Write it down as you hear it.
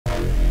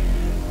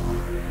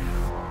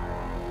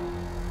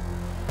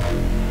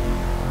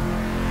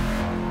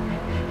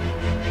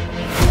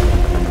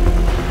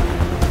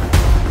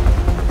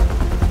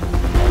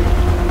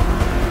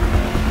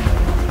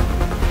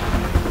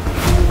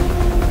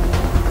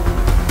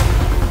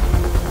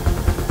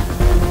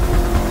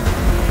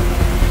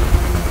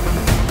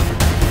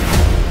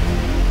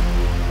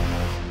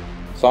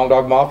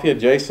Songdog Mafia,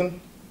 Jason,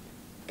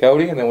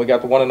 Cody, and then we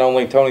got the one and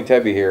only Tony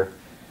Tebbe here.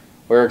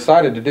 We're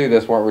excited to do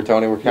this, weren't we,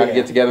 Tony? We're kind of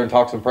get together and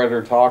talk some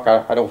predator talk.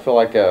 I don't feel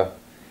like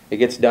it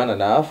gets done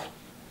enough.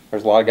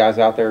 There's a lot of guys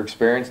out there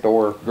experienced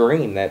or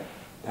green that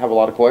have a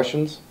lot of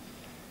questions.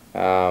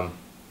 And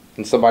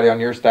somebody on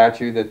your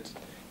statue that's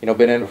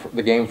been in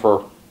the game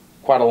for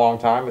quite a long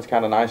time. It's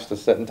kind of nice to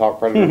sit and talk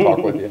predator talk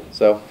with you.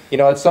 So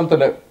it's something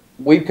that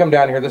we've come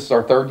down here. This is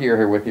our 3rd year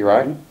here with you,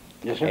 right?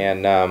 Yes, sir.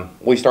 And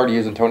we started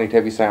using Tony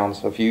Tebbe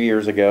sounds a few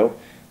years ago,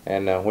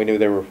 and we knew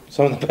they were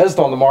some of the best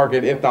on the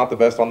market, if not the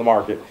best on the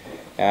market.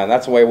 And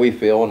that's the way we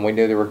feel, and we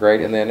knew they were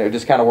great. And then it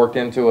just kind of worked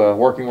into a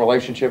working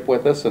relationship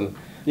with us, and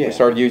we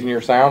started using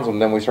your sounds,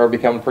 and then we started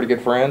becoming pretty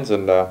good friends,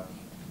 and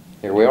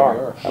here we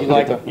are.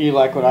 You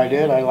like what I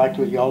did, I liked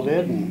what y'all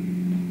did,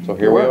 and so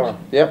here we are.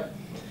 Yep.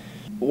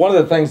 One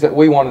of the things that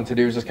we wanted to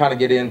do is just kind of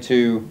get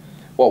into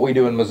what we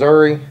do in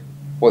Missouri,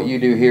 what you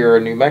do here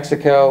in New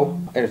Mexico,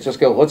 and it's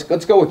just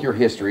let's go with your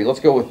history. Let's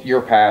go with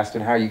your past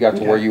and how you got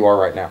to where you are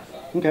right now.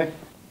 Okay.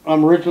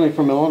 I'm originally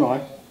from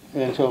Illinois,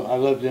 and so I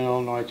lived in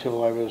Illinois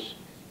till I was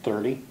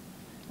 30.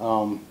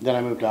 Then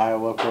I moved to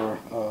Iowa for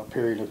a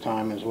period of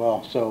time as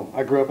well. So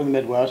I grew up in the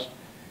Midwest,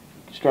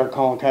 started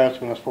calling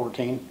coyotes when I was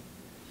 14,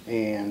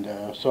 and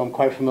so I'm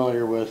quite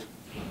familiar with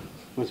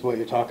what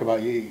you talk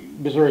about.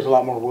 Missouri's a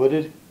lot more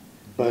wooded,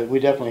 but we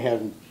definitely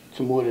had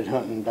some wooded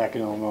hunting back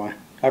in Illinois.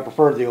 I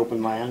preferred the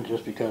open land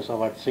just because I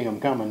like to see them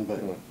coming, but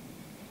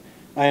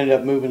I ended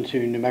up moving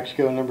to New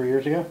Mexico a number of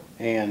years ago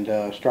and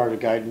started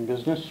a guiding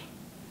business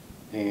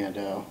and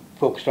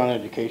focused on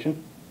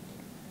education,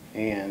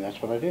 and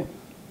that's what I do.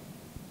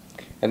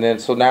 And then,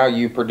 so now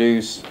you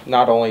produce,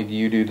 not only do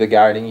you do the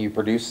guiding, you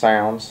produce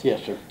sounds.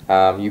 Yes,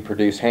 sir. You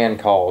produce hand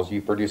calls,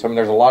 you produce,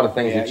 there's a lot of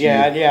things that you...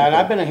 Yeah, and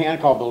I've been a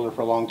hand call builder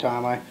for a long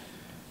time.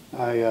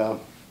 I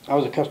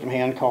was a custom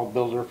hand call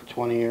builder for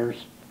 20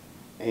 years,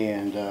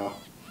 and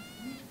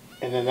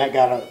then that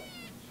got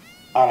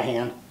out of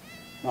hand.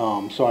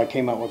 So I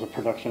came out with a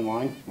production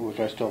line, which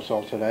I still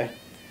sell today,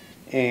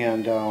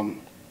 and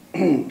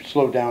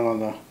slowed down on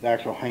the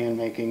actual hand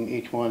making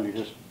each one. There's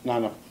just not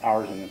enough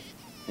hours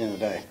in the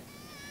day.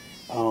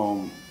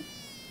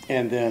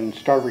 And then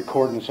started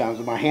recording sounds.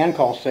 And my hand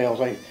call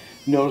sales, I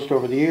noticed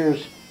over the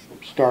years,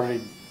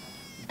 started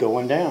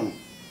going down.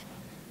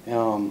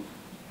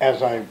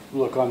 As I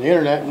look on the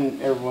internet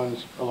and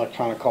everyone's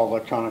electronic call.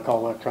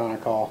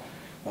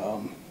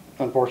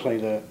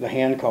 Unfortunately, the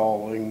hand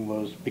calling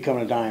was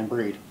becoming a dying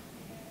breed.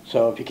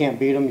 So if you can't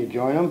beat them, you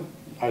join them.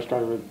 I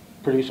started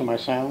producing my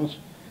sounds.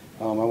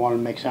 I wanted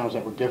to make sounds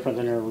that were different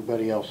than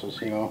everybody else's.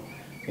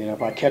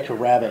 If I catch a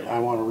rabbit, I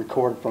want to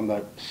record from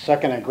the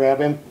second I grab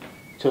him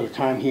to the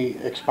time he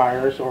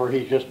expires or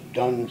he's just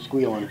done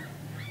squealing,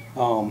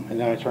 and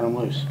then I turn him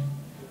loose.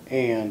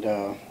 And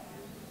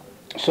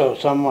so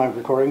some of my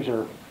recordings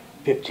are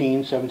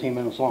 15, 17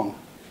 minutes long.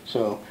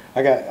 So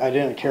I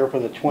didn't care for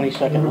the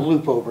 20-second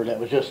loop over that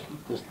was just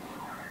this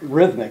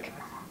rhythmic,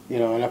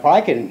 and if I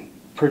can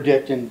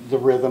predict the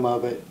rhythm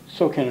of it,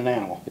 so can an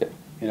animal,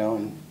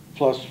 and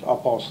plus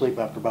I'll fall asleep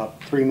after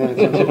about 3 minutes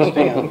into the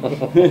stand.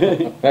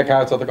 That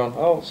coyote's out there going,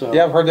 oh, so,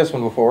 yeah, I've heard this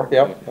one before.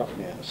 Yep.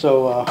 Yeah.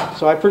 So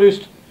I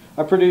produced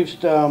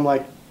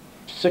like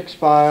 6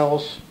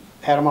 files,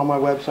 had them on my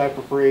website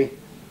for free,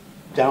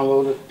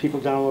 people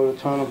downloaded a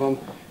ton of them.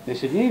 They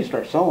said, you need to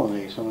start selling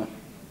these. I'm like,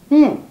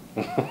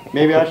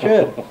 maybe I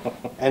should.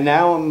 And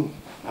now I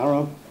don't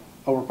know,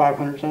 over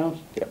 500 sounds.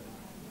 Yep.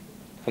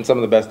 And some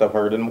of the best I've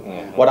heard.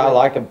 And what I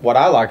like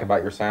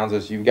about your sounds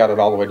is you've got it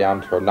all the way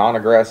down to a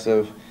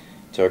non-aggressive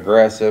to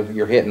aggressive.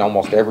 You're hitting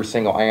almost every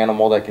single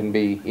animal that can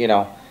be,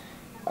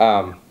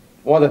 one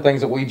of the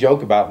things that we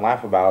joke about and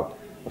laugh about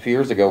a few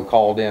years ago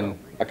called in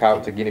a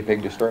coyote to guinea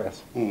pig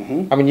distress. I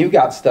mean, you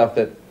got stuff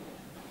that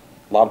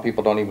a lot of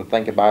people don't even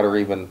think about or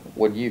even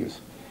would use.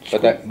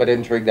 But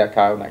intrigued that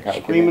coyote and that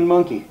coyote. Screaming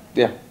monkey.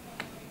 Yeah.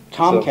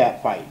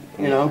 Tomcat fight,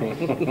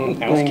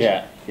 House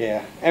cat.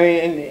 Yeah. I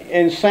mean,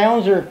 and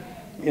sounds are,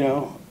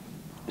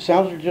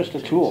 sounds are just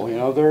a tool,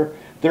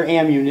 they're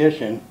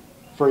ammunition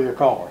for your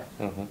caller.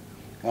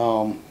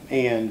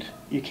 And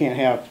you can't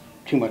have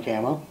too much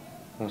ammo,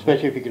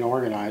 especially if you can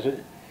organize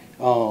it.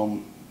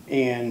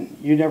 And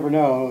you never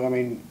know, I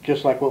mean,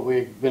 just like what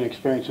we've been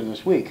experiencing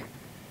this week.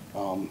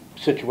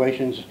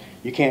 Situations,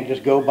 you can't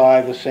just go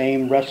by the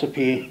same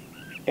recipe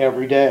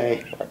every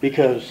day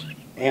because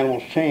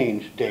animals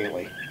change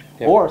daily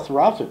or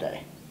throughout the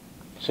day.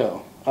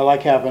 So I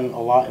like having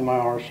a lot in my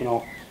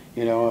arsenal.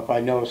 If I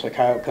notice a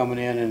coyote coming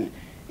in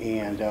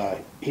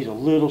and he's a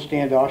little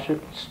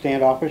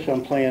standoffish,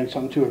 I'm playing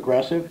something too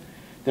aggressive,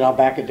 then I'll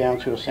back it down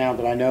to a sound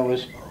that I know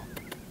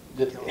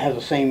that has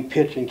the same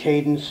pitch and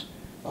cadence,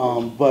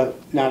 but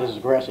not as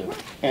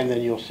aggressive, and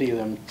then you'll see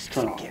them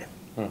turn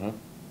on.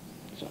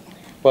 So.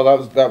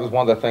 Well, that was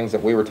one of the things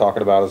that we were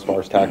talking about as far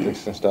as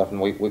tactics and stuff,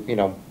 and we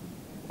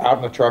out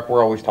in the truck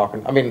we're always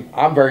talking. I mean,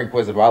 I'm very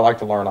inquisitive. I like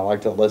to learn. I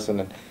like to listen,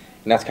 and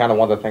that's kind of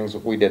one of the things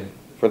that we did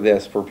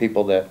for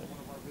people that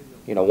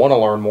want to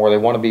learn more. They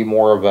want to be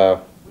more of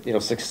a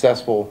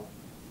successful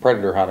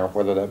predator hunter,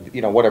 whether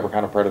that whatever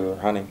kind of predator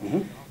they're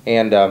hunting.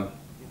 And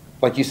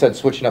like you said,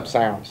 switching up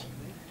sounds.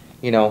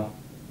 You know,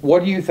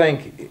 what do you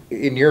think,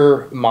 in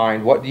your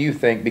mind, what do you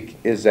think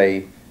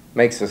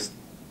makes a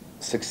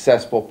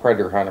successful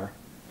predator hunter?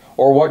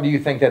 Or what do you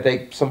think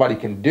that somebody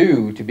can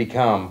do to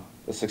become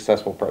a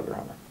successful predator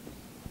hunter?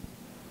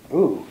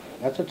 Ooh,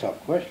 that's a tough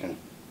question.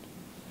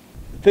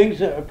 Things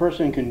that a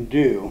person can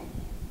do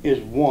is,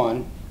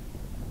 one,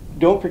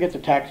 don't forget the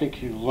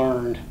tactics you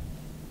learned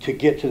to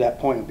get to that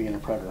point of being a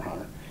predator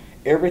hunter.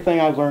 Everything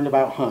I've learned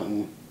about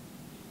hunting,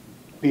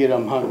 be it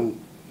I'm hunting,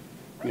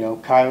 you know,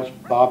 coyotes,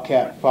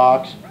 bobcat,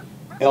 fox,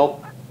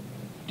 elk,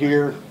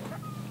 deer,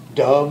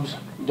 doves,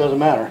 doesn't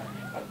matter.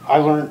 I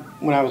learned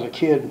when I was a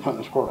kid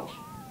hunting squirrels.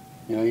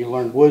 You know, you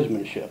learn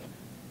woodsmanship.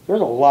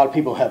 There's a lot of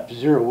people who have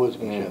zero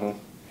woodsmanship. Mm-hmm.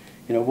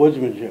 You know,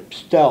 woodsmanship,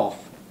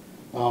 stealth,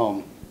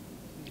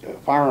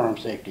 firearm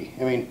safety.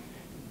 I mean,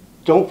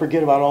 don't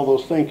forget about all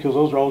those things, because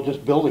those are all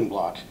just building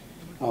blocks.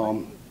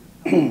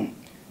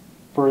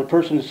 For a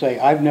person to say,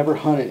 I've never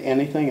hunted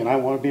anything and I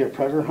want to be a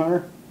predator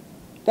hunter,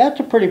 that's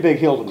a pretty big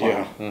hill to climb.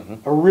 Yeah.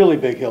 Mm-hmm. A really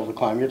big hill to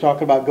climb. You're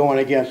talking about going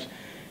against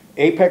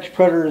apex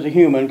predator as a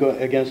human,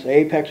 going against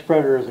apex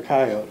predator as a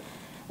coyote.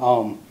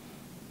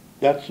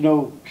 That's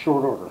no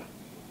short order.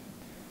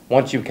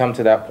 Once you come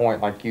to that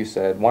point, like you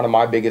said, one of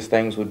my biggest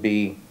things would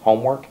be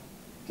homework.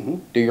 Mm-hmm.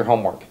 Do your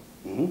homework.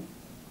 Mm-hmm.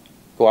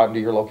 Go out and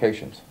do your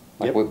locations,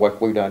 like Yep. what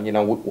we've done. You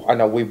know, I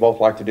know we both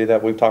like to do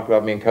that. We've talked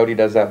about, me and Cody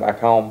does that back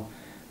home.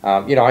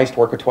 You know, I used to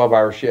work a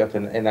 12-hour shift,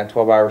 and in that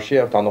 12-hour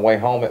shift, on the way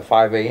home at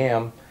 5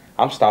 a.m.,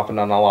 I'm stopping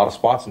on a lot of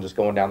spots and just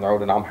going down the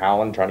road, and I'm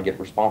howling, trying to get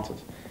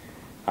responses.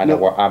 I know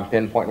where I'm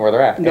pinpointing where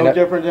they're at. No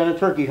different than a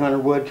turkey hunter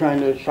would trying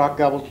to shock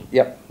gobble.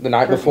 Yep. The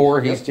night turkeys.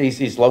 before, Yep.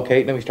 he's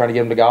locating them. He's trying to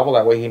get them to gobble.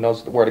 That way, he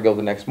knows where to go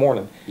the next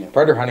morning. Yep.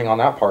 Predator hunting on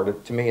that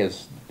part, to me,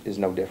 is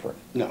no different.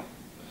 No.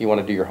 You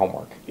want to do your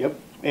homework. Yep.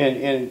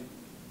 And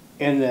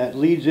that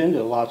leads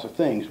into lots of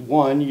things.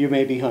 One, you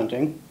may be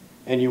hunting,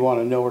 and you want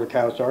to know where the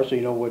coyotes are, so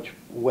you know which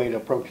way to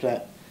approach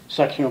that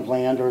section of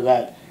land or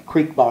that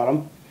creek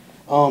bottom.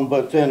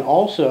 But then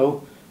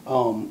also,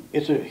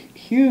 it's a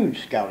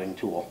huge scouting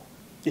tool.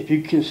 If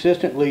you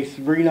consistently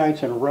 3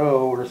 nights in a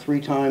row or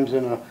 3 times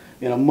in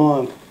a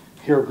month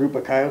hear a group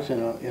of coyotes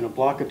in a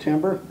block of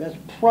timber, that's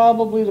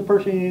probably the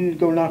person you need to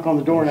go knock on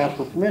the door and ask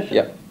for permission.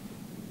 Yep.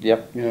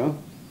 Yep. You know.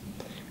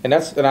 And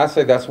I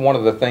say that's one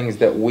of the things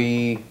that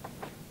we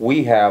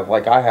have.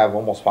 Like, I have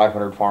almost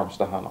 500 farms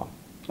to hunt on.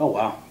 Oh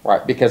wow.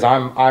 Right, because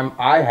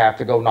I have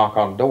to go knock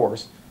on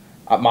doors.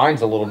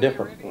 Mine's a little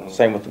different.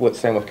 Same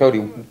with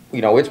Cody.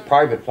 You know, it's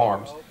private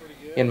farms.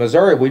 In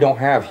Missouri, we don't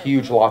have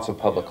huge lots of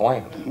public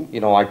land, you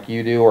know, like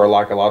you do, or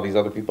like a lot of these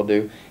other people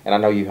do. And I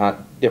know you hunt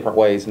different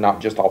ways, not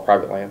just all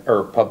private land,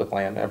 or public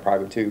land and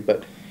private too,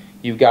 but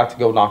you've got to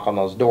go knock on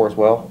those doors.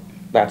 Well,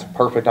 that's a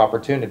perfect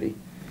opportunity.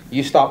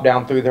 You stop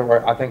down through there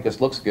where I think this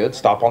looks good,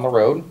 stop on the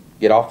road,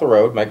 get off the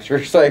road, make sure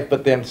you're safe,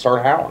 but then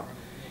start howling.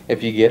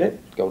 If you get it,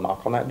 go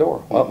knock on that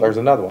door. Well, there's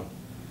another one.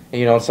 And,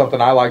 you know, something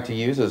I like to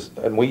use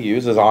and we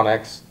use is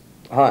Onyx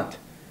Hunt.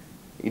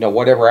 You know,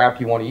 whatever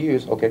app you want to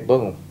use, okay,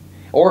 boom.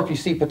 Or if you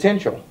see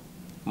potential,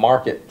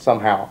 mark it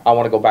somehow. I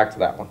want to go back to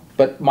that one.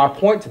 But my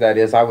point to that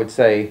is, I would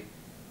say,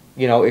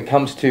 you know, it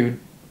comes to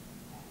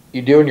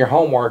you doing your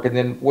homework, and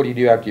then what do you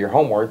do after your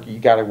homework? You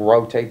got to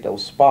rotate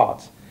those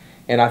spots.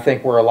 And I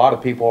think where a lot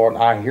of people, and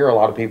I hear a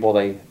lot of people,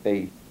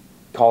 they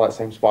call that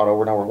same spot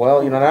over and over.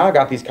 Well, you know, now I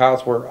got these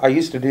coyotes where I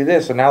used to do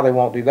this, and now they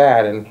won't do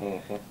that.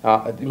 And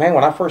man,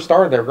 when I first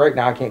started, they're great.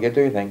 Now I can't get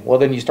to anything. Well,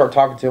 then you start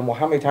talking to them. Well,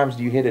 how many times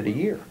do you hit it a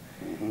year?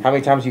 How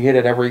many times you hit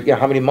it every, you know,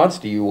 how many months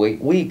do you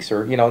wait, weeks,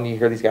 or, you know, and you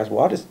hear these guys,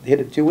 well, I just hit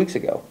it 2 weeks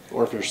ago.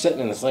 Or if you're sitting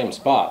in the same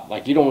spot,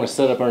 like you don't want to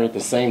set up underneath the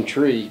same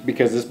tree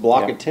because this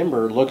block of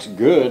timber looks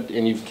good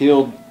and you've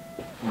killed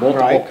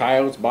multiple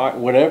coyotes,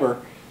 whatever.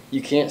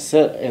 You can't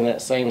sit in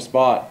that same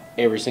spot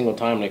every single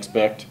time and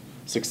expect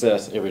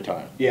success every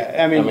time.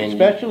 Yeah, I mean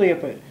especially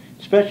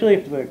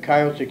if the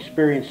coyotes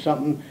experience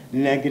something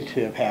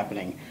negative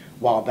happening.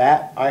 While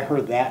I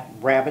heard that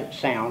rabbit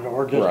sound,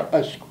 or just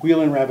a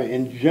squealing rabbit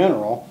in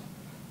general,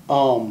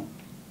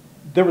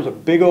 there was a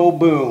big old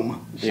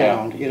boom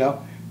sound, you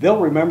know. They'll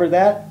remember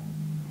that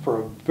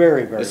for a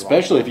very, very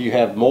especially long time. if you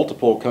have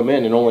multiple come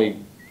in and only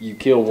you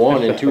kill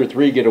one and 2 or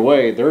 3 get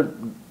away, they're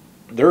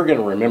going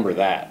to remember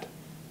that.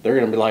 They're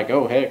going to be like,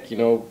 oh, heck, you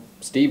know,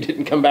 Steve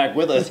didn't come back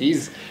with us.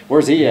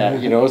 Where's he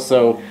at? You know,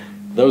 so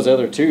those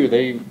other 2,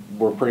 they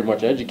were pretty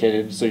much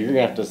educated, so you're going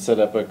to have to set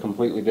up a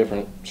completely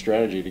different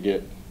strategy to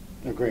get.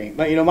 Agree.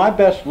 But, you know, my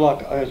best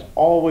luck has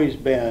always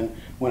been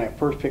when I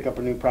first pick up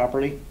a new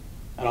property,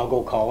 and I'll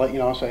go call it, you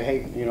know, I'll say,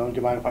 hey, you know, do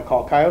you mind if I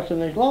call coyotes?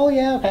 And they go, oh,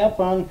 yeah, have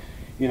fun,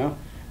 you know.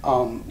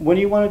 When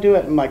do you want to do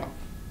it? I'm like,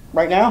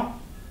 right now?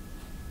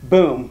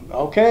 Boom.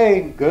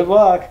 Okay, good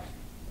luck.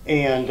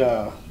 And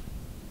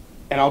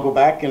I'll go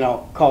back and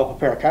I'll call up a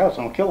pair of coyotes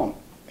and I'll kill them.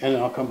 And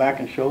then I'll come back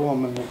and show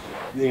them, and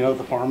you know,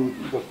 the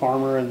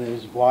farmer and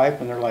his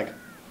wife, and they're like,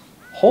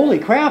 holy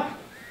crap,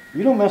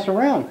 you don't mess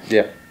around.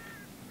 Yeah.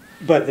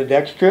 But the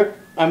next trip,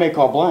 I may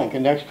call blank,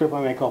 and next trip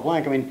I may call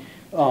blank. I mean,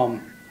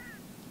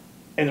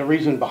 and the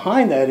reason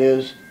behind that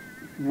is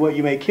what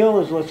you may kill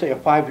is, let's say, a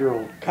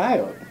 5-year-old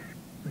coyote.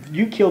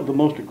 You killed the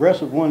most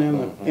aggressive one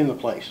in the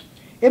place.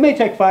 It may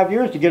take 5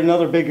 years to get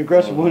another big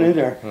aggressive one in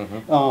there.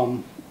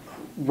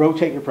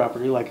 Rotate your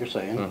property, like you're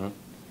saying.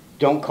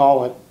 Don't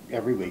call it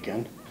every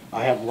weekend.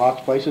 I have lots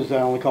of places that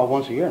I only call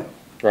once a year.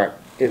 Right.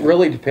 It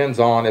really depends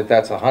on if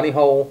that's a honey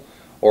hole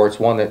or it's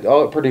one that,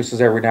 it produces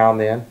every now and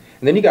then.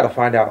 And then you got to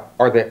find out,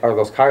 are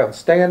those coyotes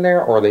staying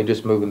there, or are they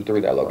just moving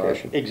through that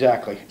location? Right.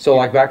 Exactly. So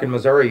like back in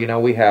Missouri, you know,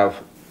 we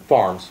have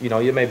farms. You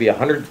know, it may be a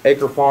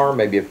 100-acre farm,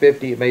 maybe a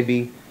 50, it may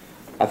be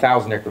a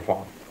 1,000-acre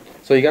farm.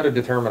 So you got to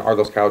determine, are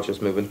those coyotes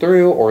just moving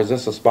through, or is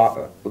this a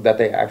spot that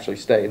they actually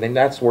stay? And then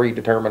that's where you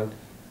determine,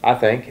 I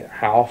think,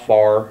 how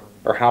far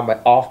or how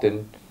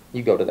often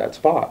you go to that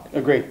spot.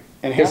 Agreed.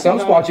 And Because some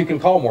spots you can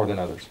call more than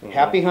others.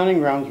 Happy hunting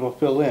grounds will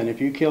fill in.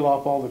 If you kill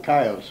off all the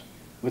coyotes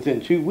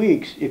within 2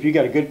 weeks, if you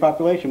got a good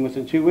population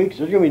within 2 weeks,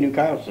 there's going to be new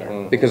coyotes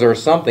there. Because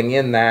there's something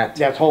in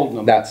That's holding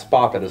them. that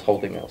spot that is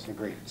holding those.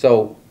 Agreed.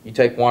 So you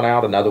take one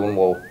out, another one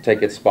will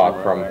take its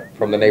spot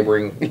from the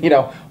neighboring, you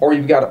know, or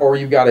you've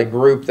got a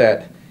group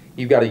that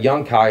you've got a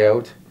young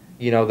coyote,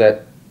 you know,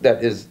 that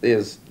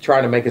is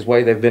trying to make his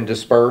way. They've been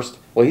dispersed.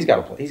 Well, he's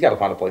got to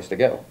find a place to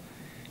go.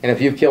 And if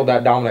you've killed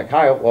that dominant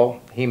coyote, well,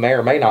 he may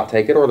or may not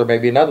take it, or there may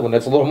be another one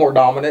that's a little more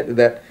dominant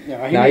that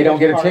now you don't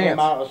get a chance.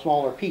 Out a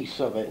smaller piece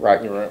of it.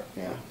 Right. You're right.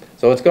 Yeah.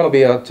 So it's going to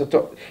be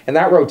and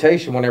that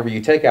rotation, whenever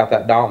you take out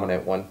that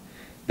dominant one,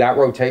 that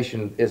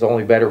rotation is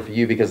only better for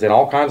you, because then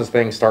all kinds of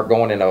things start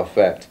going into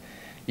effect.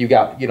 You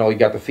got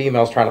the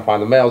females trying to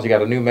find the males. You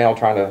got a new male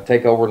trying to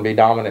take over and be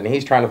dominant, and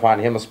he's trying to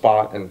find him a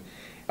spot, and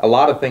a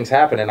lot of things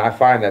happen. And I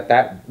find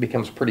that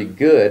becomes pretty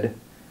good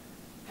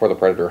for the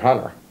predator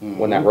hunter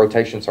when that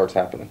rotation starts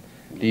happening.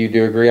 Do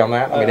you agree on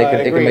that? I mean,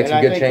 it can make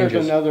some good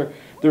changes.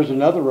 There's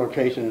another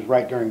rotation is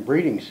right during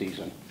breeding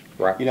season.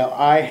 Right. You know,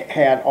 I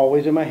had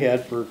always in my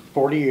head for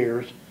 40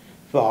 years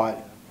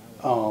thought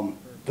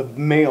the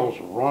males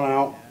run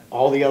out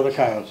all the other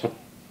coyotes.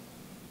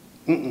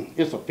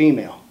 It's a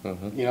female.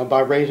 You know, by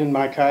raising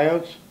my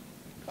coyotes,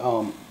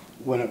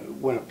 when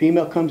a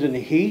female comes in the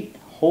heat,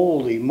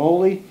 holy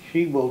moly,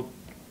 she will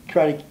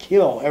try to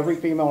kill every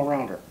female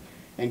around her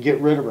and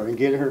get rid of her and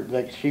get her,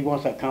 like, she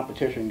wants that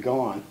competition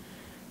gone.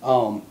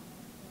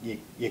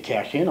 You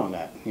cash in on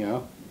that, you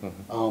know.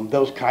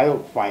 Those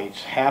coyote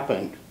fights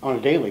happen on a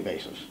daily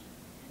basis.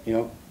 You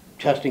know,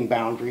 testing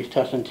boundaries,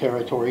 testing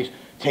territories,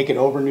 taking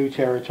over new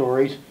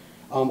territories,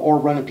 or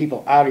running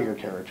people out of your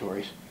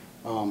territories.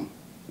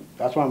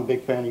 That's why I'm a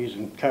big fan of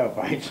using coyote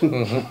fights.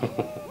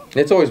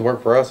 It's always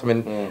worked for us. I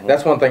mean,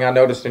 that's one thing I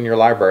noticed in your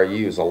library.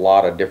 You use a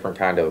lot of different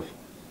kind of,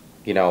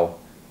 you know,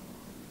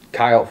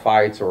 coyote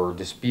fights or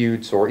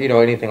disputes or, you know,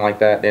 anything like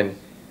that. And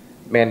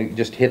man, you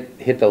just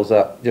hit those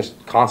up,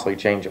 just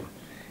constantly change them.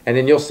 And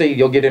then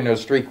you'll get into a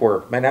streak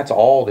where, man, that's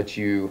all that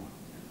you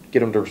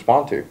get them to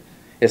respond to.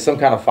 It's some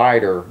kind of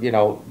fight or, you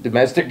know,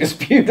 domestic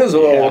dispute is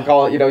what we'll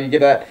call it. You know, you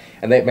get that,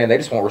 and they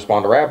just won't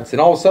respond to rabbits.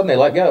 And all of a sudden they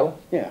let go.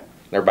 Yeah.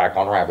 They're back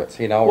on rabbits,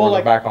 you know, or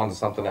they're back onto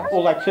something else.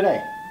 Well, like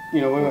today, you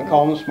know, we went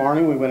calling this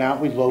morning. We went out,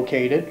 we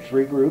located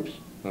 3 groups,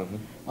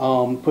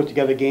 put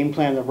together a game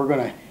plan that we're going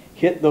to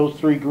hit those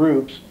 3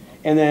 groups.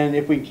 And then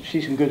if we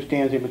see some good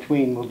stands in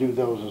between, we'll do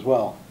those as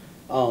well.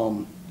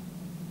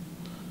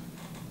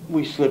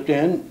 We slipped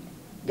in,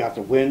 got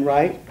the wind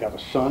right, got the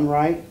sun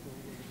right.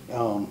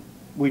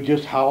 We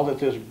just howled at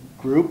this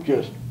group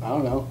just, I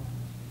don't know,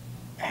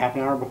 half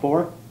an hour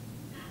before.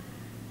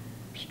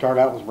 Start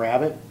out with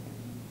rabbit,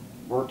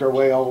 worked our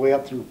way all the way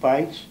up through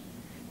fights,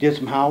 did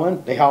some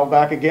howling. They howled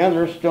back again.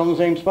 They're still in the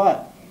same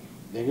spot.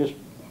 They just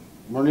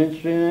weren't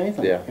interested in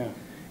anything. Yeah.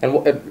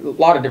 And a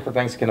lot of different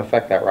things can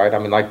affect that, right? I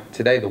mean, like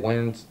today, the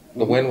wind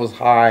was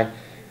high.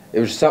 It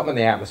was something in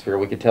the atmosphere.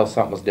 We could tell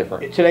something was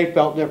different. Today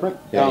felt different.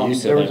 Yeah, you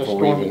said that before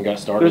we even got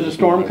started. There was a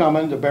storm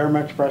coming. The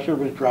barometric pressure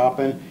was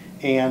dropping,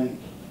 and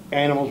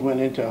animals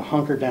went into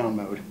hunker down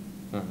mode.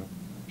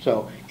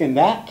 So in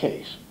that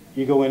case,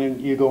 you go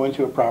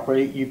into a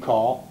property, you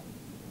call,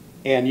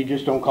 and you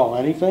just don't call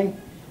anything.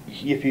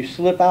 If you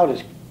slip out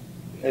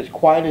as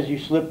quiet as you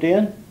slipped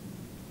in,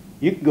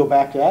 you can go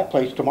back to that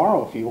place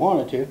tomorrow if you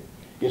wanted to.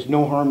 It's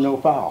no harm, no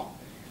foul.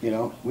 You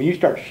know, when you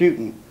start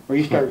shooting, or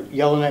you start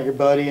yelling at your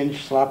buddy and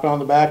slapping on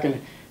the back and,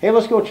 hey,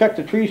 let's go check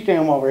the tree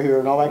stand while we're here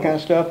and all that kind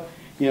of stuff,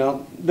 you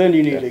know, then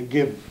you need to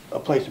give a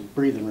place of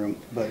breathing room.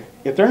 But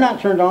if they're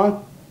not turned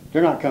on,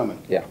 they're not coming.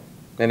 Yeah,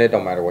 and it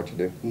don't matter what you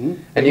do.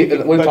 And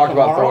we've talked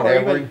about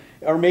throwing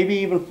or maybe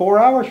even 4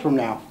 hours from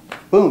now,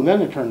 boom, then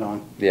they're turned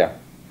on. Yeah,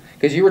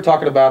 because you were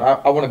talking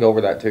about, I want to go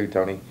over that too,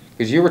 Tony,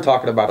 because you were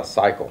talking about a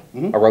cycle,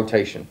 a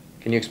rotation.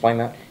 Can you explain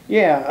that?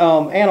 Yeah,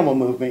 animal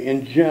movement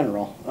in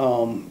general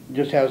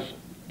just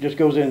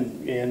goes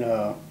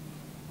in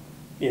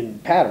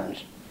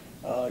patterns.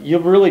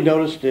 You've really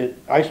noticed it.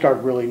 I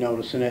started really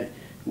noticing it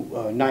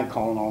night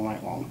calling all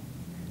night long.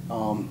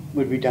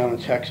 We'd be down in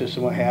Texas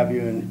and what have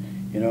you,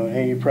 and you know,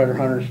 any predator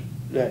hunters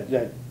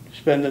that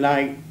spend the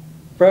night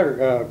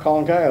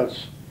calling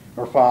coyotes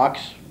or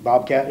fox,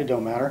 bobcat, it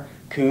don't matter,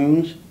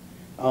 coons.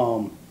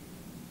 There'll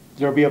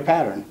be a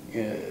pattern.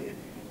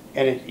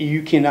 And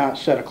you cannot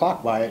set a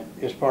clock by it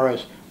as far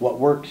as what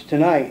works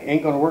tonight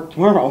ain't going to work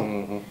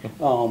tomorrow.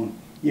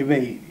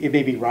 It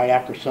may be right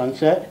after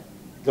sunset,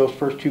 those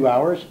first 2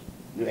 hours,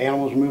 the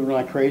animals are moving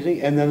like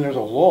crazy, and then there's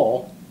a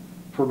lull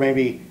for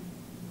maybe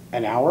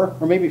an hour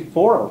or maybe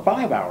 4 or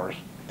 5 hours,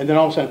 and then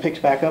all of a sudden it picks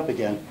back up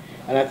again.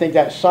 And I think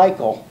that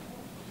cycle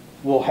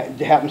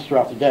happens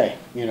throughout the day,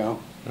 you know.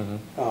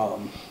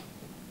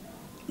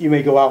 You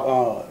may go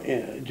out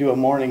and do a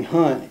morning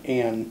hunt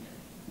and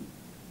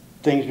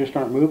things just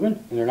aren't moving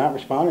and they're not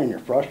responding, and you're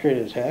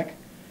frustrated as heck.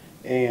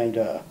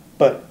 And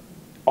but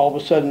all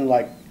of a sudden,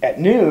 like at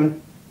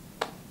noon,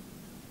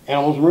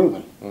 animals are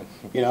moving.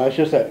 You know, it's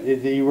just that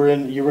you were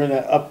in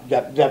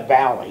that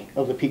valley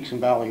of the peaks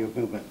and valley of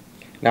movement.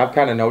 Now I've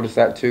kind of noticed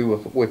that too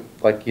with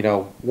like, you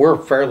know, we're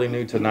fairly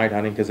new to night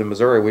hunting because in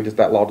Missouri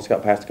that law just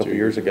got passed a couple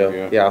years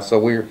ago. Yeah, so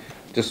we're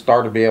just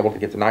started to be able to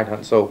get to night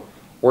hunting. So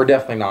we're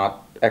definitely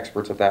not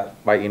experts at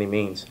that by any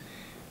means.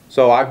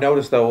 So I've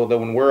noticed though that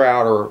when we're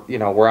out, or you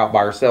know, we're out by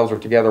ourselves or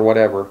together,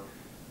 whatever,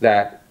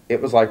 that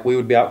it was like we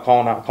would be out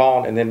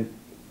calling, and then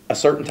a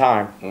certain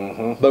time,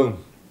 boom.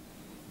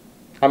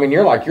 I mean,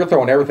 you're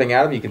throwing everything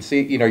at them. You can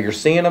see, you know, you're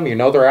seeing them. You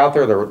know they're out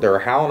there. They're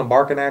howling and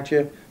barking at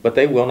you, but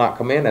they will not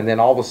come in. And then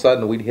all of a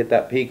sudden, we'd hit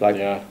that peak, like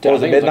what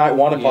was it, midnight,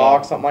 1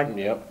 o'clock, something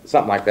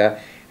like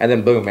that. And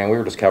then boom, man, we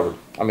were just covered.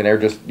 I mean, they're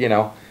just, you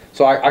know.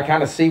 So I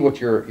kind of see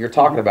what you're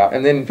talking about.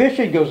 And then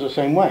fishing goes the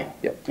same way.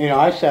 Yep. You know,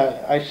 I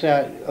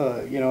sat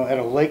you know, at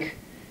a lake,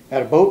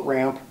 at a boat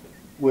ramp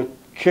with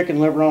chicken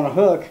liver on a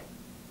hook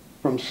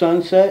from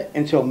sunset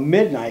until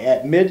midnight.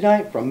 At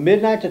midnight, from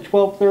midnight to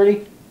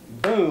 12:30,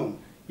 boom,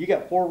 you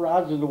got 4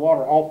 rods in the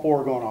water, all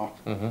 4 going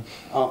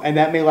off. And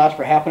that may last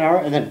for half an hour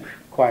and then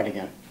quiet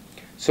again.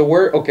 So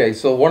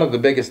so one of the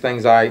biggest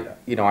things I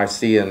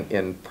see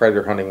in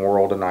predator hunting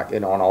world, and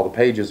on all the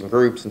pages and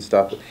groups and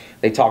stuff,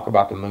 they talk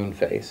about the moon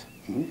phase.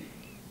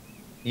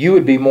 You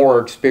would be more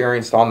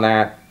experienced on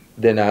that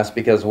than us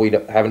because we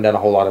haven't done a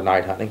whole lot of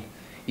night hunting.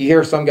 You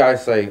hear some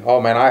guys say, "Oh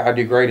man, I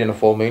do great in a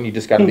full moon. You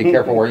just got to be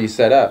careful where you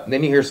set up." And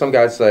then you hear some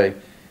guys say,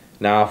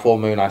 "Nah, full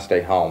moon, I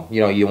stay home.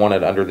 You know, you want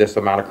it under this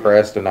amount of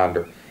crest and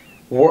under."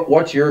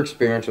 What's your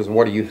experiences?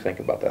 What do you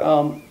think about that?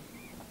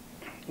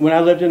 When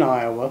I lived in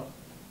Iowa,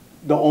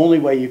 the only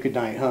way you could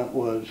night hunt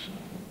was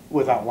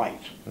without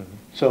lights.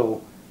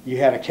 So you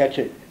had to catch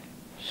it,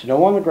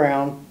 snow on the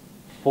ground,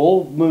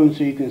 full moon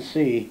so you can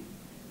see,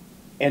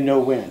 and no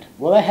wind.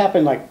 Well, that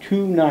happened like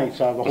 2 nights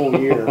out of the whole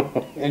year.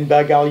 And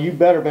by golly, you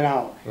better been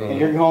out. And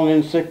you're calling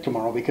in sick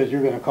tomorrow because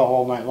you're going to call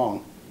all night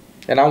long.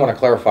 And I want to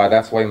clarify,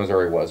 that's the way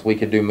Missouri was. We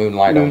could do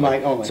moonlight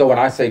only. So when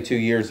I say 2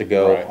 years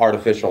ago,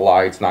 artificial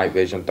lights, night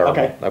vision,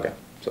 thermal. Okay.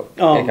 So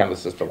any kind of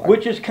assisted light.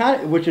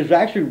 Which is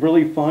actually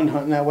really fun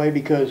hunting that way,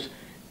 because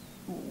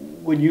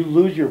when you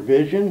lose your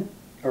vision,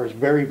 or it's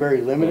very,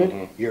 very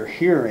limited, your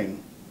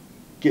hearing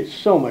gets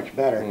so much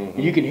better.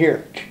 And you can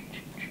hear,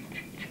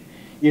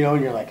 you know,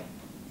 and you're like,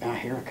 I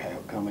hear a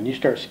coyote coming. You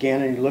start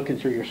scanning, you're looking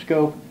through your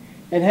scope,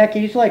 and heck,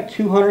 he's like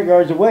 200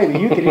 yards away,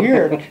 but you can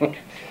hear it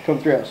come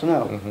through that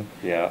snow.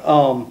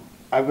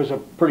 I was a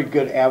pretty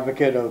good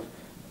advocate of,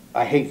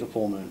 I hate the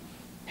full moon.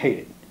 Hate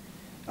it.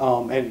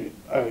 And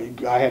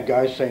I had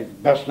guys say,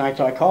 best nights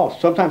I call.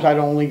 Sometimes I'd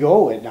only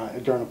go at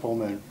night during a full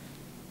moon.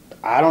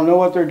 I don't know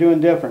what they're doing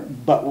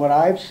different, but what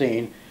I've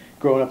seen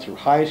growing up through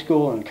high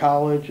school and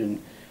college and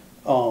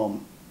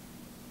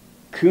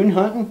coon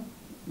hunting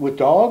with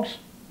dogs,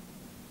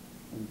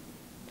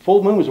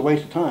 full moon was a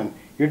waste of time.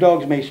 Your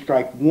dogs may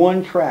strike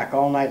one track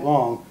all night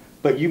long,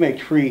 but you may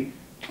tree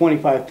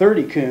 25,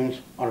 30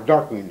 coons on a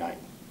dark moon night.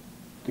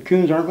 The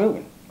coons aren't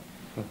moving.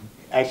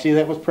 I see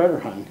that with predator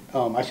hunting.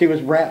 I see it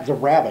with the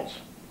rabbits.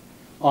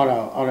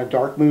 On a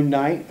dark moon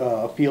night,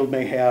 a field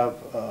may have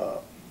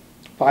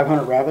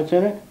 500 rabbits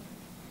in it.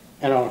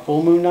 And on a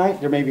full moon night,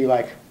 there may be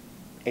like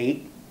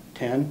 8,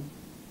 10.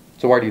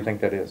 So why do you think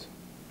that is?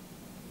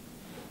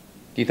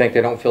 Do you think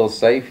they don't feel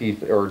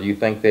safe, or do you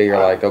think they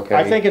are like, okay?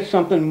 I think it's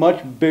something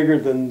much bigger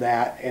than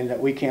that, and that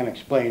we can't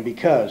explain,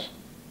 because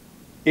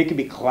it could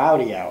be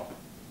cloudy out,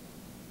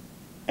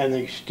 and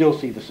they still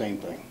see the same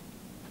thing.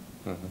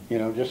 You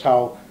know, just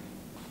how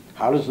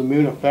does the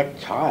moon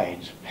affect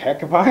tides?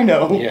 Heck if I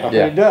know.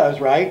 It does,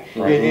 right?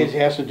 It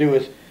has to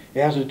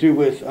do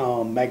with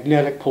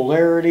magnetic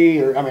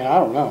polarity, or I mean, I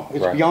don't know.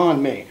 It's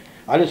beyond me.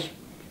 I just,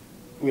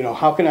 you know,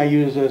 how can I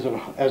use it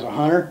as a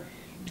hunter?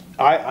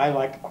 I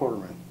like the quarter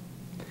moon.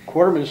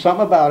 Quarter moon,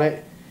 something about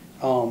it.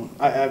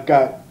 I've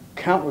got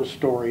countless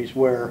stories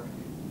where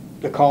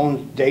the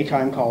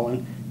daytime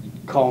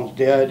calling's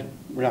dead.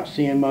 We're not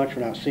seeing much.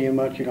 You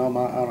know, I'm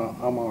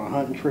on a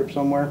hunting trip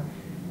somewhere,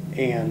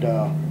 and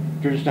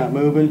they're just not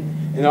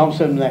moving. And all of a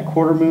sudden, that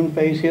quarter moon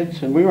phase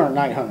hits, and we weren't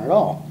night hunting at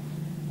all.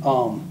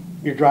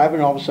 You're driving,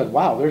 and all of a sudden,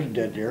 wow, there's a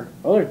dead deer.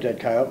 Oh, there's a dead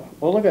coyote.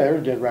 Oh, look at that,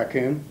 there's a dead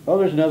raccoon. Oh,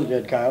 there's another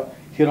dead coyote.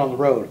 Hit on the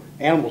road.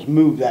 Animals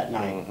move that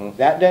night.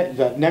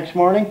 The next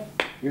morning,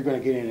 you're going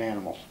to get in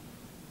animals.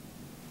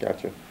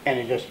 Gotcha. And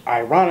it just,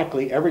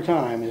 ironically, every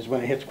time is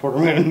when it hits quarter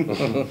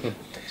moon.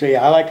 So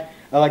yeah,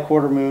 I like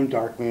quarter moon,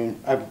 dark moon.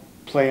 I've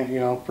planned, you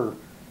know, for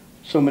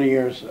so many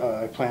years,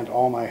 I planned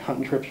all my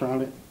hunting trips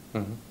around it.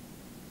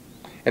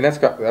 And that's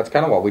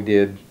kind of what we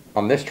did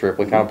on this trip.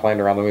 We kind of planned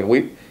around the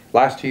moon.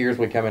 Last 2 years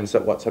we come in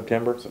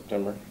September?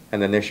 September.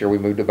 And then this year we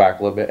moved it back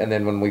a little bit. And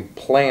then when we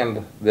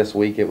planned this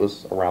week, it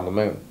was around the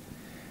moon.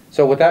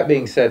 So with that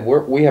being said,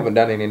 we haven't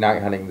done any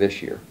night hunting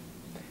this year.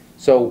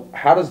 So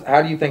how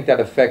do you think that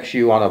affects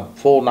you on a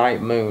full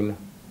night moon,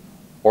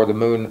 or the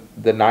moon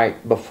the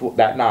night before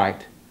that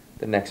night,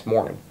 the next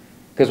morning?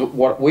 Because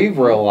what we've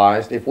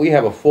realized, if we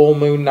have a full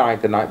moon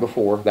night the night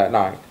before that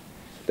night,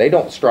 they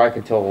don't strike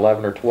until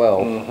 11 or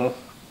 12.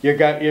 You're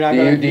not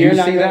going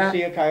to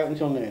see a coyote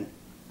until noon.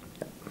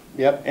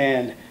 Yep,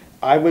 and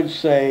I would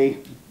say,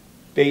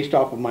 based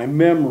off of my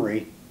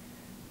memory,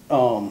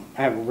 I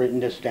haven't written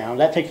this down.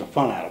 That takes the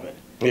fun out of it.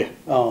 Yeah.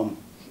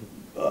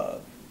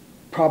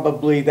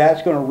 Probably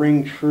that's going to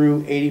ring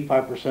true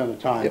 85% of the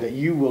time, that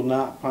you will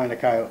not find a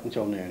coyote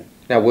until noon.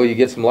 Now, will you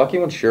get some lucky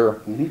ones?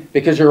 Sure.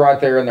 Because you're right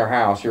there in their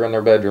house. You're in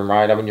their bedroom,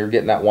 right? I mean, you're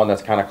getting that one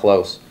that's kind of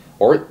close.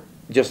 Or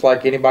just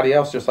like anybody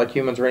else, just like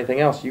humans or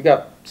anything else, you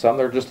got some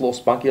that are just a little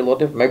spunky, a little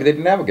different. Maybe they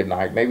didn't have a good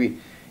night. Maybe,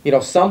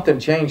 something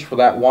changed for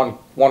that one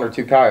or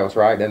two coyotes,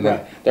 right? And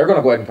then they're going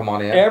to go ahead and come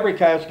on in. Every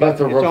coyote's got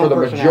its own for the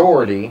personality.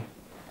 majority,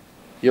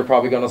 you're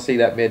probably going to see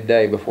that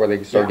midday before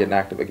they start getting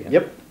active again.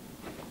 Yep.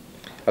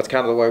 That's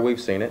kind of the way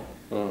we've seen it.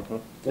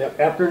 Yep.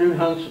 Afternoon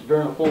hunts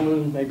during a full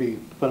moon may be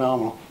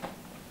phenomenal.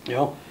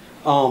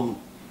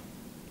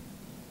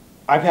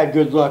 I've had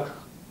good luck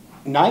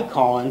night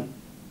calling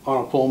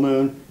on a full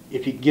moon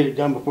if you get it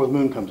done before the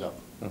moon comes up.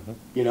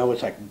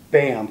 It's like,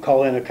 bam,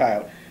 call in a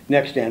coyote.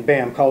 Next stand,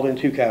 bam, called in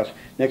 2 coyotes.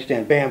 Next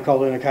stand, bam,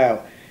 called in a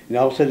coyote. And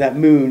all of a sudden that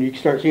moon, you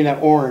start seeing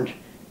that orange,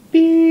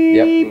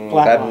 beep,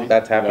 flat line.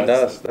 That's happened to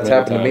us. That's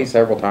happened to me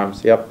several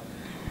times. Yep.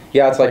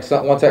 Yeah, it's like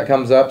once that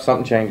comes up,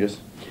 something changes.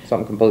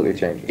 Something completely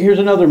changes. Here's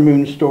another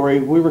moon story.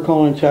 We were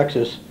calling in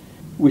Texas.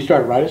 We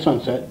started right at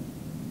sunset.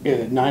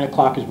 At 9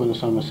 o'clock is when the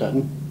sun was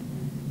setting.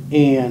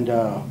 And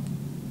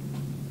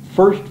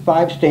first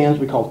 5 stands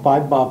we called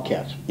 5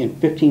 bobcats in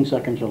 15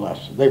 seconds or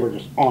less. They were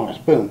just on us.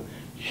 Boom.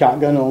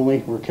 Shotgun only.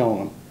 We're killing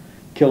them.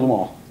 Killed them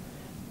all.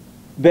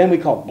 Then we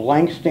called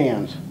blank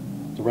stands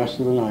the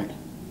rest of the night.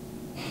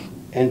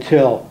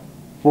 Until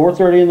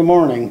 4:30 in the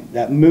morning,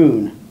 that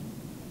moon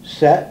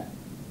set.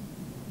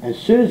 As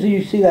soon as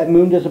you see that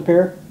moon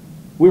disappear,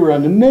 we were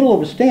in the middle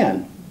of a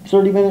stand,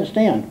 30-minute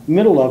stand,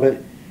 middle of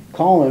it,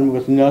 calling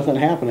with nothing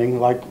happening,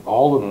 like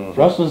all the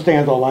rest of the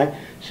stands all night.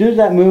 As soon as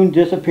that moon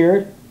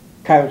disappeared,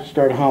 coyotes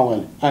started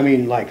howling. I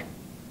mean, like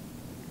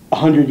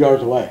 100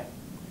 yards away.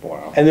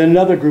 Wow. And then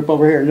another group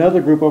over here, another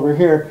group over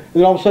here, and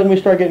then all of a sudden we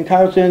started getting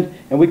coyotes in,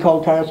 and we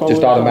called coyotes all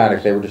Just over.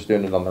 automatic. They were just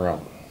doing it on their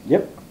own.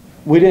 Yep.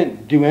 We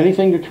didn't do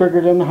anything to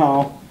trigger them to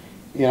howl.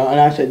 And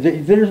I said,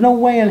 there's no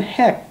way in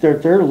heck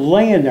they're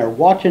laying there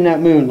watching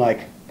that moon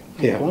like,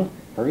 well,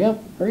 hurry up,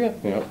 hurry up.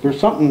 Yeah. There's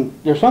some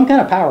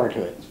kind of power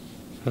to it.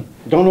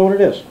 Don't know what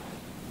it is.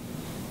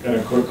 Got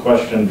a quick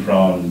question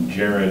from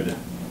Jared,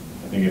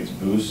 I think it's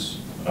Boos,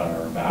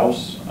 or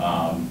Bouse.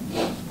 How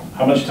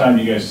much time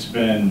do you guys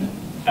spend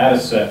at a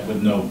set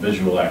with no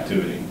visual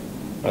activity?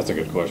 That's a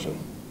good question.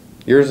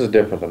 Yours is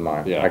different than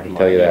mine. Yeah, I can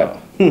tell you that.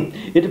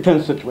 It depends on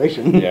the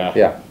situation. Yeah.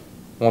 Yeah.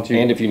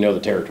 And if you know the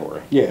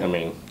territory. Yeah. I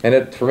mean.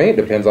 And for me, it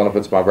depends on if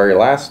it's my very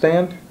last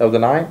stand of the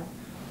night,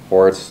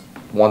 or it's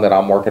one that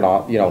I'm working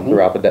on,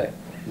 throughout the day.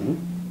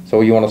 So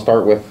you want to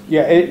start with?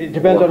 Yeah, it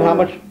depends on how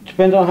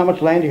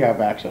much land you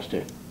have access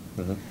to.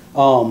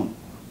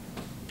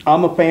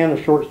 I'm a fan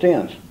of short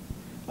stands.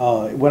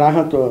 When I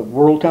hunt the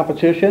world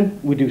competition,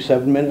 we do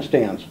 7-minute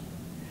stands,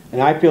 and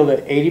I feel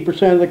that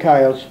 80% of the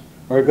coyotes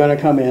are going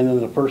to come in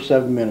the first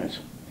 7 minutes.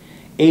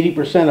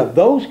 80% of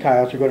those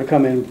coyotes are going to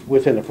come in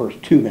within the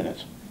first 2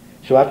 minutes.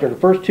 So after the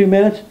first 2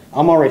 minutes,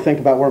 I'm already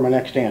thinking about where my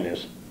next stand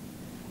is.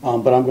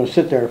 But I'm going to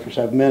sit there for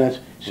 7 minutes.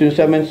 As soon as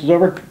 7 minutes is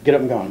over, get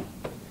up and gone.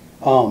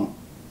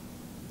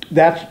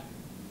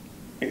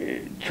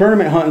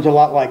 Tournament hunting's a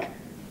lot like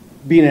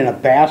being in a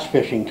bass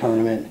fishing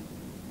tournament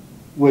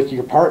with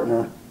your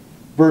partner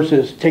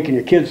versus taking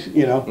your kids,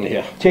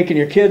 taking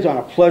your kids on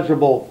a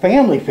pleasurable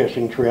family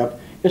fishing trip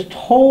is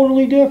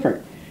totally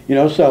different.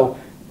 So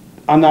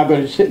I'm not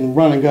going to sit and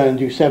run and gun and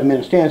do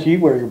 7-minute stands. You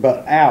wear your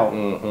butt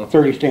out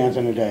 30 stands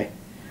in a day.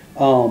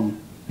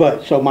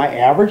 But so my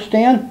average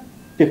stand,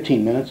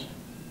 15 minutes.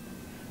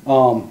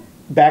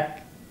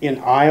 Back in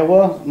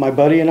Iowa, my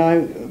buddy and I,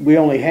 we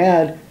only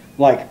had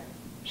like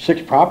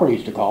 6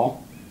 properties to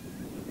call.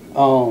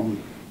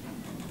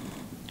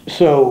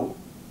 So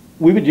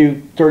we would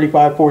do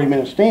 35,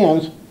 40-minute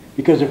stands,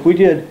 because if we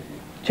did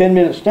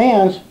 10-minute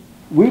stands,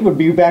 we would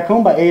be back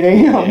home by 8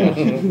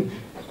 a.m.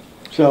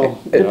 So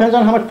it depends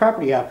on how much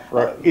property you have.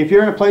 Right. If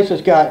you're in a place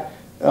that's got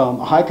a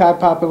high coyote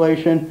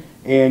population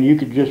and you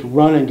could just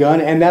run and gun,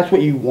 and that's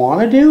what you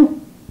want to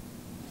do,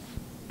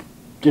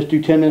 just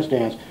do 10-minute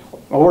stands.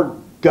 Or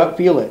gut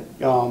feel it.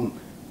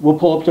 We'll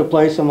pull up to a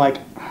place and like,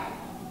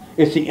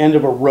 it's the end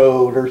of a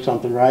road or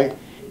something, right?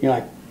 You're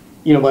like,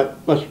 you know what,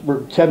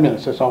 we're 10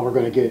 minutes, that's all we're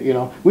going to get,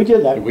 We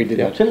did that. We did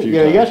that a few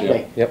times,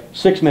 yesterday. yeah. Yep.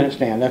 6-minute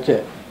stand, that's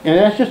it. And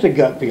that's just a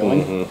gut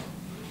feeling.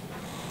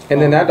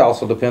 And then that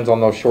also depends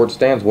on those short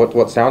stands,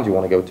 what sounds you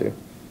want to go to.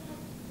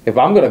 If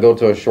I'm going to go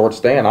to a short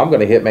stand, I'm going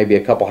to hit maybe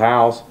a couple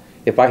howls.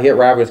 If I hit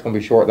rabbit, it's going to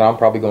be short, then I'm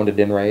probably going to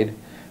din raid.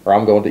 Or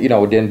I'm going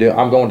to,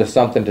 I'm going to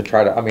something to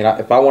try to,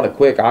 if I want it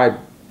quick, I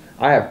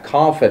have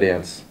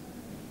confidence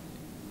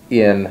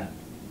in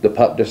the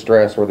pup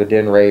distress or the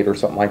din raid or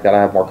something like that.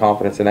 I have more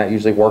confidence, and that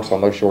usually works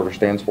on those shorter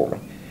stands for me.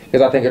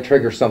 Because I think it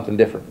triggers something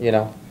different,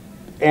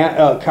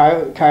 And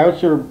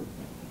coyotes are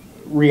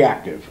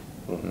reactive.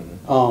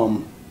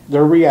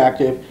 They're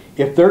reactive.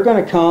 If they're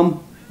going to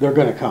come, they're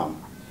going to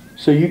come.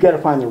 So you got to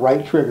find the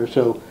right trigger.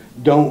 So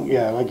don't,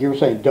 like you were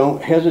saying,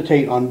 don't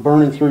hesitate on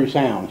burning through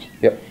sounds.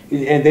 Yep.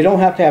 And they don't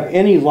have to have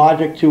any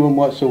logic to them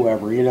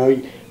whatsoever.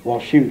 Well,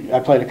 shoot, I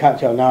played a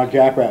cottontail, now a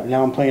jackrabbit,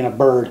 now I'm playing a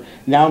bird,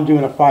 now I'm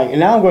doing a fight, and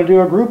now I'm going to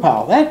do a group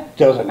howl. That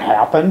doesn't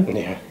happen.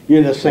 Yeah. You're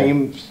in the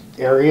same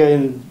area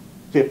in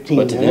 15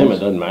 minutes. But to them, it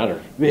doesn't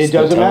matter. It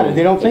doesn't matter.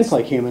 They don't think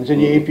like humans.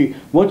 And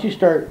once you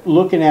start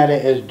looking at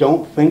it as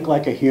don't think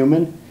like a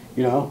human,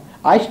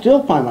 I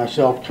still find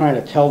myself trying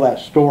to tell that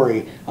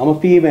story. I'm a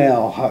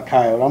female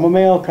coyote, I'm a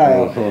male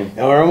coyote,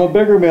 or I'm a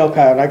bigger male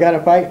coyote. I got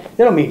to fight.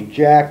 They don't mean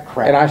jack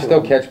crap. And I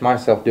still catch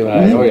myself doing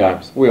that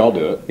sometimes. We all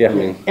do it. Yeah.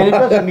 And it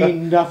doesn't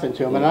mean nothing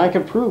to them, and I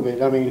can prove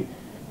it.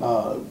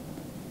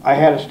 I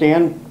had a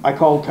stand, I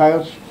called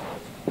coyotes.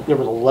 There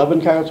was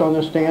 11 coyotes on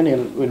this stand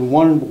in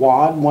one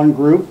wad, one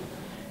group,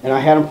 and I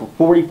had them for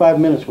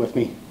 45 minutes with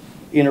me,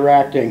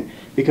 interacting,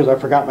 because I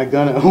forgot my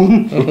gun at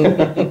home.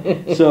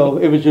 So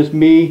it was just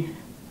me,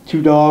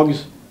 2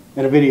 dogs,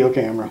 and a video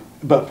camera.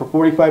 But for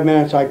 45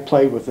 minutes I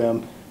played with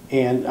them,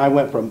 and I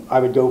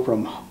would go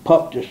from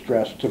pup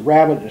distress to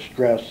rabbit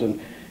distress,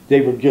 and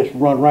they would just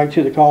run right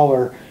to the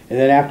collar, and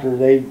then after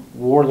they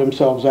wore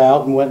themselves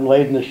out and went and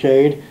laid in the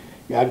shade,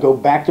 I'd go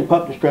back to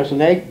pup distress, and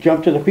they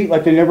jump to the feet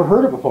like they never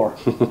heard it before.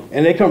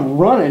 And they come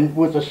running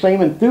with the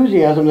same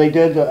enthusiasm they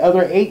did the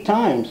other 8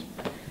 times,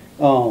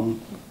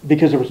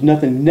 because there was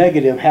nothing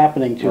negative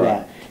happening to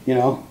that.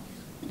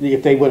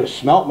 If they would have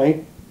smelt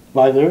me,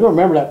 they're going to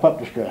remember that pup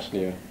distress.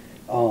 Yeah.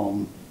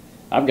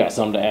 I've got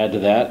something to add to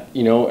that,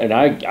 and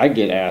I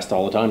get asked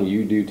all the time,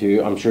 you do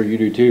too, I'm sure you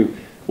do too.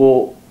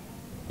 Well,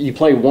 you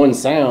play one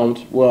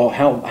sound, well,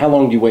 how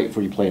long do you wait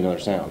before you play another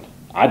sound?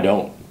 I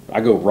don't. I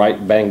go right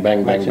bang,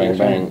 bang, bang, bang,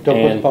 bang.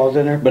 Don't put the pause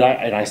in there? But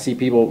I see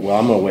people, well,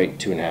 I'm going to wait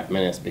 2.5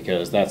 minutes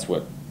because that's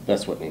what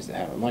needs to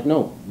happen. I'm like,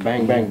 no,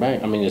 bang, bang,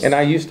 bang. And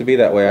I used to be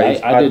that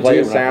way. I'd play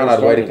a sound,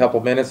 I'd wait a couple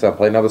minutes, I'd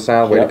play another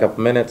sound, wait a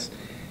couple minutes.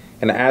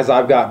 And as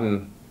I've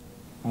gotten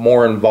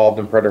more involved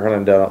in predator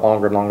hunting, done it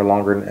longer and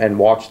longer and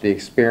watched the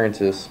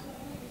experiences,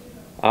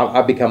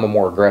 I've become a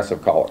more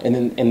aggressive caller. And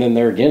then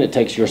there again, it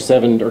takes your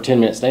 7 or 10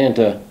 minute stand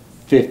to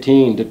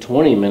 15 to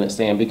 20 minute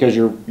stand because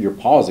you're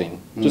pausing.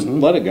 Just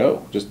let it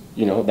go. Just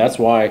that's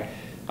why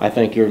I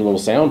think your little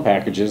sound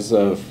packages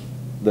of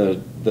the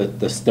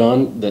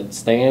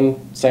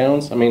stand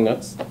sounds.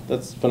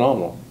 That's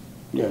phenomenal.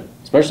 Yeah.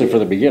 Especially for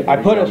the beginner. I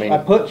put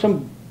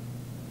a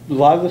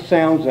lot of the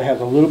sounds that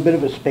has a little bit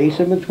of a space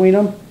in between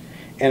them,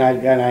 and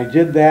I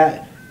did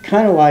that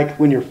kind of like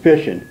when you're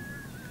fishing.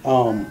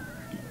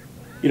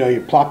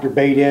 You plop your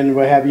bait in,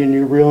 what have you, and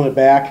you're reeling it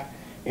back,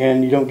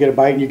 and you don't get a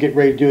bite, and you get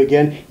ready to do it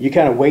again. You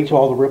kind of wait till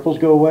all the ripples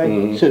go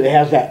away, so it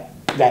has that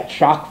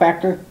shock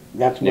factor.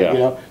 That's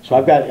what So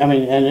I've got. And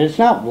it's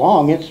not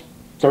long. It's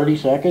 30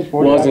 seconds, 45 seconds.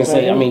 Well, I was gonna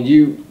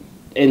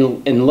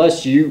say,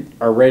 unless you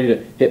are ready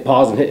to hit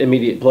pause and hit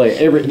immediate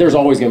play, there's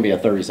always going to be a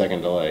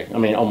 30-second delay.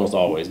 Almost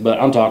always. But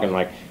I'm talking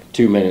like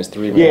 2 minutes,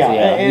 3 minutes. Yeah,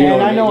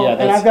 and I know,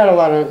 and I've got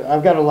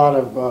a lot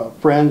of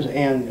friends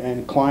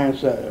and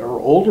clients that are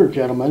older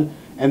gentlemen,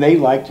 and they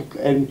like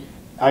to. And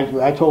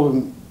I told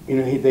them,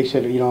 they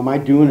said, am I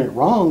doing it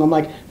wrong? I'm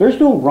like, there's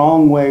no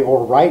wrong way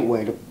or right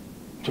way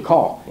to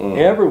call.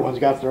 Everyone's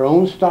got their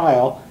own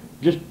style.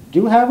 Just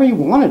do however you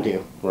want to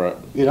do. Right.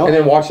 And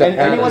then watch that. And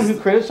anyone who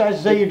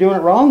criticizes say you're doing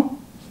it wrong,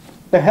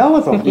 the hell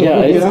with them.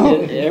 Yeah,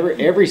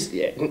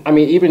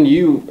 even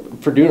you,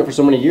 for doing it for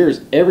so many years,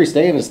 every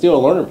stand is still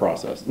a learning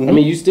process.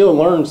 You still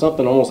learn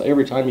something almost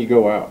every time you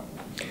go out.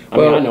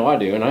 I know I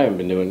do, and I haven't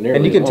been doing it nearly.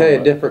 And you can as tell long,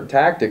 you a different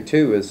tactic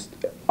too is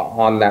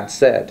on that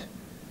set.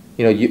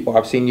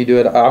 I've seen you do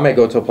it. I may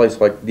go to a place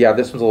like, this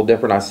one's a little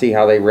different. I see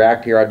how they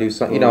react here. I do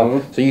something,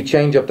 so you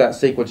change up that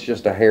sequence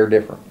just a hair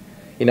different.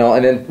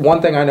 And then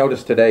one thing I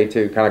noticed today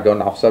too, kind of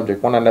going off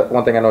subject, one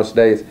thing I noticed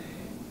today is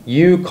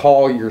you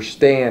call your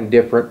stand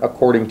different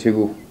according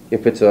to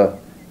if it's a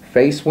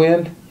face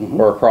wind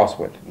or a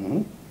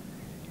crosswind.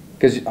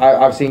 Because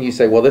I've seen you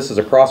say, well, this is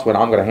a crosswind,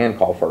 I'm going to hand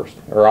call first.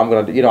 Or I'm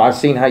going to, I've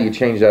seen how you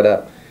change that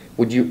up.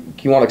 Do you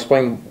want to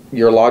explain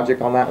your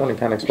logic on that one and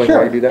kind of explain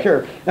why you do that?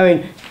 Sure.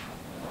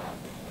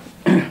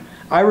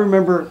 I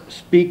remember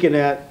speaking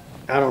at,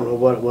 I don't know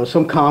what it was,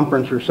 some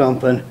conference or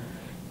something,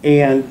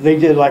 and they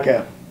did like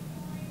a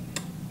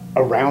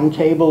round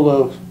table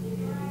of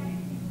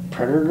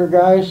predator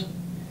guys,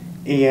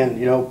 and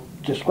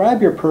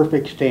describe your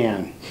perfect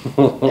stand.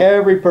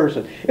 Every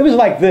person. It was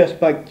like this,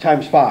 but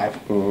times 5.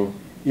 I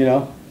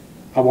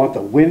want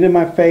the wind in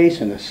my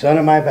face and the sun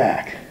in my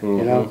back.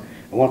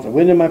 I want the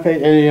wind in my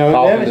face. And,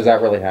 How often does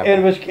that really happen?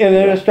 And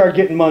then it started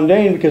getting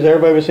mundane because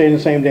everybody was saying the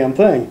same damn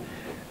thing.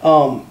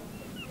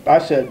 I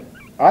said,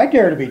 I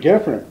dare to be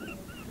different.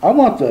 I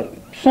want the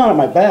sun at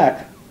my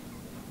back,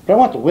 but I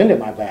want the wind at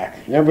my back.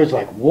 And everybody's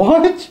like,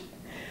 what?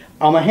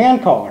 I'm a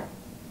hand caller.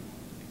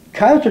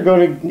 Coyotes are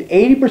going to,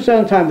 80%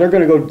 of the time, they're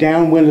going to go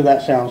downwind of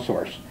that sound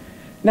source.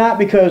 Not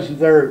because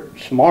they're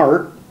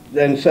smart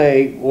and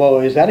say, well,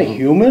 is that a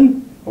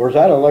human? Or is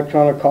that an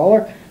electronic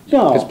caller?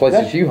 No. Because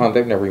places you hunt,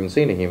 they've never even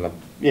seen a human.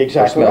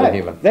 Exactly or smelled right. a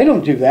human. They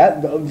don't do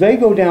that. They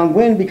go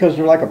downwind because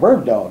they're like a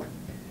bird dog.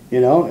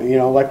 You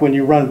know, like when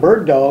you run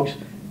bird dogs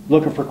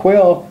looking for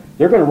quail,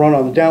 they're going to run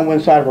on the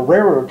downwind side of a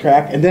railroad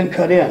track and then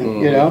cut in,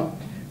 you know.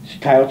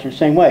 Coyotes are the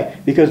same way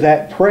because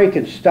that prey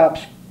can stop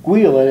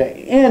squealing at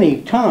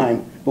any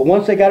time, but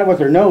once they got it with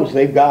their nose,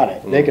 they've got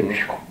it. They can.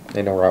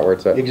 They know right where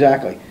it's at.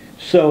 Exactly.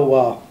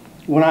 So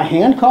when I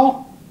hand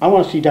call, I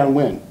want to see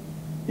downwind.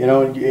 You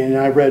know, and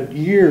I read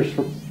years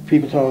for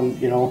people telling,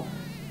 you know,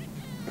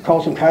 I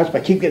call some coyotes,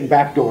 but I keep getting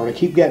backdoored. I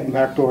keep getting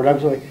backdoored. I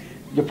was like,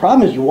 the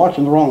problem is you're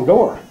watching the wrong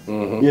door.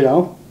 You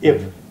know,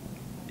 if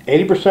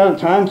 80% of the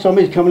time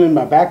somebody's coming in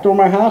my back door of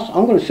my house,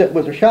 I'm going to sit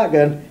with a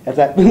shotgun at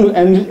that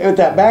and at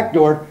that back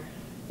door.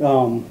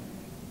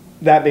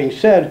 That being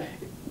said,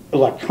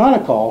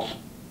 electronic calls,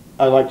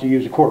 I like to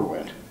use a quarter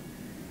wind.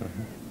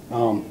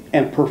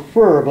 And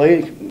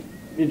preferably,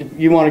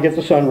 you want to get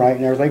the sun right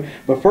and everything,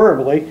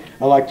 preferably,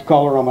 I like to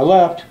call her on my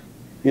left,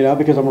 you know,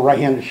 because I'm a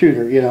right-handed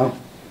shooter, you know.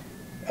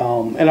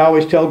 And I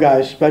always tell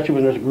guys, especially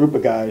when there's a group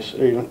of guys,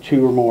 you know,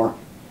 2 or more,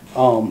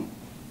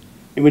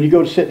 when you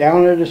go to sit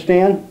down at a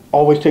stand,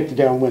 always take the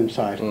downwind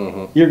side.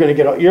 You're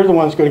the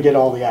one that's going to get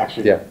all the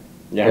action. Yeah.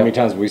 Yeah, how many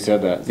times have we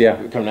said that? Yeah.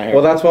 Come down here.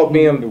 Well, that's what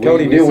me and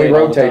Cody do. We say it all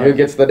the rotate time. who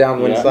gets the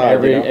downwind Yeah,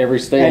 side. Every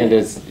stand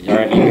is, all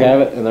right, you have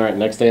it, and all right,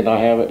 next stand I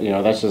have it. You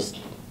know, that's just.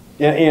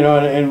 Yeah, you know,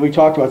 and we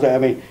talked about that. I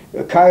mean,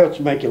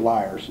 coyotes make you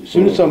liars. As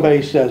soon as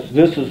somebody says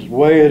this is the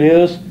way it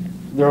is,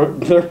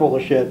 they're full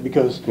of shit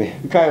because the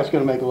coyote's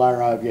going to make a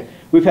liar out of you.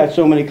 We've had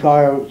so many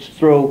coyotes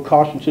throw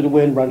caution to the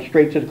wind, run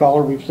straight to the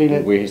collar. We've seen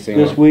it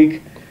this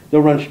week.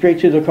 They'll run straight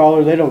to the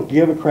collar. They don't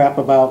give a crap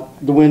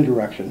about the wind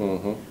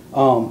direction.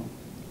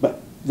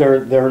 But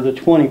they're the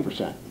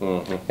 20%.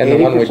 And the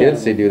one we did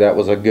see do that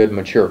was a good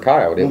mature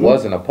coyote. It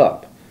wasn't a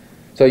pup.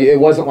 So it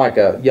wasn't like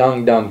a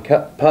young, dumb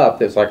pup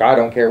that's like, I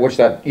don't care, which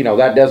that, you know,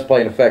 that does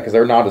play an effect because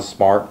they're not as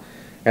smart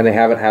and they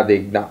haven't had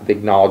the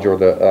knowledge or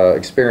the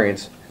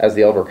experience as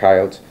the elder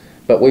coyotes.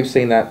 But we've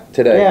seen that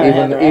today. Yeah,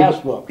 even their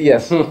ass whooped.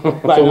 Yes.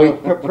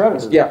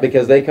 Predators. Yeah,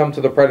 because they come to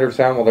the predator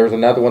sound, well, there's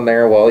another one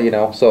there, well, you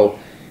know, so,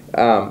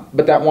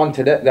 but that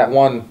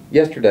one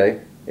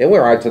yesterday, it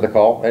went right to the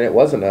call and it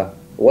wasn't a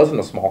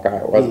small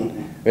coyote, wasn't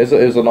it?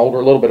 It was an older,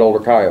 a little bit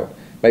older coyote.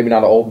 Maybe not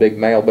an old big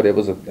male, but it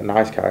was a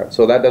nice coyote.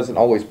 So that doesn't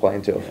always play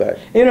into effect.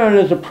 You know, and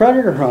as a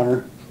predator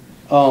hunter,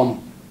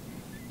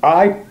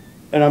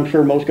 and I'm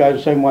sure most guys are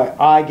the same way,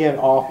 I get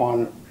off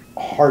on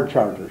hard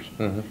chargers.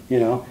 You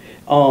know,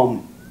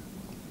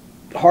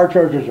 hard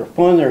chargers are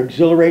fun, they're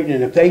exhilarating,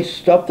 and if they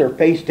stuff their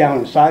face down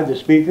inside the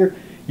speaker,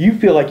 you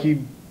feel like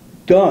you've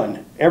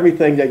done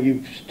everything that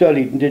you've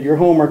studied and did your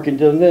homework and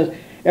done this.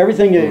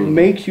 Everything that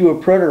makes you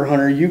a predator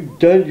hunter, you've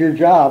done your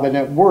job and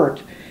it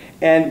worked.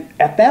 And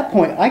at that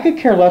point, I could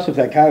care less if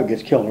that coyote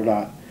gets killed or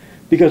not.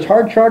 Because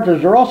hard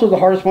chargers are also the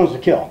hardest ones to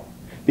kill.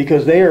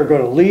 Because they are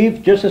going to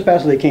leave just as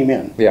fast as they came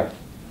in. Yeah.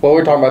 Well, we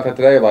were talking about that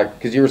today, like,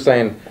 because you were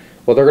saying,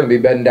 well, they're going to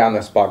be bedding down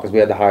this spot because we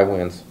had the high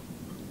winds.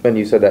 And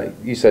you said that.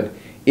 You said,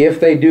 if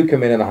they do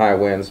come in the high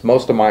winds,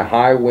 most of my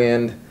high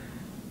wind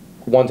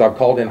ones I've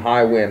called in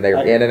high wind,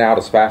 they're in and out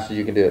as fast as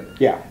you can do it.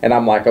 Yeah. And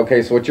I'm like,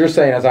 okay, so what you're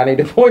saying is I need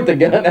to point the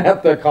gun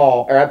at the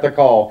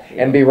call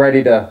and be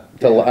ready to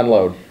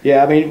unload.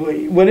 Yeah, I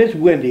mean, when it's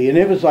windy, and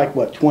it was like,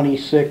 what,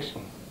 26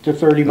 to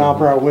 30 mile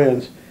per hour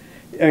winds,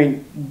 I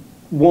mean,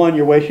 one,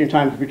 you're wasting your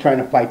time if you're trying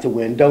to fight the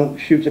wind. Don't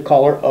shoot the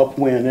collar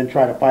upwind and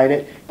try to fight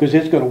it, because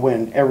it's going to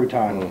win every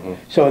time.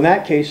 So in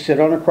that case, sit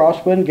on a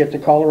crosswind, get the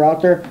collar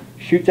out there,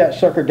 shoot that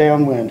sucker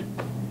downwind.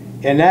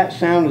 And that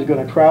sound is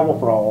going to travel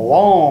for a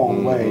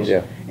long ways.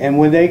 Yeah. And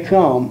when they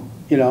come,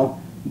 you know,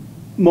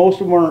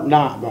 most of them are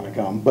not going to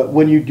come. But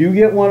when you do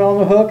get one on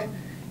the hook,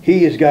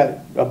 he has got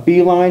a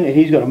beeline and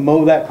he's going to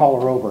mow that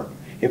collar over.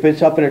 If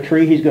it's up in a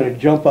tree, he's going to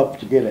jump up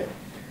to get it.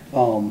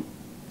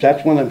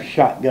 That's one of them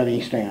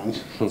shotgunny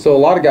stands. So a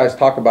lot of guys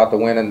talk about the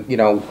wind, and you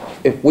know,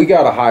 if we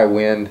got a high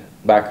wind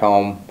back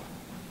home,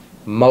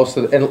 most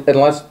of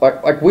unless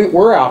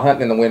we're out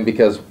hunting in the wind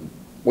because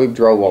we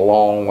drove a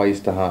long ways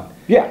to hunt.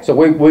 Yeah. So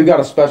we got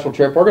a special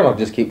trip. We're going to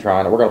just keep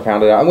trying it. We're going to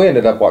pound it out. And we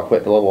ended up,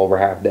 quitting a little over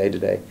half a day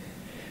today.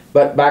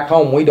 But back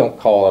home, we don't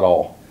call at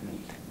all.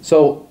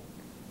 So,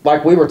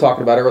 like we were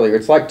talking about earlier,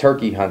 it's like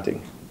turkey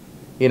hunting.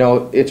 You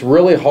know, it's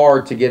really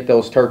hard to get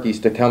those turkeys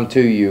to come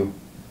to you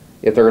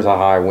if there's a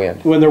high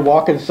wind. When they're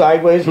walking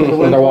sideways?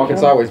 When they're walking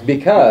sideways,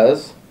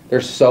 because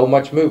there's so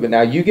much movement.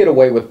 Now, you get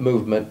away with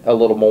movement a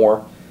little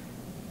more,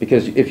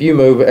 because if you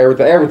move,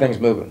 everything's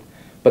moving.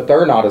 But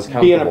they're not as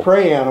comfortable. Being a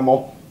prey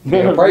animal.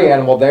 Being a prey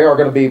animal, they are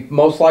going to be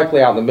most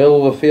likely out in the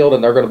middle of the field,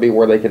 and they're going to be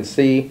where they can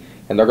see,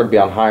 and they're going to be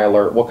on high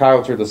alert. Well,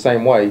 coyotes are the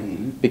same way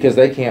because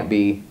they can't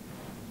be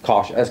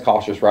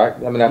cautious, right? I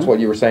mean, that's what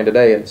you were saying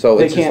today. And so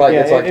it's just like,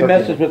 it's like it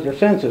messes with their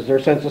senses. Their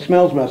sense of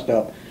smell's messed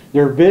up.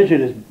 Their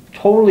vision is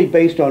totally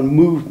based on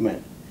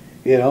movement.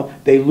 You know,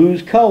 they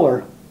lose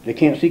color. They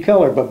can't see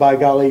color, but by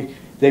golly,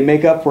 they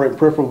make up for it in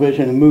peripheral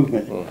vision and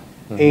movement.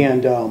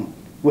 And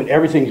when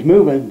everything's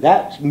moving,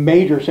 that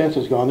major sense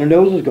is gone. Their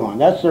nose is gone.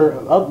 That's their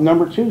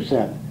number 2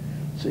 sense.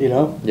 You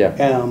know. Yeah.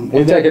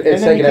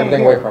 It's taking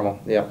everything away from them.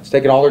 Yeah. It's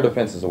taking all their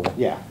defenses away.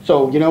 Yeah.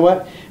 So you know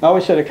what? I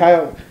always said a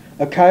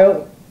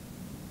coyote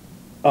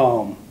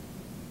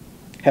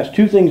has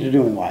 2 things to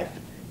do in life: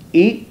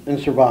 eat and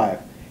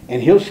survive.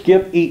 And he'll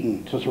skip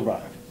eating to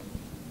survive.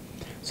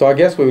 So I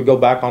guess we would go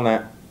back on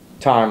that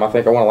time. I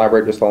think I want to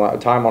elaborate just on that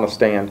time on a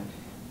stand.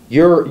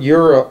 You're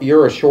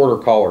a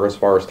shorter caller as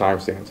far as time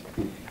stands.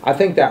 I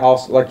think that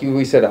also, like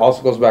we said, it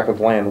also goes back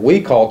with land.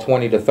 We call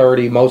 20 to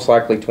 30, most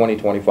likely 20,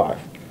 25.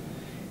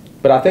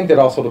 But I think that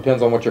also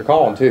depends on what you're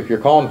calling too. If you're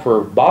calling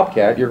for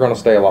bobcat, you're going to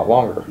stay a lot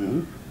longer.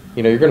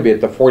 You know, you're going to be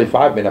at the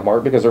 45-minute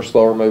mark because they're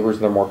slower movers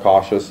and they're more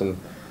cautious, and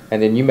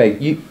then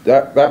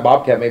that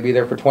bobcat may be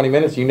there for 20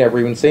 minutes. You never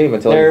even see him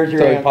until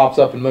he pops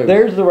up and moves.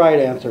 There's the right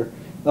answer.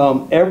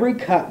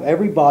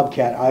 Every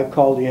bobcat I've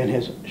called in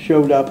has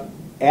showed up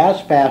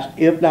as fast,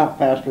 if not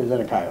faster, than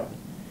a coyote.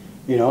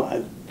 You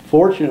know,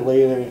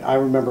 fortunately, I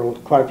remember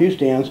quite a few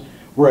stands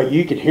where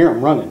you could hear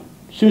them running.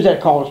 As soon as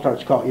that caller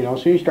starts calling, you know,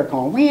 as soon as you start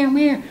calling, meow,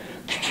 meow,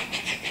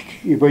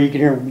 where you can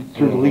hear them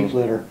through the leaf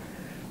litter.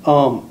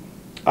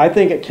 I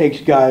think it takes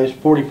guys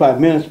 45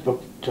 minutes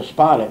to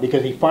spot it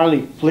because he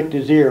finally flicked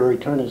his ear or he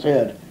turned his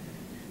head.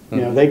 You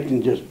know,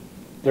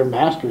 they're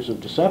masters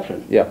of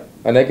deception. Yeah,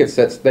 and they can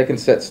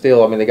sit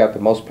still. I mean, they got the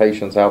most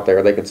patience out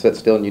there. They can sit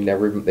still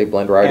and they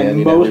blend right in.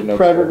 And most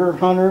predator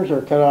hunters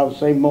are cut out of the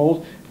same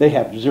mold. They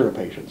have 0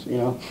 patience, you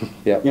know.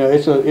 Yeah. You know,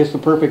 it's the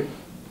perfect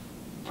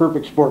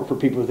sport for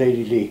people with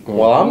ADD.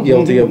 Well, I'm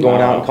guilty of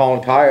going out and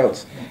calling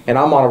coyotes, and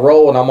I'm on a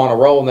roll,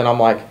 and then I'm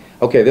like,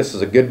 okay, this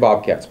is a good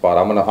bobcat spot.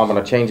 I'm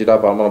gonna change it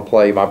up. I'm gonna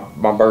play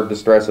my bird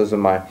distresses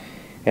and my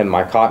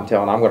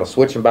cottontail, and I'm gonna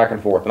switch them back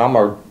and forth, and I'm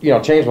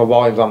gonna change my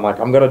volumes. I'm like,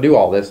 I'm gonna do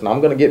all this, and I'm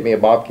gonna get me a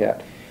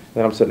bobcat. And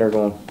then I'm sitting there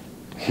going,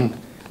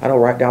 I know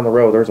right down the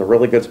road there's a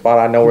really good spot.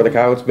 I know where the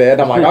coyote's bed.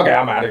 I'm like, okay,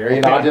 I'm out of here.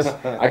 You know,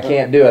 I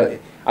can't do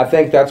it. I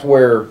think that's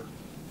where,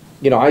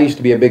 you know, I used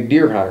to be a big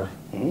deer hunter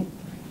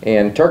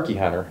and turkey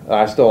hunter.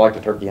 I still like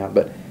to turkey hunt,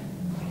 but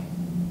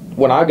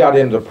when I got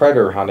into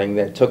predator hunting,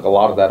 that took a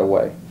lot of that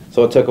away.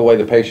 So it took away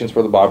the patience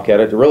for the bobcat.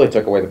 It really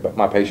took away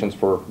my patience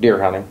for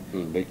deer hunting.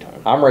 Big time.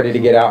 I'm ready to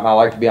get out, and I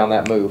like to be on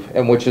that move,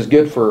 and which is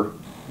good for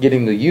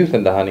getting the youth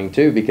into hunting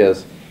too,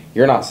 because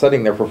you're not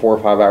sitting there for 4 or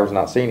 5 hours and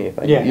not seeing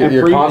anything. Yeah,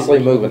 you're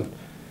constantly moving.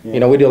 Yeah. You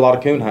know, we do a lot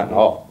of coon hunting.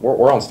 Oh,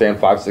 we're on stand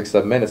 5, 6,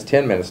 7 minutes,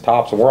 10 minutes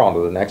tops, and we're on to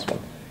the next one.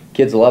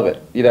 Kids love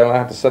it. You don't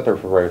have to sit there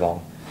for very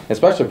long,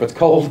 especially if it's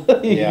cold.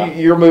 Yeah.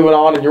 You're moving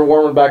on, and you're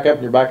warming back up,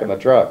 and you're back in the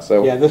truck.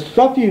 So yeah, the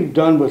stuff you've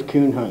done with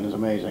coon hunting is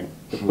amazing.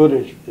 The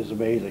footage is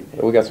amazing.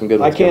 we got some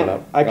good ones coming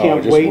up. I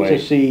can't just wait wait. to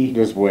see.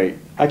 Just wait.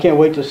 I can't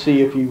wait to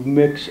see if you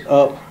mix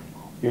up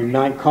your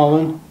night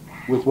calling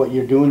with what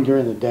you're doing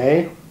during the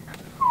day.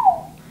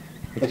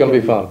 It's going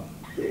to be fun.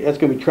 That's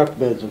going to be truck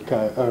beds of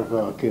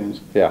coons.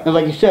 Yeah. And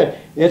like you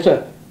said, it's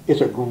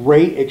a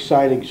great,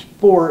 exciting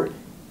sport,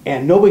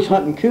 and nobody's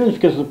hunting coons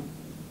because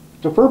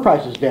the fur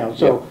price is down.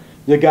 So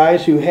the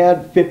guys who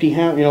had 50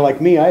 hounds, you know, like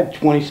me, I had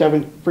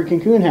 27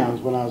 freaking coon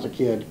hounds when I was a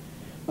kid.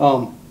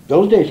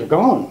 Those days are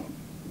gone.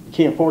 You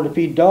can't afford to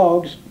feed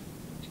dogs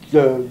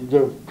because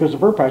the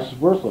fur price is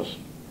worthless.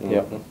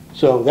 Yeah.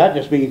 So that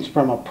just means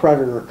from a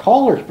predator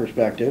caller's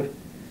perspective,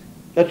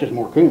 that's just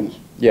more coons.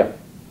 Yeah.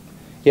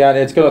 Yeah, and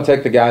it's going to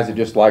take the guys that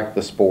just like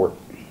the sport.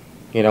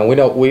 You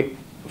know,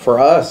 for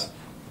us,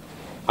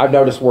 I've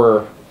noticed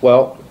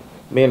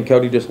me and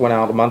Cody just went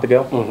out a month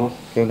ago,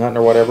 coon hunting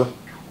or whatever.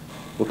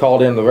 We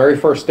called in the very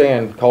first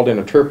stand, called in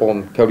a triple,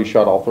 and Cody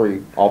shot all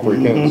three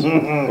coons.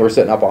 We were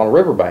sitting up on a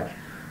riverbank.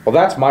 Well,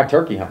 that's my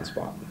turkey hunting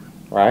spot,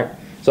 right?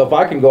 So if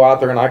I can go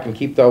out there and I can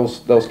keep those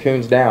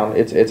coons down,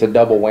 it's a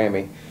double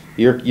whammy.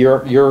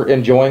 You're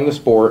enjoying the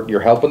sport.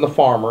 You're helping the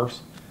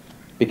farmers.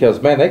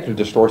 Because, man, they can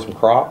destroy some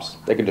crops.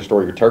 They can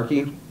destroy your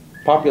turkey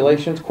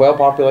populations, quail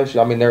populations.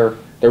 I mean, they're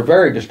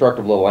very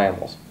destructive little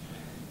animals,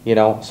 you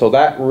know. So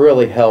that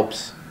really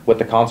helps with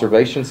the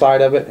conservation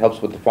side of it,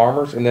 helps with the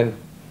farmers. And then,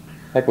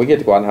 heck, we get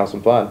to go out and have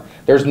some fun.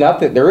 There is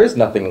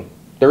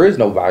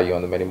no value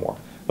in them anymore.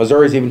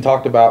 Missouri's even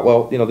talked about,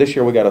 well, you know, this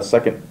year we got a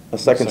second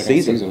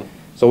season.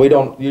 So we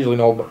don't usually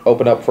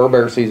open up fur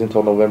bear season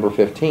until November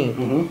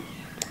 15th,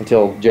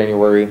 until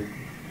January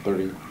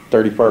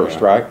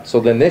 31st, right?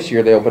 So then this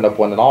year they opened up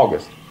one in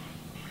August.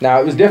 Now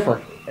it was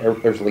different.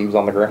 There's leaves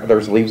on the ground.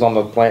 There's leaves on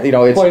the plant. You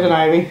know, it's poison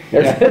ivy.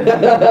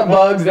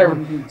 Bugs.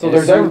 So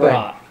there's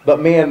everything. But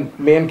me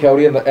and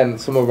Cody and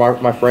some of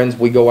my friends,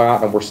 we go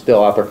out and we're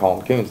still out there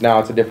calling coons. Now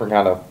it's a different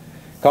kind of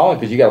calling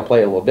because you got to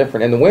play it a little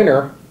different. In the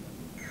winter,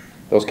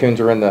 those coons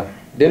are in the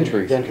den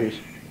trees. Den trees.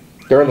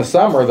 During the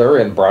summer, they're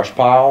in brush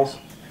piles.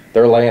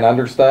 They're laying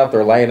under stuff.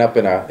 They're laying up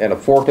in a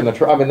fork in the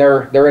truck. I mean,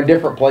 they're in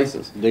different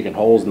places. Digging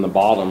holes in the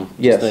bottom to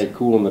Yes. stay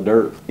cool in the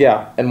dirt.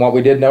 Yeah, and what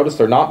we did notice,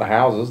 they're not in the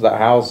houses. That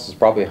house is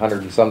probably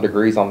 100 and some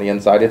degrees on the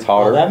inside. It's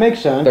hotter. Well, that makes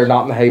sense. They're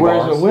not in the hay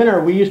Whereas barns. in the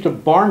winter, we used to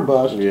barn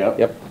bust,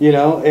 Yep. you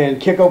know, and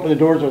kick open the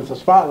doors with the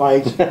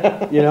spotlights,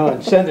 you know,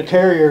 and send the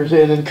terriers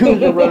in and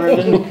coons are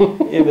running,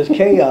 and it was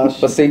chaos.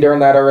 But see, during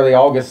that early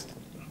August,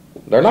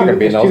 they're not going to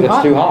be in those.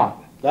 It's too hot.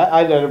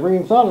 I never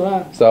even thought of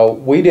that. So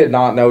we did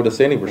not notice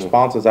any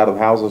responses out of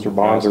houses or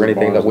barns or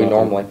anything that we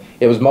normally.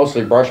 It was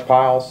mostly brush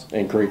piles,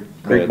 And creek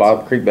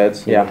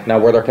beds. Yeah. Now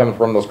where they're coming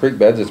from, those creek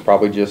beds, it's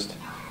probably just,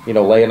 you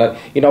know, laying up.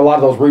 You know, a lot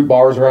of those root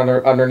bars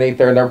are underneath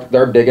there, and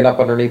they're digging up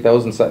underneath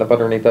those and setting up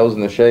underneath those in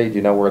the shade.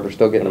 You know, where they're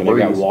still getting I a mean,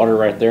 they got breeze. water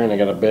right there, and they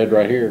got a bed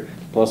right here.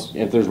 Plus,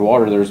 if there's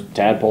water, there's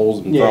tadpoles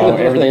and Yeah.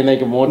 frogs, everything they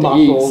can want to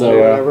eat. Mussels So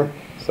or whatever.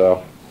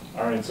 So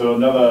All right, so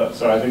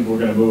I think we're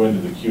gonna move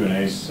into the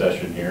Q&A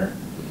session here.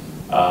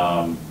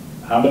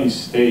 How many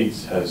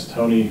states has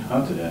Tony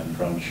hunted in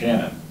from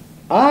Shannon?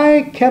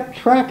 I kept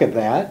track of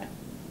that.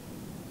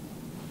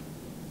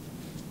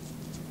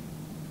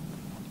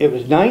 It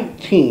was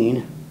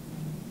 19.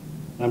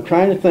 I'm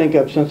trying to think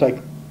of, since I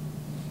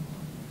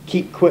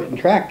quit keeping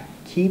track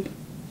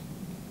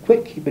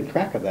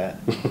of that.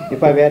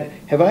 If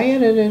have I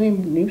added any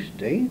new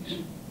states?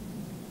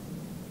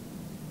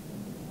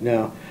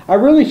 No. I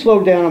really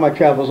slowed down on my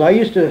travels. I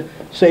used to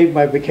save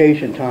my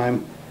vacation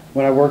time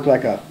when I worked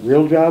like a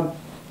real job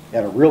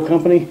at a real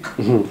company.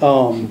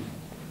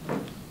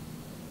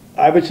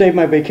 I would save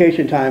my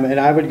vacation time and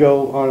I would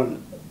go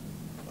on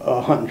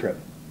a hunting trip.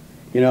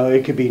 You know,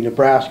 it could be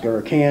Nebraska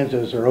or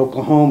Kansas or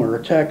Oklahoma or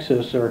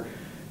Texas or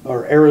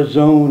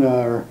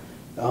Arizona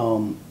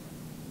or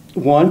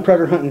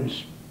predator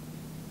hunting's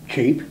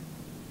cheap.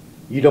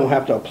 You don't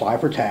have to apply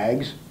for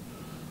tags.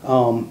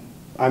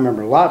 I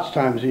remember lots of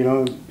times, you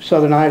know,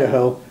 southern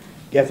Idaho,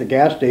 at the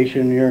gas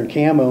station, you're in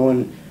camo,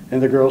 and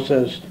the girl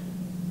says,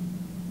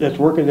 that's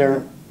working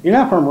there, "You're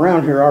not from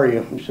around here, are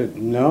you?" I said,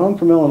 "No, I'm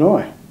from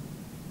Illinois."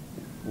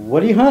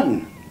 "What are you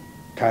hunting?"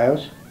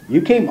 "Coyotes."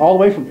 "You came all the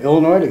way from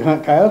Illinois to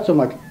hunt coyotes?" I'm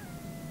like,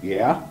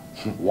 "Yeah."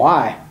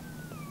 "Why?"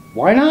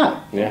 "Why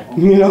not?" Yeah.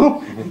 You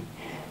know?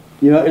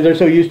 You know, they're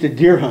so used to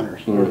deer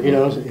hunters, or, you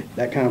know,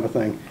 that kind of a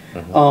thing.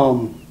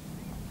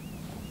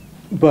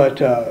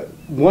 But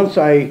once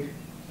I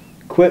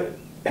quit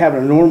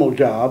having a normal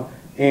job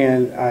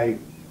and I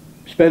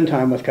spend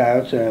time with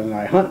coyotes and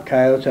I hunt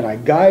coyotes and I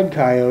guide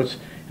coyotes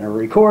and I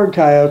record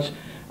coyotes,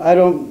 I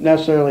don't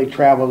necessarily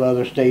travel to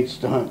other states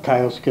to hunt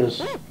coyotes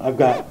because I've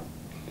got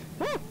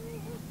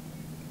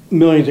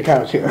millions of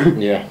coyotes here.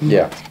 Yeah.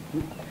 Yeah.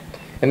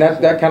 And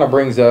that kind of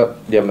brings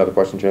up, do you have another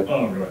question, Chip?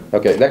 Oh, go ahead.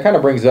 Okay, that kind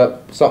of brings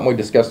up something we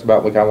discussed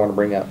about, we kind of want to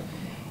bring up.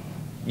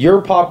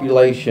 Your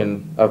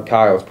population of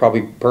coyotes,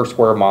 probably per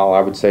square mile,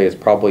 I would say, is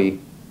probably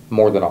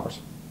more than ours.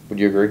 Would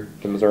you agree,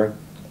 in Missouri?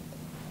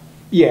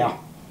 Yeah.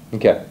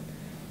 Okay.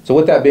 So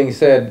with that being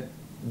said,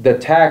 the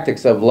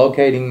tactics of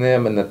locating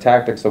them and the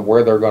tactics of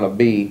where they're going to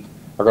be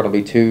are going to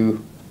be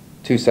two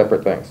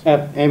separate things.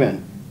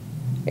 Amen.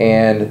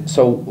 And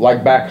so,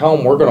 like back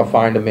home, we're going to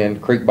find them in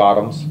creek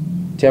bottoms,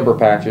 timber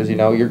patches. You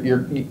know,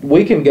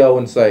 we can go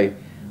and say,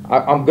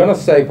 I'm going to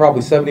say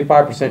probably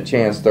 75%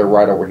 chance they're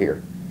right over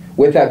here.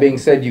 With that being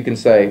said, you can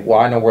say, well,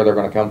 I know where they're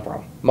going to come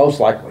from. Most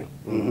likely.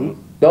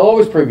 They'll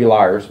always prove you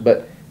liars,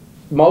 but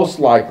most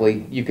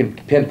likely you can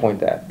pinpoint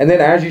that. And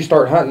then as you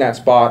start hunting that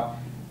spot,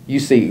 you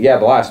see, yeah,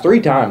 the last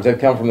 3 times they've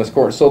come from this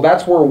course. So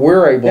that's where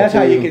we're able That's to.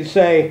 how you can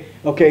say,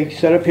 okay,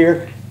 set up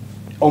here.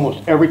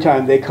 Almost every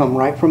time they come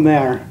right from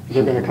there,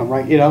 they're going to come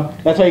right. You know,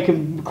 that's how you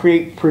can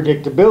create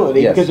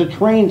predictability, Yes. because the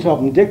terrain's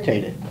helping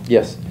dictate it.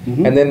 Yes.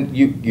 And then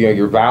you know,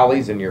 your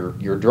valleys and your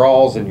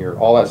draws and your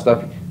all that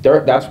stuff.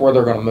 That's where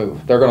they're going to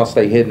move. They're going to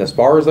stay hidden as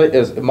far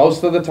as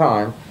most of the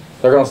time.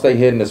 They're going to stay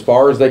hidden as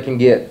far as they can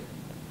get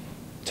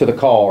to the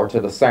call or to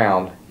the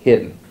sound,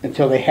 hidden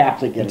Until they have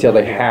to get until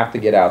it. they have to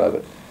get out of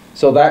it.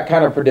 So that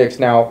kind of predicts.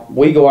 Now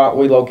we go out,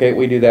 we locate,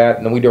 we do that,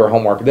 and then we do our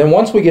homework. Then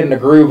once we get in the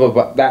groove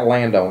of that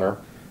landowner,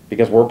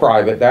 because we're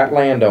private, that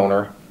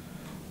landowner,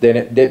 then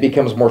it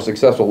becomes more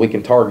successful. We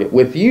can target.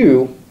 With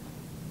you,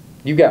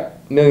 you've got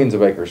millions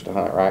of acres to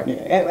hunt, right?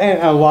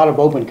 And a lot of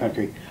open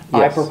country.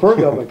 I Yes. prefer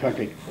the open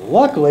country.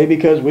 Luckily,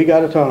 because we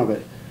got a ton of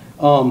it.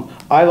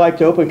 I like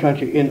the open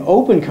country. In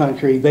open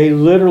country, they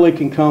literally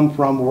can come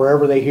from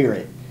wherever they hear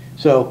it.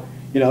 So,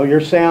 you know, your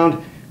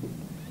sound,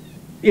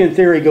 in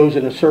theory, goes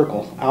in a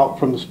circle out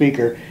from the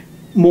speaker,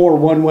 more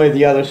one way or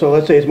the other. So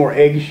let's say it's more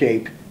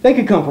egg-shaped. They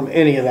could come from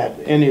any of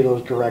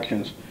those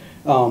directions.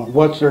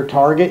 What's their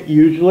target?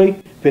 Usually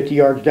 50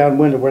 yards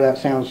downwind of where that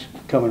sound's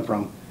coming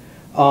from.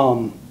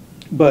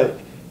 But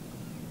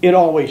it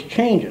always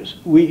changes.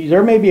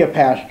 There may be a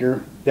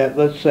pasture that,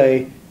 let's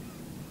say,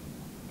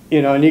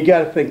 you know, and you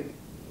got to think,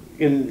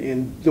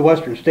 in the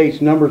western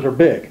states, numbers are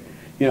big.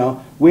 You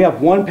know, we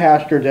have one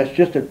pasture that's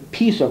just a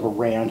piece of a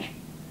ranch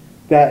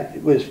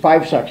that was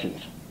 5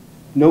 sections,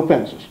 no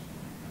fences.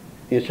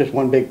 It's just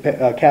one big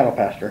cattle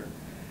pasture.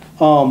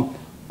 On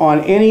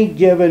any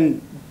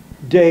given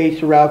day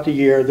throughout the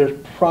year, there's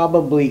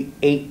probably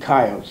 8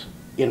 coyotes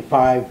in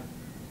 5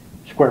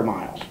 square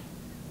miles.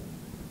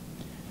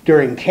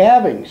 During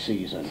calving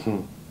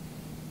season,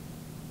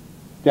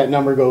 that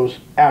number goes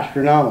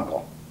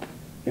astronomical.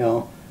 You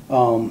know,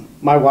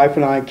 my wife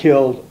and I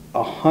killed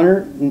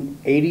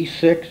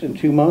 186 in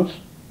 2 months.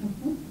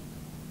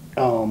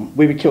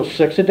 We would kill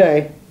 6 a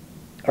day,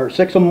 or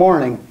 6 a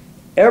morning,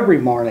 every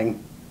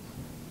morning,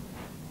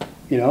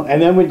 you know,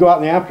 and then we'd go out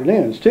in the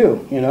afternoons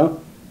too, you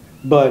know.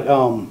 But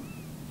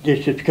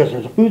it's just because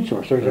there's a food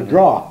source, there's a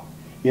draw,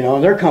 you know,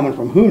 and they're coming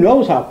from who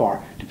knows how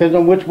far. Depends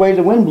on which way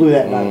the wind blew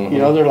that night, you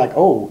know. They're like,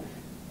 oh,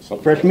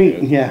 fresh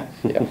meat, yeah.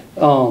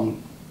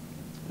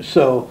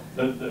 So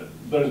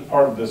there's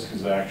part of this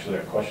is actually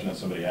a question that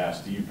somebody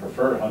asked. Do you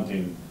prefer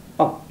hunting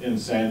in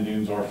sand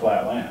dunes or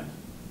flat land?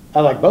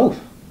 I like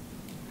both.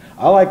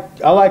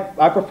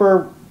 I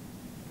prefer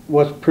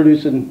what's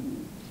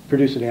producing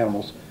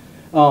animals.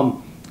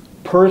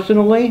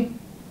 Personally,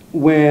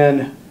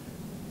 when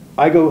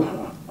I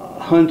go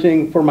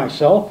hunting for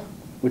myself,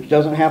 which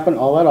doesn't happen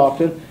all that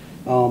often,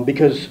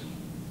 because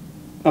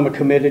I'm a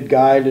committed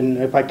guide, and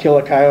if I kill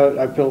a coyote,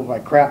 I feel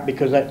like crap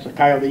because that's a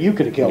coyote that you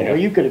could have killed, or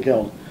you could have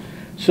killed.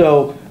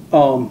 So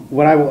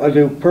when I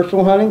do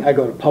personal hunting, I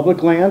go to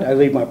public land. I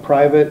leave my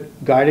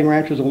private guiding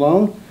ranches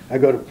alone. I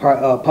go to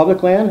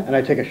public land, and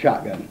I take a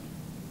shotgun.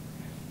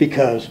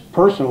 Because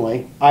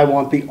personally, I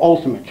want the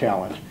ultimate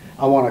challenge.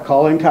 I want to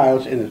call in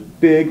coyotes in this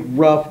big,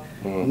 rough,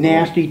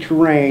 nasty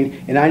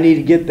terrain, and I need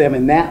to get them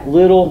in that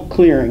little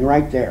clearing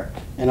right there,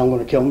 and I'm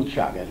going to kill them with a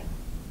shotgun.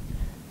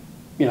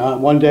 You know,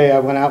 one day I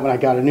went out when I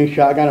got a new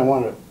shotgun. I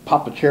wanted to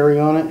pop the cherry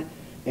on it,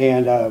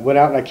 and went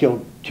out and I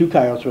killed 2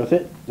 coyotes with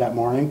it that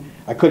morning.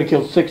 I could have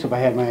killed 6 if I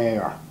had my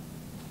AR,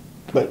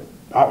 but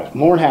I was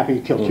more than happy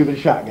to kill 2 with a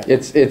shotgun.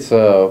 It's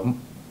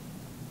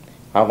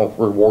I don't know if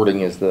rewarding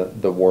is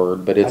the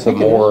word, but it's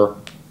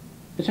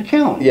it's a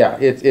challenge. Yeah,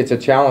 it's a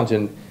challenge,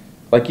 and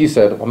like you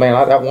said,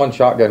 man, that one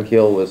shotgun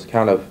kill was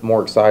kind of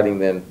more exciting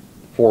than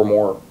 4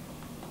 more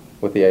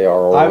with the AR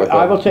or with a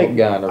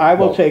gun. I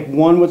will take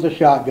 1 with a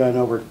shotgun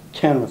over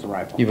 10 with a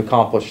rifle. You've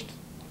accomplished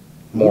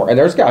more, and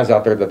there's guys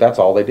out there that's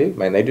all they do,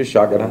 man. They just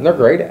shotgun hunt, and they're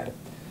great at it.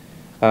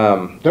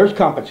 There's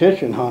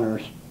competition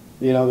hunters,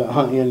 you know, that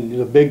hunt in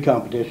the big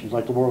competitions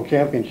like the World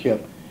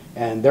Championship,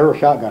 and they're a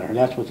shotgunner, and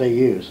that's what they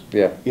use.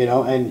 Yeah. You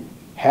know, and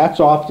hats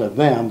off to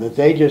them that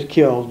they just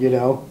killed, you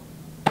know,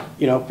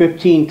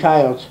 15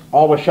 coyotes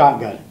all with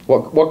shotgun.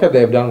 What could they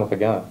have done with a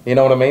gun? You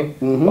know what I mean?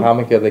 Well, how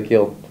many could they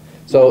killed?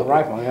 So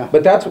rifle, yeah.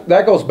 But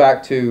that goes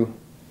back to,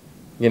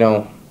 you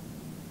know,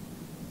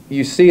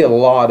 you see a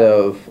lot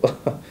of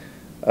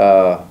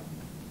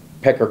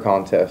pecker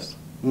contests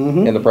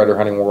in the predator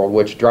hunting world,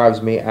 which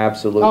drives me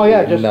absolutely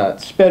just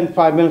nuts. Spend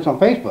 5 minutes on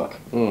Facebook.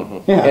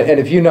 Yeah. And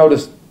if you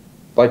notice,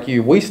 like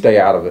we stay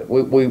out of it.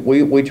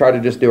 We try to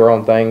just do our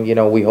own thing. You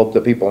know, we hope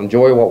that people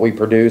enjoy what we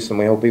produce, and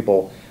we hope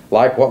people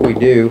like what we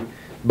do.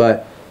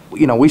 But,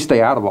 you know, we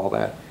stay out of all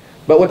that.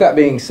 But with that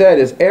being said,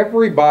 is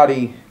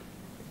everybody,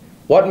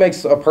 what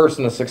makes a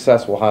person a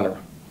successful hunter?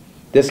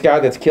 This guy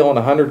that's killing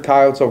 100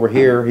 coyotes over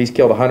here, he's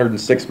killed 100 in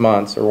 6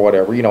 months or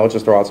whatever. You know, let's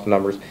just throw out some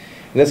numbers. And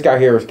this guy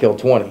here has killed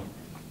 20.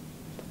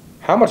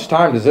 How much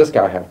time does this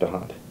guy have to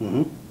hunt?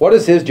 What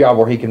is his job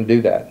where he can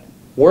do that?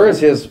 Where is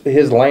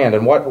his land,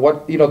 and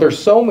what you know, there's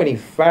so many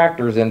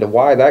factors into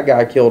why that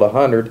guy killed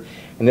 100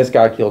 and this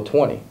guy killed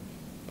 20.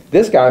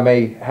 This guy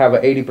may have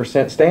an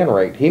 80% stand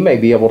rate. He may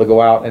be able to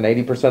go out and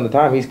 80% of the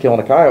time he's killing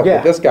a coyote.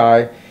 But this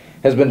guy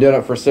has been doing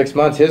it for 6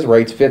 months. His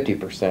rate's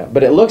 50%.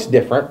 But it looks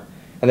different.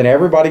 And then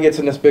everybody gets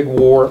in this big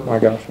war. My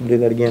gosh, I'm gonna do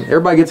that again.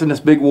 Everybody gets in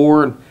this big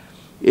war, and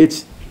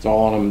it's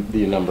all on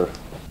the number.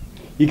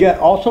 You got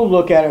also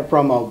look at it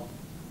from a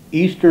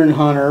Eastern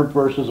hunter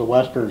versus a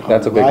Western hunter.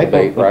 That's a big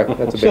debate, right?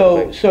 That's a big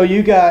debate. So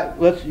you got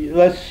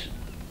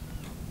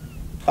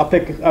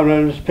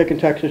I'm just picking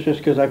Texas just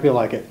because I feel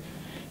like it.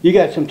 You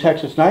got some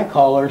Texas night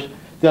callers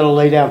that'll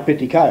lay down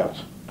 50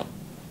 coyotes.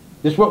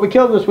 This is what we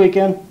killed this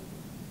weekend.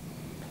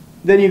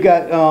 Then you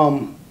got,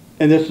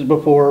 and this is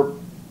before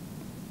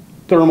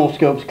thermal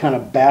scopes kind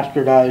of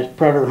bastardized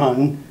predator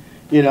hunting.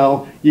 You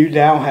know, you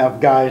now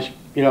have guys,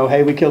 you know,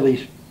 hey, we killed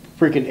these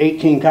freaking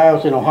 18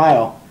 coyotes in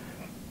Ohio.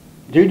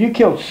 Dude, you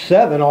killed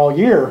 7 all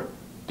year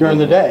during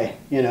the day,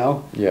 you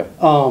know. Yeah.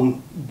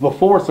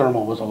 Before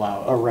thermal was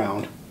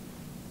around.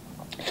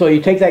 So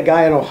you take that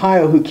guy in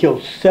Ohio who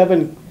killed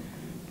seven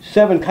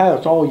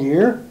coyotes all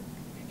year.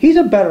 He's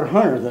a better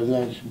hunter than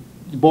those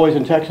boys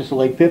in Texas that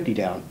laid 50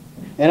 down.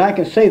 And I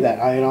can say that.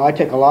 I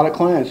take a lot of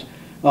clients.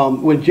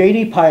 When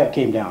J.D. Pyatt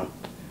came down,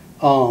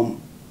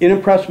 it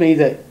impressed me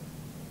that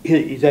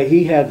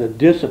he had the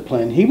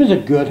discipline. He was a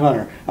good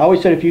hunter. I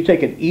always said if you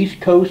take an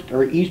East Coast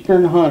or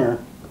Eastern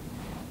hunter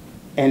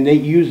and they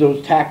use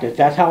those tactics,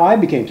 that's how I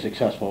became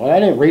successful. I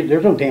didn't read,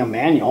 there's no damn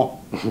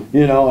manual,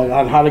 you know,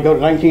 on how to go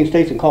to 19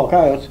 states and call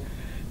coyotes.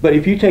 But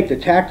if you take the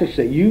tactics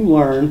that you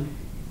learn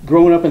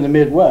growing up in the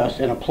Midwest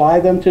and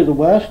apply them to the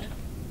West,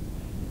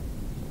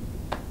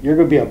 you're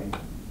going to be a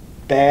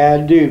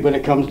bad dude when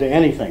it comes to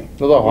anything.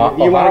 You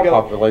want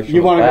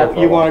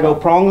to go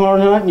pronghorn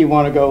hunting, you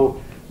want to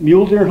go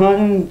mule deer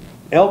hunting,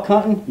 elk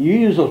hunting, you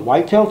use those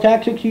whitetail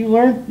tactics you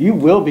learn, you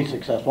will be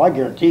successful. I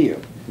guarantee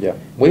you. Yeah,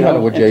 we You know,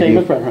 hunted with and same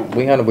with JD. hunting.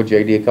 We hunted with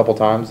JD a couple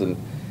times, and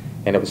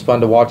it was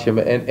fun to watch him.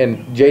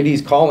 And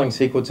JD's calling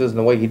sequences and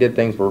the way he did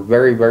things were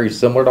very, very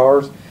similar to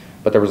ours.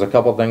 But there was a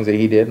couple things that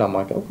he did, and I'm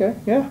like, okay,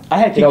 yeah. I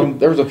had to You know, teach him.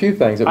 there was a few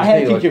things. That I was had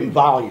neat, to like- teach him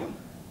volume.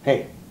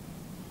 Hey,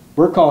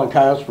 we're calling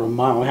coyotes from a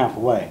mile and a half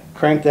away.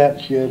 Crank that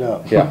shit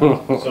up. Yeah.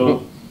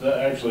 So that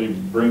actually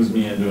brings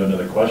me into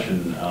another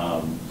question.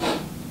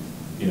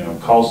 You know,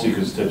 call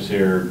sequence tips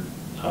here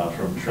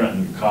from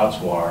Trenton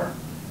Cotswar.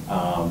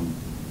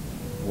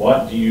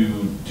 What do you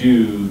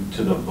do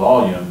to the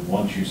volume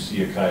once you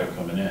see a coyote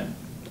coming in?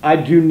 I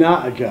do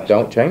not adjust.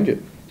 Don't change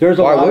it. There's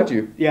a Why lot would of,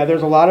 you? Yeah,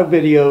 there's a lot of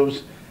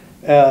videos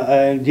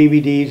and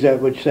DVDs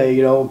that would say,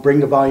 you know, bring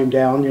the volume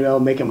down, you know,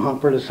 make them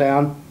hunt for the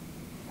sound.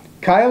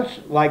 Coyotes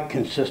like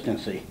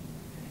consistency.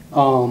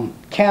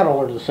 Cattle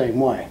are the same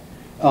way.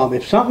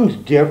 If something's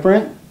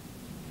different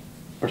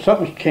or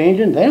something's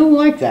changing, they don't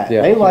like that.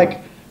 Yeah.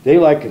 They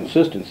like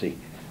consistency.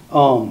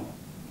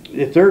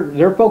 If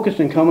they're focused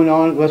on coming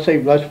on, let's say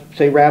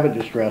rabbit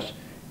distress,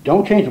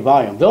 don't change the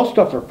volume. They'll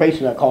stuff their face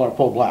in that collar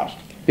full blast.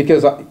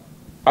 Because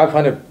I've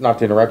hunted, not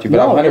to interrupt you, but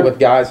No, I've hunted you're- with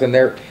guys, and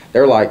they're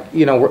like,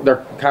 you know, their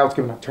coyotes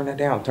coming up, turn that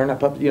down, turn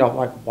that up, you know,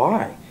 like,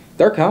 why?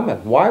 They're coming.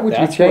 Why would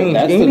you change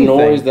That's anything? the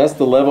noise, that's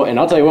the level. And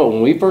I'll tell you what,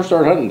 when we first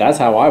started hunting, that's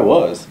how I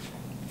was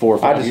 4 or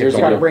 5 just years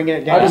ignored ago. him. Bringing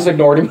it I down. just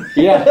ignored him.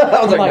 Yeah.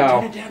 I was I'm like, no.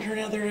 turn it down, turn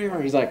it down,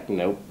 there. He's like,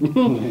 nope.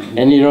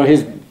 And you know,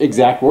 his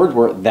exact words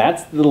were,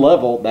 that's the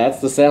level, that's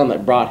the sound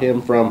that brought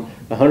him from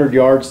 100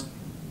 yards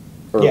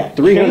or Yeah,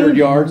 300 change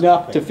yards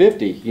nothing. to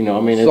 50. You know,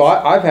 I mean, it's, So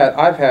I've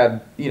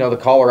had you know, the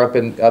collar up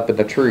in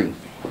the tree.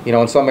 You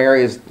know, in some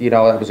areas, you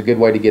know, that was a good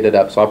way to get it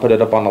up. So I put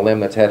it up on a limb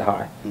that's head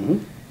high,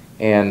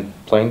 and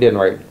playing den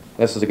rate.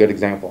 This is a good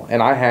example.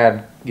 And I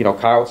had, you know,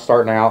 coyotes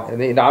starting out,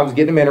 and you know, I was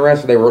getting them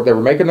interested. They were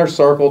making their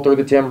circle through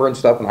the timber and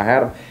stuff, and I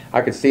had them.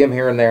 I could see them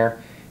here and there.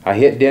 I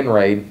hit den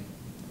raid,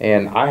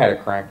 and I had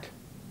it cranked.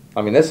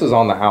 I mean, this is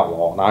on the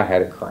outlaw, and I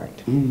had it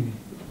cranked.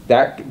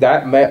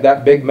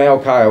 That big male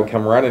coyote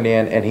come running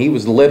in, and he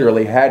was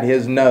literally had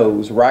his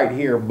nose right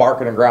here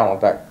barking and growling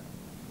at that.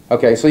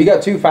 Okay, so you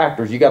got two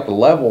factors. You got the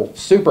level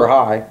super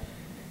high,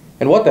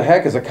 and what the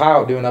heck is a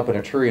coyote doing up in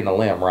a tree in a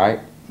limb, right?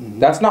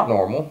 That's not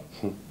normal.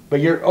 But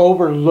you're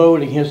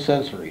overloading his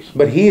sensories.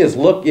 But he is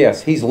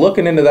he's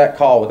looking into that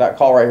call with that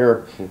call right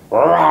here.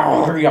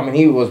 I mean,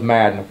 he was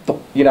mad,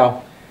 you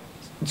know.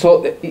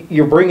 So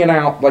you're bringing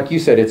out, like you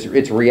said,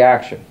 it's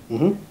reaction.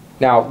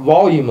 Now,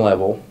 volume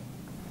level,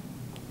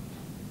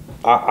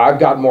 I've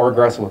gotten more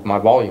aggressive with my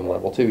volume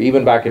level too,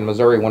 even back in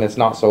Missouri when it's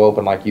not so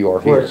open like you are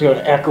here. Where it's going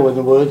to echo in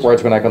the woods. Where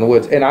it's going to echo in the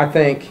woods. And I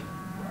think,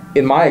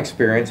 in my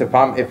experience, if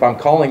I'm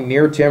calling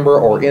near timber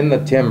or in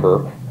the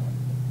timber,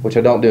 which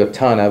I don't do a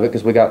ton of it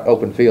because we got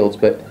open fields,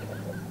 but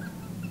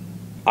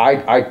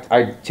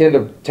I tend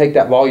to take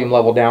that volume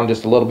level down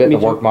just a little bit Me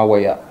and too. work my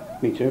way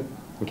up. Me too.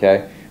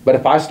 Okay? But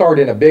if I start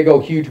in a big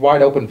old huge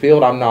wide open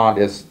field, I'm not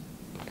as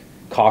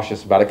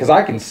cautious about it because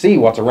I can see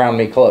what's around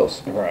me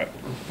close. right.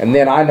 And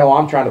then I know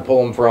I'm trying to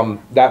pull them from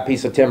that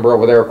piece of timber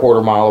over there a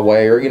quarter mile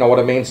away, or you know what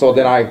I mean? So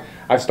then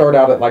I start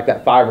out at like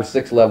that 5 or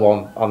 6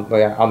 level on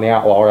the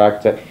outlaw, or I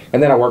could say,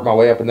 and then I work my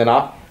way up, and then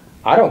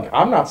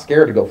I'm not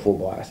scared to go full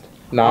blast.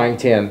 9,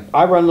 10.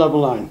 I run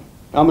level 9.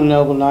 I'm a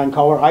level 9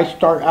 caller. I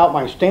start out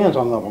my stands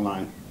on level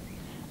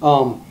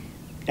 9.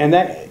 And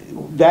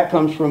that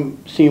comes from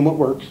seeing what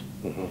works,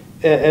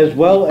 as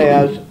well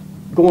as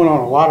going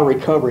on a lot of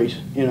recoveries.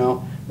 You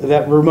know,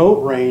 that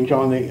remote range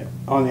on the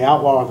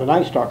outlaw or the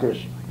night stalker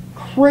is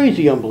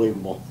crazy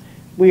unbelievable.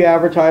 We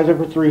advertise it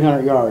for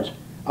 300 yards.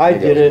 I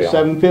did it at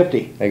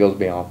 750. It goes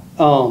beyond.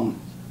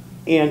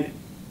 And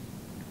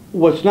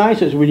what's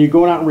nice is when you're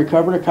going out and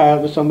recovering a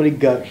coyote that somebody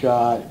gut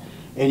shot,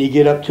 and you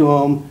get up to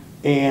them,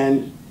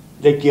 and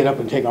they get up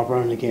and take off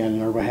running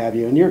again, or what have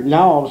you, and you're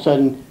now all of a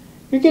sudden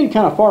you're getting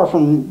kind of far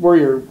from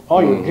where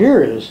all your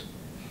gear is.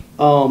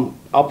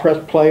 I'll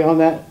press play on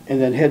that and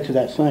then head to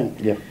that thing.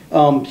 Yeah.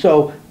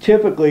 So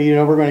typically, you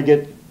know, we're going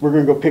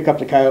to go pick up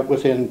the coyote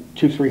within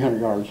 200-300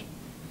 yards.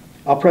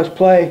 I'll press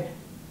play,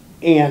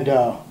 and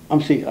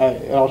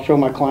I'll show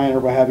my client or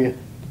what have you.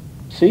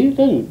 See, it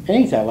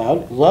ain't that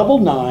loud. Level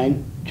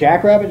 9,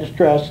 jackrabbit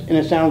distress, and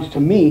it sounds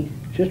to me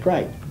just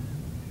right.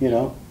 You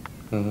know.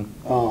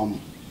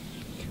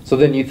 So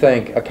then you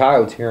think a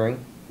coyote's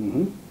hearing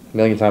a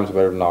million times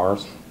better than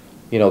ours.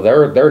 You know,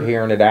 they're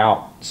hearing it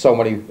out so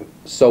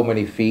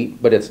many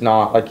feet, but it's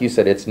not, like you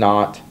said, it's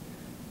not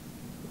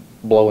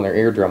blowing their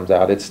eardrums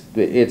out.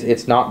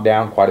 It's knocked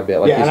down quite a bit.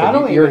 Like Yeah, you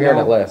and said, you're hearing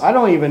it less. I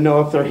don't even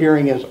know if their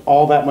hearing is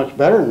all that much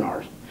better than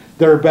ours.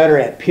 They're better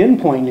at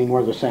pinpointing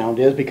where the sound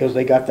is because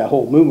they got that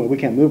whole movement. We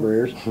can't move our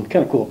ears. It's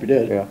kind of cool if we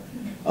did. Yeah.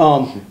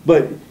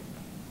 But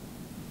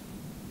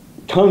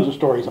tons of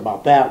stories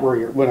about that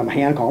where when I'm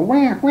hand calling,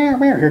 where,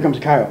 here comes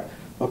a coyote.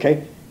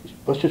 Okay,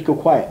 let's just go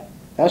quiet.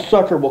 That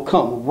sucker will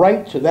come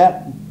right to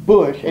that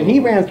bush, and he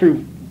ran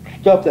through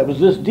stuff that was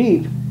this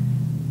deep,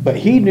 but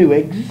he knew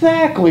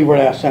exactly where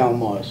that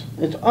sound was.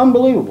 It's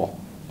unbelievable.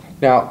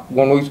 Now,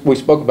 when we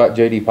spoke about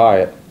J.D.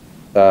 Pyatt,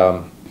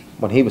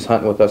 when he was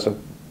hunting with us a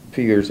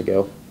few years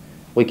ago,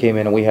 we came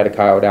in and we had a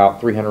coyote out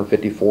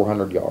 350,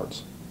 400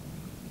 yards.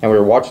 And we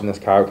were watching this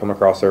coyote come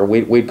across there.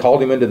 We'd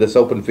called him into this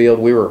open field.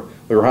 We were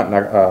hunting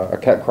a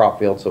cut crop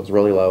field, so it was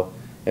really low.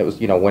 It was,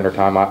 winter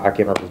time. I can't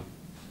remember,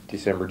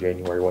 December,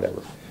 January,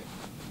 whatever.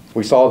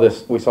 We saw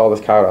this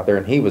coyote out there,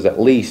 and he was at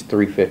least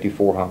 350,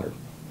 400,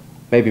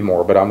 maybe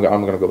more, but I'm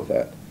going to go with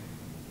that.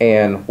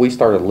 And we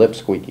started lip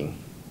squeaking,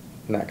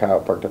 and that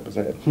coyote perked up his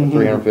head.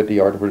 350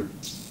 yards,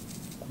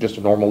 just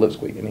a normal lip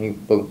squeak, and he,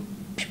 boom,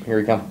 here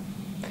he comes.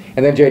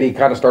 And then JD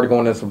kind of started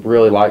going into some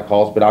really light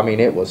calls, but I mean,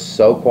 it was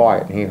so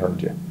quiet, and he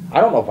heard you. I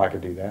don't know if I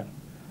could do that.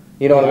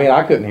 You know what I mean?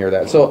 I couldn't hear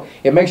that. So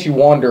it makes you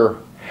wonder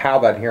how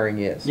that hearing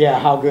is. Yeah,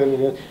 how good it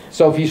is.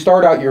 So if you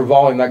start out your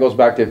volume, that goes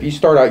back to if you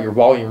start out your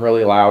volume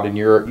really loud, and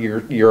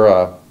you're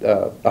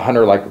a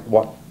hunter like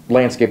what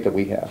landscape that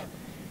we have,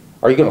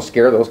 are you going to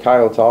scare those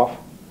coyotes off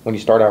when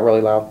you start out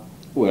really loud?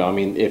 Well, I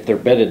mean, if they're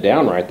bedded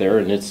down right there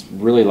and it's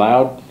really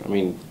loud, I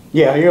mean,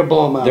 yeah, you're gonna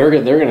blow them out.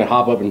 they're gonna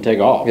hop up and take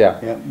off. Yeah.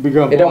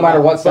 It don't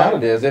matter what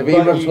sound it is, even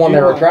if it's one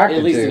they're attracted to.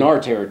 At least in our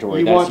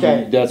territory, You that's want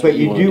that, that's but what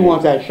you wanna do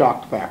want that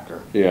shock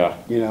factor. Yeah.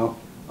 You know,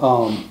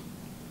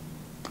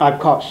 I've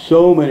caught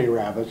so many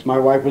rabbits. My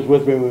wife was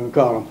with me when we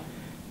caught them.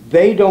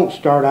 They don't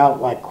start out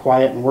like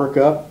quiet and work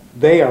up.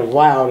 They are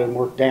loud and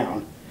work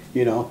down.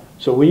 You know,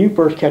 so when you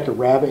first catch a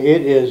rabbit,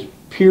 it is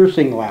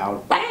piercing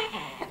loud.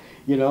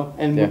 You know,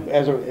 and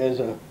as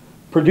a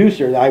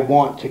producer, I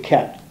want to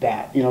catch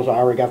that. You know, so I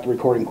already got the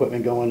recording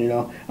equipment going. You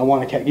know, I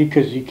want to catch you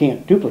because you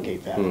can't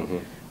duplicate that.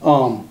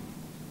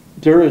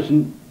 There is.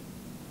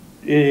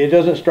 It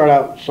doesn't start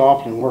out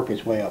soft and work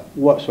its way up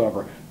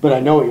whatsoever. But I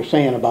know what you're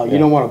saying about you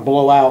don't want to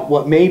blow out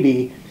what may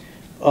be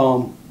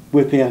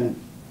within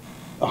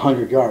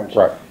 100 yards.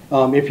 Right.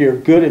 If you're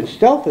good and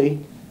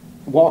stealthy,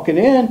 walking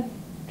in,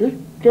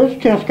 there's a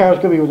chance the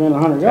coyote's going to be within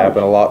 100 yards.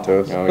 Happened a lot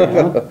to us.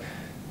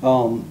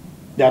 Oh, yeah.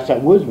 That's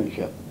that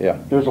woodsmanship. Yeah.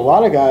 There's a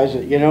lot of guys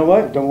that, you know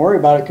what, don't worry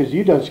about it because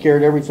you done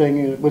scared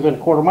everything within a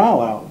quarter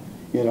mile out.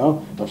 You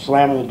know, of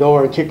slamming the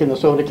door and kicking the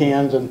soda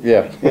cans and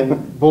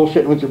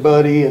bullshitting with your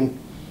buddy and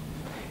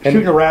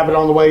shooting a rabbit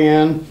on the way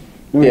in.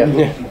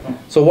 Yeah.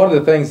 So one of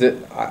the things that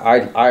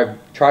I've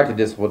tried to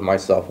discipline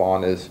myself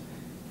on is,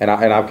 and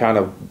I've kind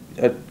of,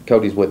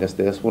 Cody's witnessed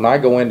this, when I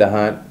go in to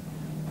hunt,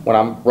 when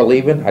I'm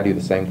relieving, I do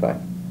the same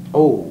thing.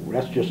 Oh,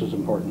 that's just as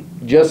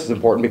important. Just as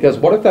important, because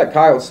what if that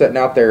coyote's sitting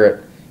out there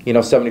at,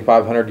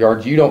 7,500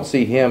 yards, you don't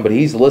see him, but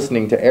he's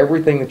listening to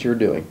everything that you're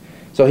doing.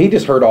 So he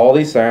just heard all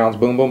these sounds,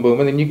 boom, boom, boom,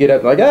 and then you get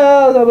up like,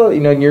 blah, blah,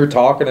 and you're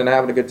talking and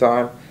having a good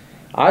time.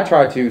 I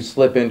try to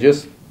slip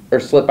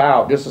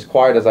out just as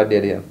quiet as I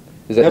did in.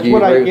 That's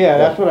what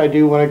I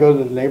do when I go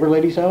to the neighbor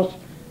lady's house.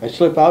 I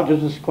slip out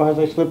just as quiet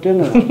as I slipped in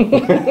there.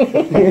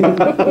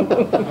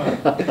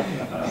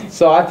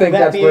 So I think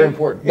that's very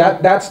important.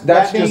 That's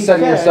just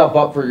setting yourself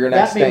up for your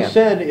next stand. That being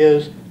said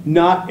is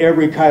not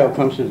every coyote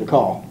comes to the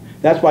call.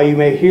 That's why you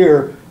may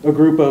hear a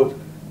group of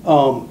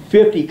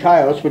 50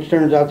 coyotes, which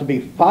turns out to be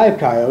 5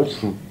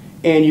 coyotes,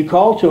 and you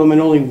call to them and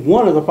only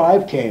one of the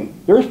 5 came.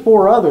 There's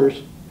 4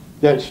 others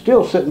that's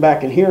still sitting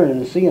back and hearing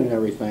and seeing and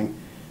everything.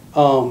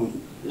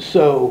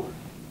 So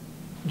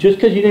just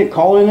because you didn't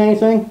call in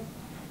anything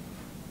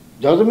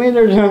doesn't mean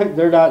they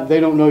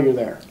don't know you're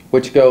there.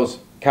 Which goes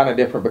kind of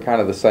different but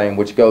kind of the same,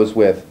 which goes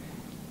with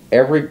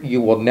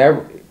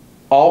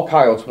all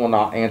coyotes will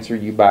not answer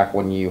you back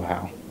when you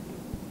howl.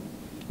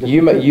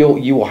 You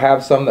will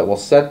have some that will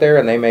sit there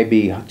and they may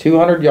be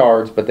 200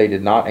 yards, but they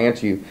did not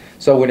answer you.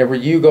 So whenever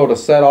you go to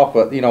set off,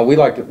 we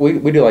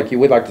do like you.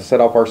 We'd like to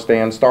set off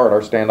start our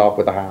standoff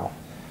with a howl,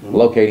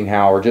 locating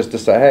howl, or just to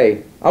say,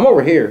 hey, I'm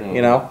over here.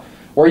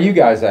 Where are you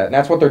guys at? And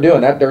that's what they're doing.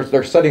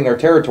 They're setting their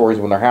territories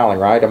when they're howling,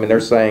 right? I mean, they're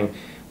saying,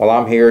 well,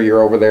 I'm here,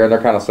 you're over there, and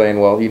they're kind of saying,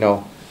 well,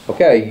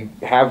 okay,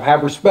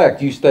 have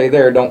respect. You stay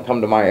there. Don't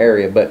come to my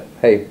area. But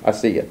hey, I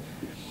see you,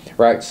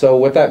 right? So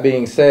with that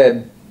being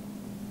said,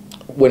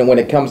 when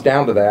it comes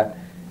down to that,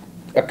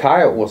 a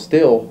coyote will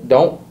still,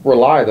 don't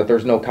rely that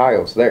there's no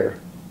coyotes there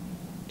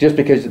just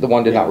because the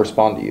one did not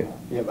respond to you.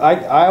 Yeah,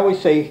 I always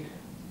say,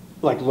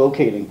 like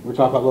locating, we're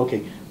talking about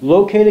locating.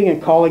 Locating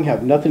and calling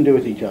have nothing to do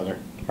with each other.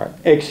 Right.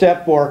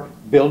 Except for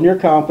building your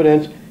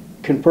confidence,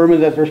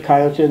 confirming that there's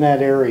coyotes in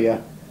that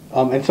area,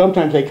 and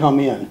sometimes they come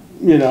in,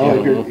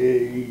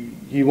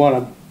 if you want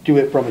to do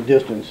it from a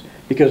distance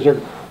because they're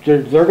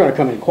going to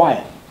come in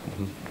quiet.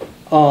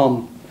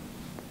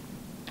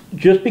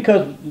 Just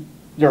because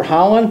they're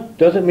howling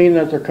doesn't mean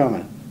that they're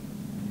coming.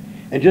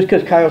 And just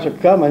because coyotes are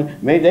coming,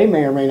 they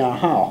may or may not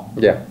howl.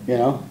 Yeah.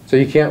 So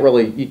you can't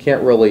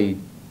really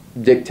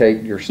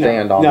dictate your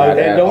stand on that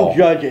at all. Don't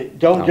judge it.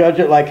 Don't judge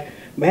it like,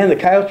 man, the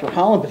coyotes were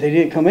howling, but they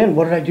didn't come in.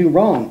 What did I do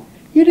wrong?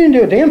 You didn't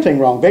do a damn thing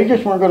wrong. They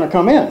just weren't going to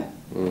come in.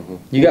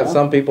 You got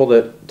some people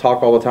that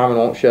talk all the time and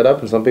won't shut up,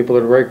 and some people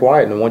that are very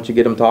quiet. And once you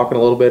get them talking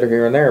a little bit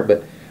here and there,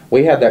 but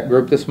we had that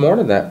group this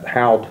morning that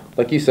howled,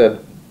 like you said.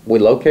 We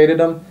located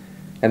them.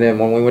 And then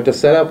when we went to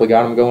set up, we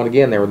got them going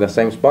again. They were in the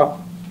same spot.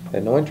 They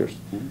had no interest.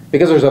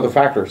 Because there's other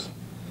factors.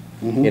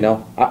 You know,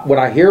 when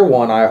I hear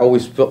one, I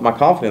always feel my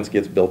confidence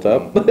gets built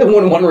up. But then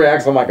when one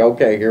reacts, I'm like,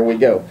 okay, here we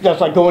go.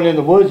 That's like going in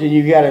the woods and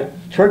you got a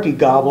turkey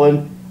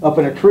gobbling up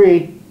in a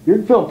tree.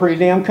 You're feeling pretty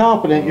damn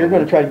confident. You're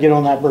going to try to get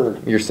on that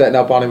bird. You're setting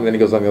up on him, and then he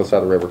goes on the other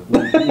side of the river.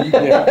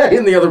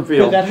 In the other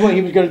field. That's what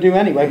he was going to do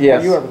anyway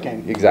before you ever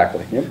came.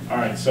 Exactly. Yep. All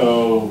right,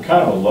 so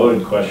kind of a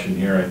loaded question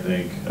here, I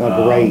think.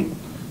 Oh, great.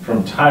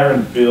 From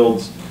Tyron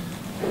Fields,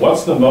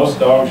 what's the most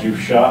dogs you've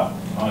shot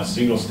on a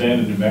single stand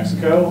in New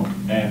Mexico,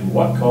 and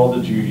what call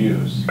did you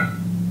use?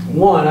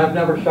 One, I've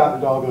never shot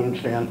a dog on a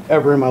stand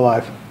ever in my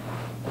life.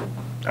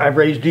 I've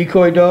raised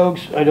decoy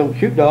dogs. I don't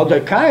shoot dogs.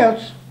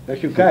 Coyotes. I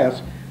shoot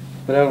coyotes,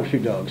 but I don't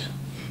shoot dogs.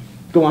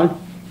 Go on.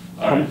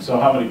 All right, so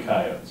how many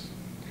coyotes?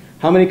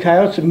 How many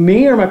coyotes?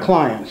 Me or my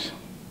clients?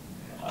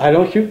 I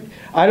don't shoot.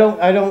 I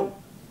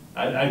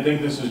I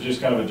think this is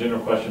just kind of a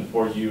general question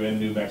for you in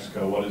New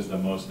Mexico. What is the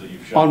most that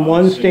you've shot On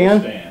one a single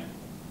stand?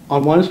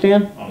 On one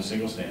stand? On a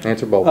single stand.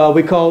 Answer both.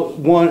 We call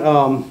one,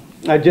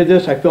 I did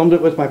this, I filmed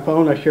it with my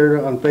phone, I shared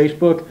it on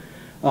Facebook.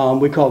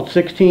 We called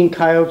 16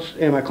 coyotes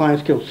and my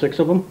clients killed 6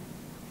 of them.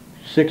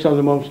 6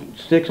 on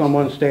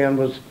one stand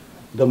was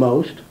the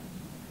most.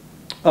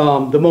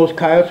 The most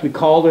coyotes we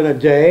called in a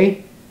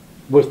day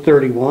was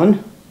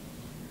 31.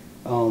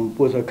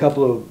 With a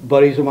couple of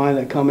buddies of mine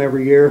that come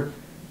every year.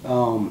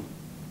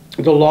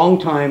 The long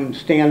time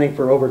standing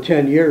for over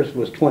 10 years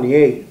was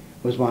 28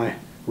 was my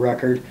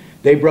record.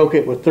 They broke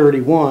it with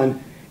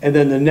 31, and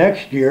then the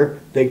next year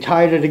they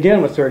tied it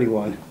again with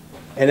 31,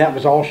 and that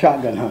was all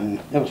shotgun hunting.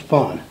 That was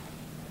fun.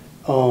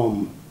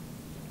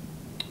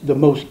 The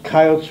most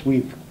coyotes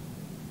we've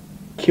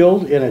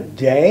killed in a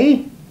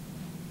day,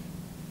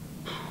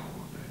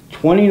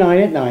 29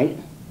 at night,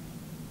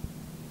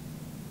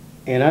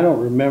 and I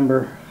don't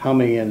remember how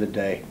many in the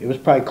day. It was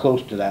probably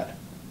close to that.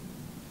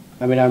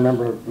 I mean, I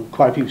remember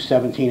quite a few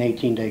 17,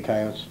 18 day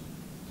coyotes.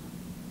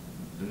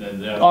 And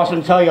then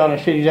Awesome to tell you on a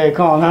shitty day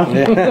calling, huh?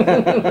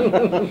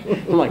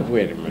 I'm like,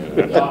 wait a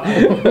minute.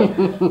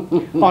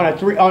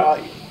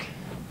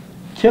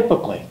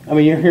 Typically, I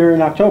mean, you're here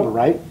in October,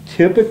 right?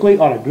 Typically,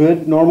 on a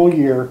good normal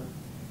year,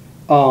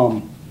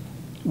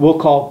 we'll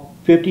call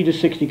 50 to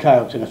 60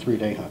 coyotes in a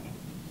 3-day hunt.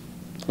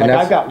 Like,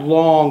 I've got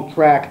long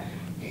track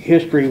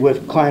history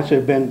with clients that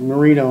have been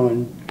Merino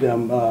and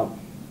them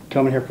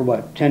coming here for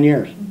what, 10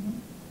 years.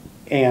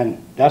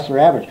 And that's their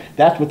average.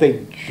 That's what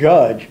they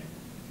judge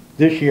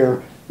this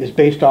year is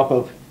based off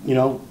of, you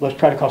know, let's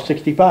try to call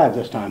 65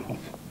 this time.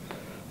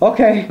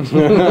 Okay.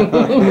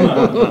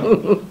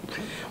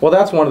 Well,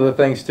 that's one of the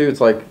things too.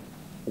 It's like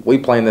we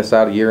plan this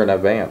out a year in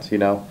advance, you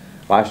know.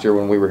 Last year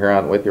when we were here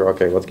out with you,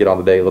 okay, let's get on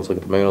the day, let's look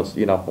at the moon, let's,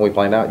 you know, when we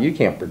planned out, you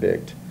can't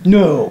predict.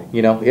 No.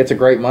 You know, it's a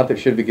great month, it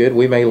should be good.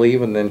 We may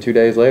leave and then 2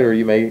 days later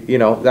you may, you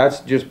know, that's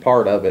just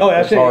part of it. Oh,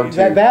 that's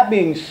it. That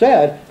being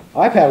said,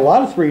 I've had a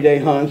lot of 3-day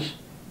hunts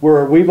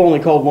where we've only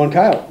called 1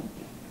 coyote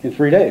in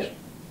 3 days,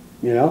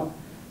 you know.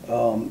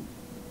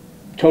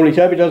 Tony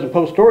Tebbe doesn't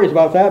post stories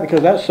about that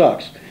because that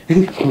sucks.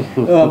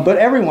 But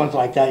everyone's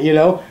like that, you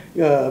know.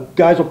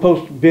 Guys will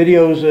post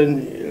videos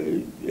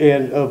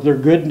and of their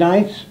good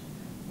nights,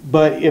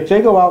 but if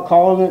they go out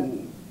calling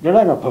it, they're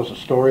not going to post a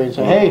story and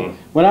say, hey,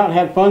 went out and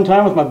had fun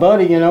time with my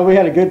buddy, you know, we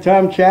had a good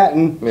time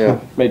chatting. Yeah.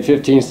 Made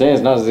 15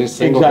 stands, not a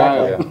single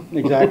coyote.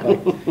 Exactly.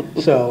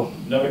 So.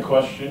 Another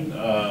question,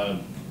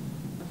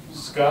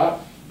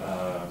 Scott,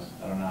 I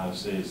don't know how to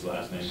say his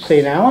last name.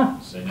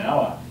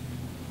 Seinawa?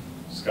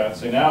 Scott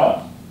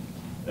Seinawa.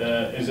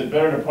 Is it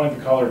better to point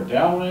the collar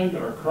downwind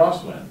or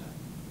crosswind?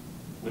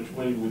 Which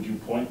way would you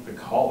point the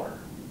collar?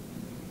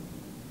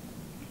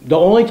 The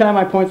only time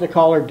I point the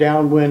collar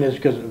downwind is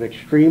because of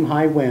extreme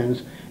high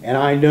winds, and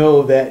I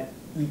know that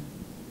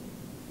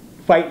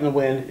fighting the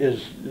wind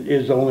is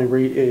going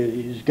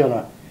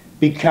to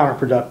be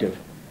counterproductive.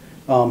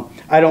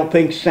 I don't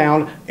think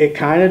sound, it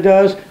kind of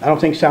does. I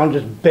don't think sound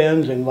just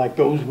bends and like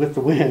goes with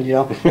the wind, you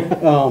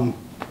know.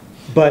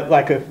 But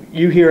like if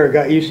you hear a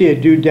guy, you see a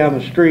dude down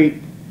the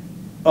street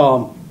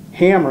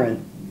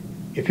hammering,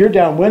 if you're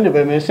downwind of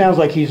him, it sounds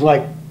like he's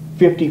like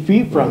 50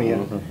 feet from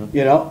you,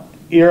 you know.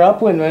 You're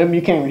upwind with him,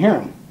 you can't even hear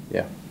him.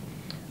 Yeah.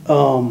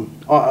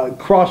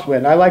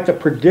 Crosswind, I like the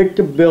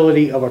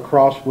predictability of a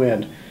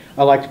crosswind.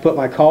 I like to put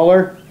my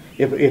collar,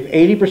 if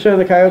 80% of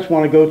the coyotes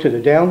want to go to the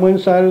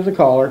downwind side of the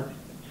collar,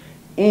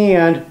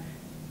 and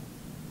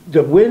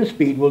the wind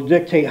speed will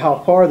dictate how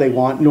far they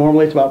want.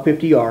 Normally it's about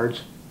 50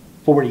 yards,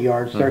 40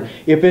 yards.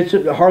 If it's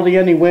hardly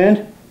any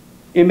wind,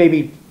 it may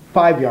be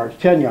 5 yards,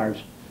 10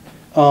 yards.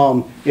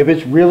 If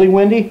it's really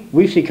windy,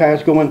 we see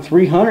coyotes going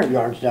 300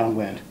 yards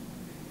downwind.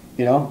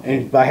 You know,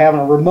 and by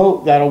having a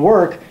remote, that'll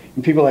work.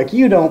 And people are like,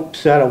 you don't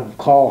set a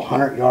call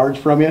 100 yards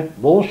from you.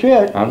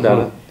 Bullshit. I've done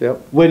it.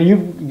 Yep.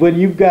 When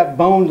you've got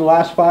boned the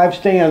last 5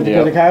 stands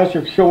because the coyotes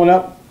are showing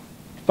up,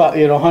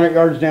 you know, 100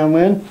 yards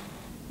downwind,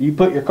 you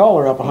put your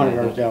collar up 100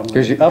 yards downwind.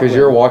 Because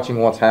you're watching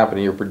what's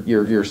happening.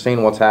 You're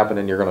seeing what's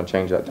happening. You're going to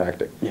change that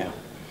tactic. Yeah.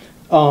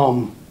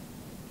 You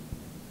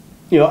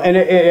know, and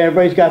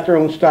everybody's got their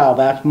own style.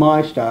 That's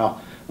my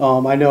style.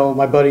 I know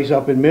my buddies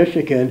up in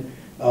Michigan,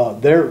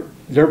 their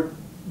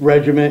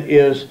regiment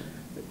is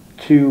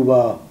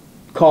to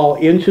call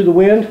into the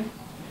wind,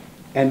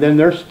 and then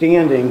they're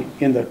standing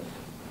in the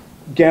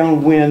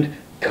downwind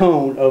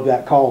cone of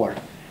that caller.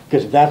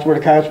 Because if that's where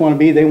the coyotes want to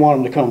be, they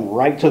want them to come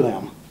right to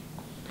them.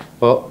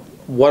 Well,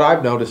 what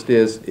I've noticed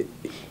is,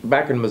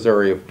 back in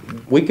Missouri,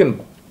 we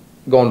can,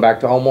 going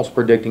back to almost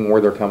predicting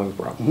where they're coming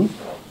from.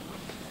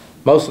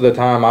 Most of the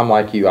time, I'm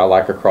like you, I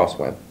like a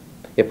crosswind.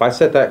 If I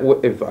set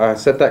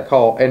that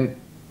call, and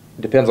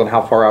it depends on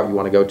how far out you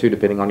want to go to,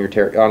 depending on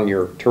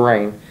your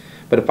terrain,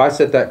 but if I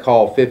set that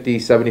call 50,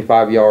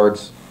 75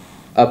 yards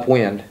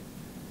upwind,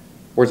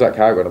 where's that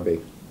coyote going to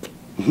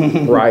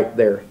be? Right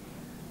there.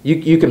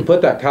 You can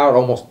put that coyote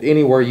almost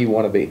anywhere you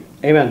want to be.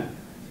 Amen.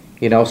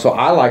 You know, so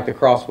I like the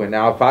crosswind.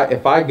 Now,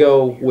 if I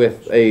go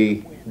with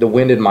the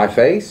wind in my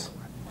face,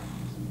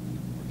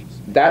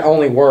 that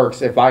only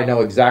works if I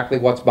know exactly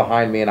what's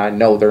behind me and I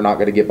know they're not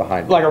going to get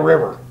behind me. Like a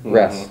river.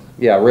 Yes.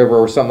 Yeah, river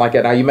or something like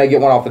that. Now, you may get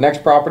one off the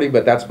next property,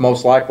 but that's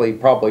most likely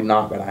probably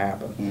not going to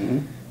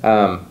happen.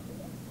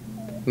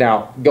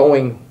 Now,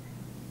 going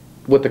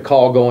with the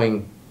call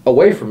going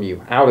away from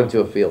you, out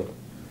into a field.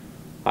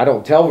 I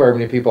don't tell very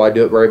many people I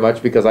do it very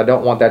much because I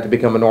don't want that to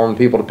become a norm and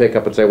people to pick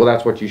up and say, well,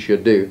 that's what you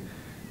should do.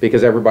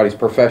 Because everybody's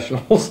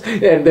professionals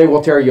and they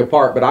will tear you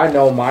apart. But I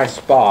know my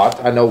spot,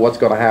 I know what's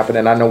going to happen,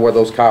 and I know where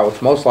those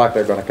coyotes most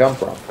likely are going to come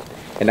from.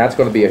 And that's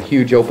going to be a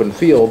huge open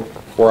field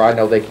where I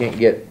know they can't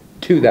get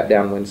to that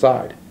downwind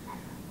side.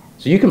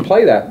 So you can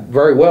play that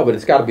very well, but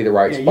it's got to be the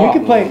right spot.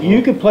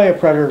 You can play a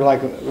predator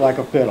like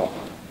a fiddle.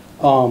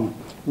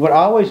 What I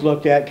always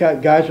looked at,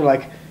 guys are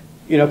like,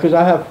 you know, because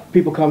I have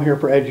people come here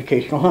for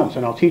educational hunts,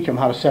 and I'll teach them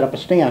how to set up a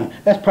stand.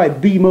 That's probably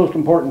the most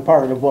important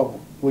part of what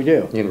we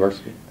do.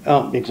 University.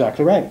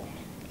 Exactly right.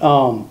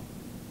 And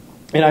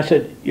I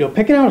said, you know,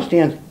 picking out a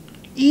stand's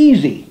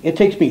easy. It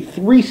takes me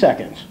 3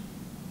 seconds.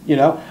 You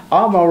know,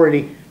 I'm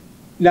already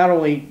not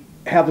only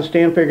have the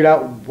stand figured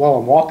out while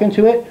I'm walking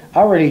to it, I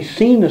already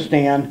seen the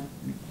stand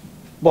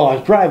while I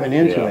was driving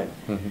into it.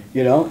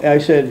 You know, I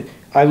said,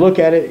 I look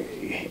at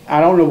it,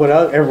 I don't know what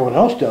everyone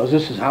else does.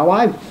 This is how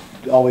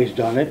I've always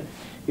done it,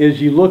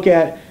 is you look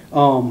at,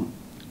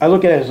 I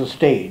look at it as a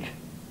stage,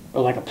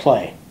 or like a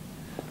play.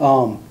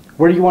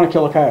 Where do you want to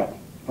kill a coyote?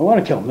 I want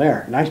to kill him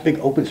there. Nice big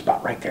open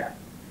spot right there.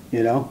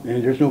 You know,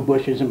 and there's no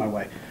bushes in my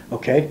way.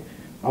 Okay,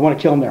 I want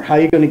to kill him there. How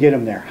are you going to get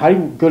him there? How are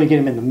you going to get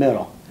him in the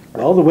middle?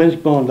 Well, the wind's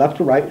blowing left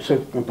to right, so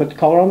I'm going to put the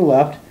collar on the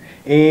left,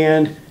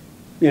 and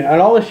you know, and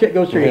all this shit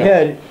goes through your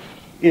head,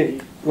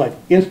 like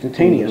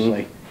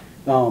instantaneously,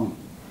 and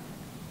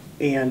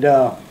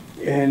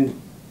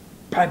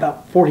probably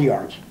about 40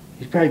 yards.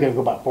 He's probably going to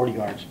go about 40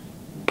 yards.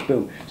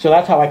 Boom. So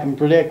that's how I can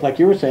predict, like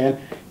you were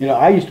saying. You know,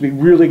 I used to be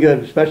really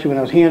good, especially when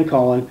I was hand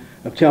calling,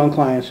 of telling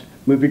clients,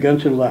 move your gun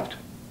to the left.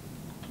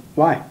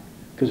 Why?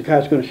 Because the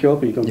coyote's going to show up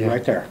and he's going to be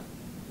right there.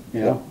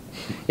 You know?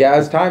 Yeah,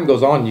 as time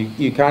goes on,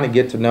 you kind of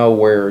get to know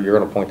where you're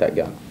going to point that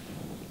gun.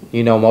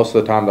 You know, most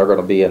of the time they're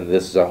going to be in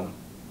this zone,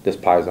 this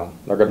pie zone.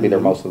 They're going to be there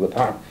most of the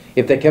time.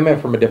 If they come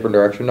in from a different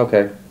direction,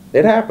 okay,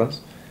 it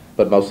happens.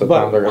 But most of the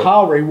time they're going to...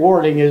 How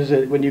rewarding is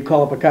it when you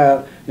call up a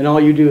coyote and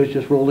all you do is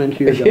just roll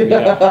into your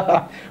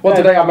gun? Well,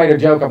 today I made a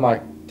joke. I'm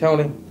like,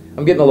 Tony,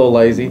 I'm getting a little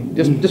lazy.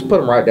 Just put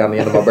them right down the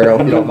end of my barrel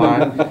if you don't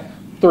mind.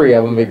 3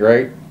 of them would be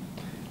great.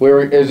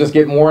 It was just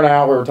getting worn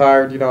out. We were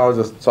tired, you know.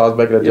 So I was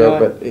making a joke,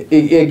 but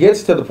it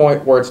gets to the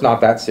point where it's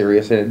not that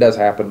serious, and it does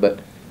happen. But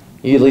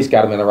you at least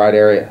got them in the right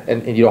area,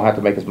 and you don't have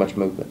to make as much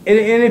movement. And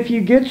if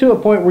you get to a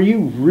point where you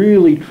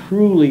really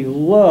truly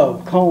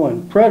love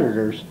calling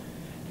predators,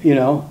 you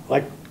know,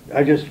 like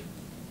I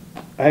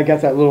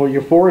got that little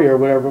euphoria or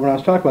whatever when I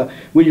was talking about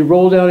when you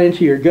roll down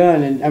into your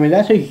gun, and I mean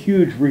that's a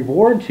huge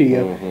reward to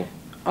you.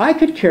 I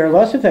could care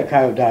less if that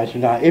coyote dies or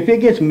not. If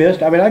it gets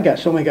missed, I mean I got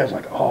so many guys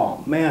like,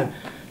 oh man.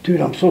 Dude,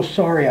 I'm so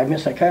sorry I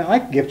missed that coyote. I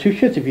could give 2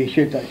 shits if you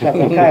shot that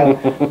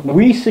coyote.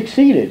 We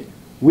succeeded.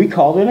 We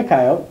called in a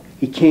coyote.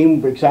 He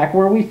came exactly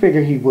where we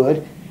figured he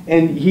would,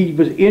 and he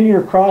was in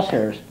your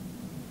crosshairs.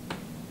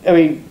 I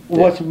mean,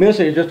 what's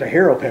missing is just a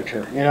hero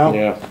picture, you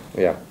know?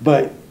 Yeah.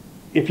 But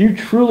if you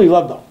truly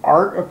love the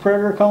art of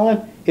predator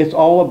calling, it's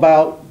all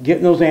about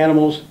getting those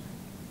animals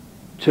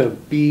to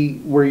be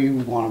where you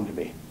want them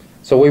to be.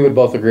 So we would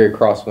both agree a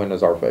crosswind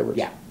is our favorites.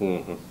 Yeah.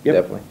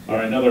 Definitely. All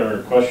right,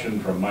 another question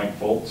from Mike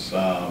Foltz.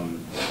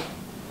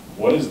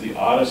 What is the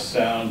oddest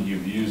sound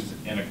you've used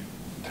to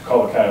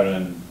call a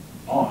coyote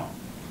on?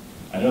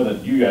 I know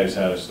that you guys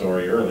had a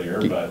story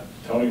earlier, but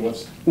Tony,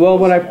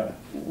 when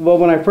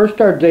I first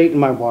started dating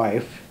my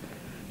wife,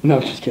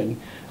 no, just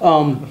kidding.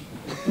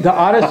 The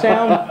oddest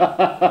sound,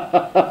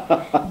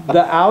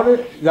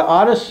 the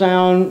oddest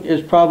sound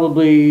is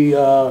probably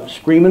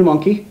screaming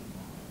monkey.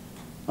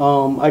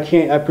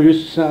 I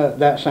produced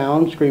that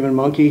sound, screaming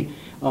monkey.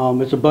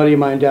 It's a buddy of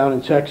mine down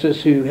in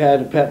Texas who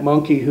had a pet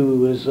monkey who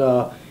was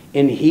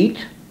in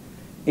heat,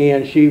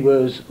 and she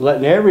was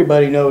letting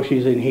everybody know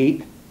she's in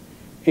heat.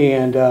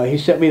 And he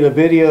sent me the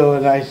video,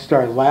 and I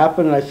started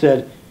laughing, and I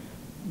said,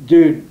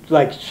 dude,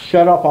 like,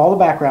 shut off all the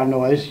background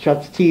noise,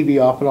 shut the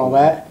TV off and all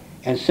that,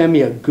 and send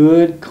me a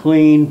good,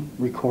 clean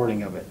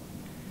recording of it.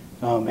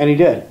 And he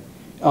did.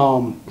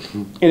 And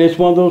it's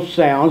one of those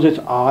sounds, it's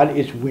odd,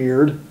 it's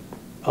weird.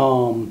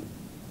 And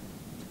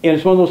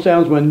it's one of those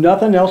sounds when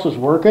nothing else is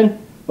working,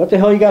 what the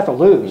hell you got to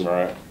lose?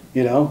 Right.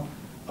 You know?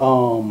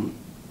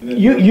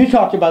 You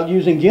talked about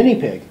using guinea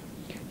pig.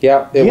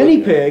 Yeah.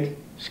 Guinea pig,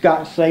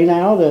 Scott Say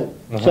now that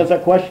sent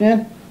that question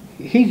in,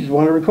 he's the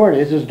one to record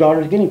it. It's his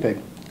daughter's guinea pig.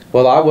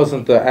 Well, I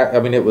wasn't I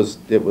mean, it was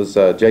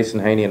Jason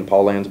Haney and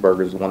Paul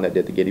Landsberger is the one that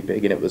did the guinea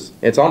pig, and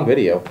it's on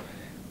video.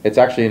 It's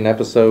actually in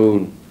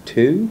episode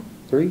 2,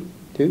 3,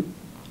 2,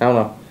 I don't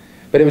know.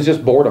 But it was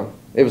just boredom.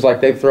 It was like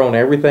they've thrown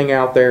everything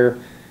out there,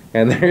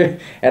 and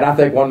I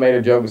think one made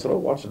a joke and said, "Oh,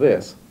 watch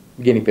this,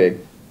 guinea pig."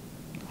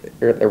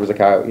 There was a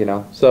coyote, you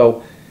know.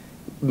 So,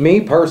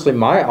 me personally,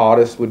 my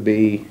oddest would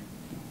be.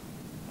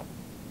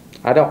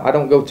 I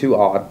don't go too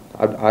odd.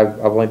 I've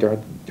only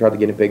tried the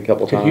guinea pig a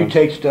couple times. Because you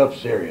take stuff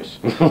serious.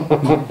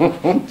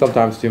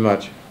 Sometimes too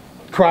much.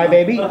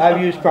 Crybaby.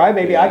 I've used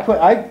Crybaby. I quit.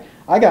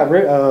 I got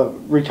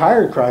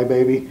retired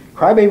Crybaby.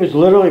 Crybaby's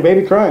literally a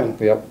baby crying.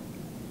 Yep.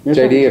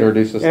 JD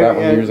introduced us to that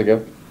one years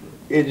ago.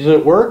 Does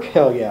it work?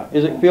 Hell yeah.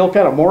 Does it feel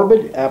kind of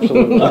morbid?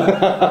 Absolutely.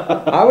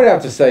 I would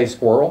have to say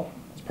squirrel.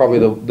 It's probably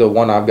the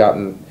one I've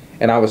gotten.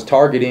 And I was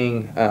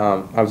targeting.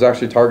 I was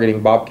actually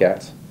targeting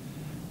bobcats.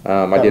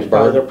 I did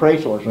bird. Their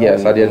prey source, right?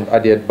 Yes, I did. I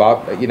did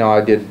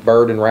I did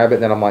bird and rabbit.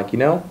 And then I'm like,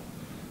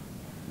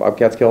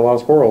 bobcats kill a lot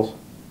of squirrels,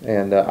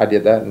 and I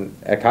did that, and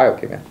a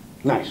coyote came in.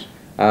 Nice.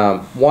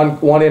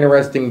 One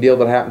interesting deal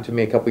that happened to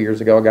me a couple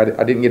years ago.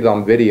 I didn't get it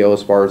on video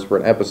as far as for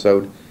an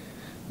episode,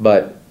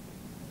 but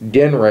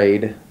den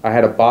raid. I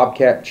had a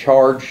bobcat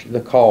charge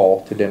the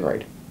call to den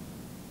raid.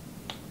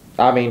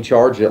 I mean,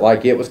 charged it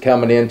like it was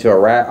coming into a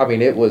rat. I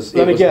mean, it was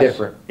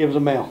different. It was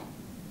a male.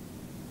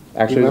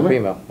 Actually, it was a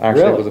female.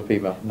 Actually, really? It was a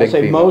female. I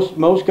say female.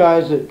 most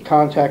guys that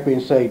contact me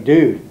and say,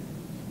 "Dude,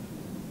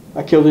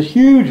 I killed this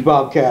huge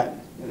bobcat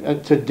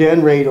to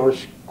den raid or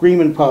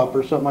screaming pup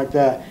or something like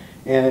that,"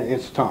 and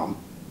it's Tom.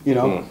 They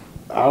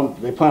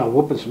plan on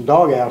whooping some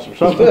dog ass or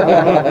something.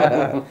 I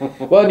don't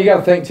know. Well, and you got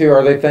to think too.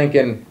 Are they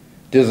thinking?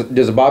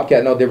 Does a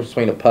bobcat know the difference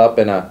between a pup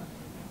and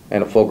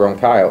a full-grown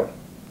coyote?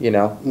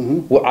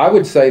 Well, I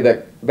would say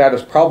that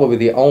is probably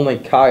the only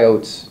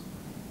coyotes,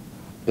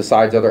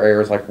 besides other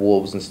areas like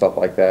wolves and stuff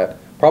like that.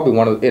 Probably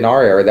in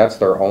our area, that's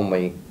their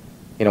only.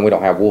 We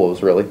don't have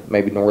wolves really.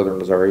 Maybe northern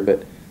Missouri,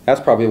 but that's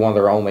probably one of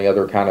their only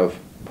other kind of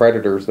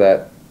predators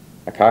that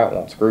a coyote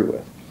won't screw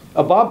with.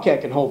 A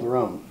bobcat can hold their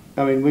own.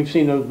 I mean, we've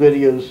seen those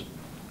videos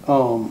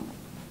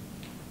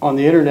on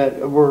the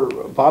internet where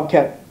a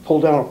bobcat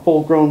pulled down a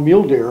full-grown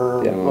mule deer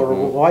or a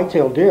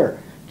white-tailed deer,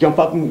 jump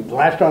up and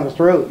lashed on the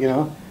throat.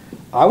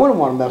 I wouldn't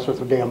want to mess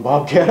with a damn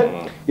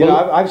bobcat.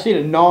 I've seen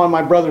it gnaw on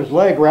my brother's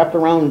leg, wrapped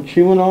around and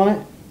chewing on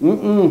it.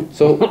 Mm-mm.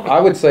 So I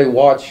would say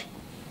watch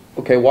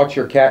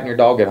your cat and your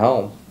dog at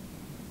home.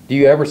 Do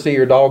you ever see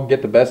your dog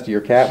get the best of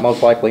your cat?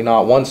 Most likely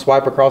not. One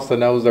swipe across the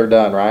nose, they're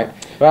done, right?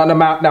 Well,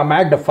 now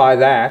magnify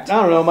that. I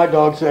don't know. My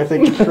dog said I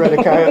think you shred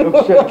a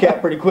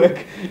cat pretty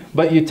quick.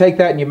 But you take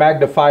that and you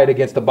magnify it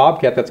against a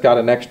bobcat that's got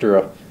an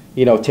extra,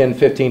 10,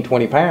 15,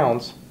 20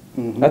 pounds.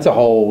 Mm-hmm. That's a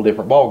whole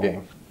different ball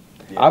game.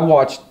 Yeah. I've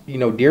watched,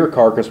 deer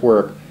carcass where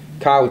a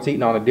coyote's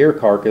eating on a deer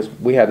carcass.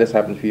 We had this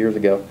happen a few years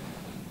ago.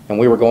 And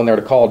we were going there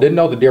to call. Didn't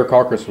know the deer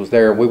carcass was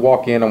there. We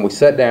walk in and we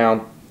sat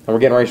down. And we're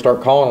getting ready to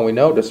start calling, and we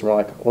noticed, and we're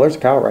like, well, there's a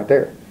coyote right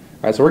there. All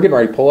right, so we're getting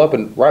ready to pull up,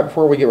 and right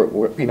before we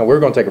we're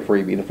going to take a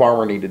freebie. The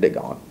farmer needed it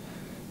gone.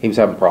 He was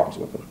having problems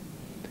with him.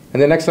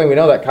 And the next thing we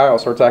know, that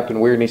coyote starts acting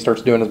weird, and he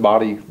starts doing his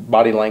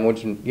body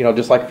language, and,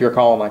 just like if you're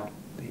calling, like,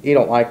 he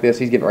don't like this,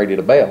 he's getting ready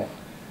to bail.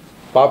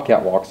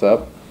 Bobcat walks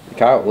up, the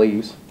coyote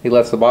leaves. He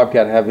lets the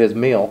bobcat have his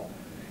meal.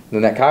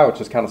 And then that coyote's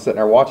just kind of sitting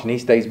there watching. He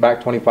stays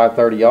back 25,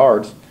 30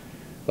 yards.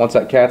 Once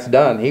that cat's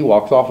done, he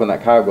walks off, and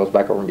that coyote goes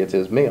back over and gets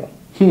his meal.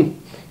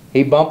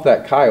 He bumped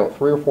that coyote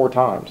 3 or 4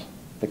 times.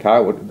 The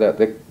cat would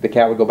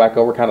go back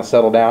over, kind of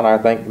settle down. I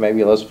think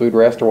maybe less food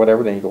rest or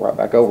whatever. Then he'd go right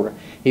back over.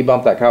 He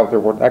bumped that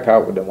coyote. That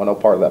coyote wouldn't want no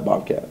part of that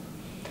bobcat.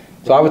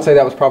 So I would say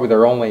that was probably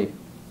their only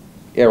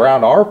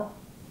around our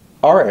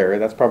area.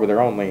 That's probably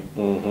their only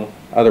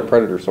other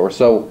predator source.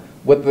 So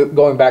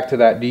going back to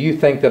that, do you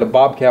think that a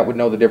bobcat would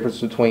know the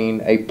difference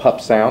between a pup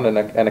sound and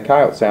a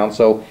coyote sound?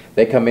 So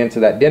they come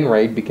into that den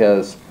raid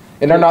and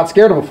they're not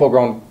scared of a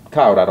full-grown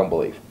coyote, I don't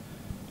believe.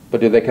 But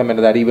do they come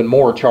into that even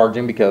more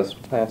charging because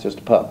that's just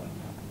a pup?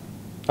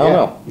 I don't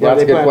know. Yeah,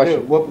 that's a good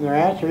question. Whooping their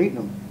ass or eating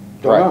them?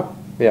 Don't know.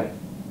 Yeah,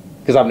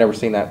 because I've never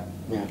seen that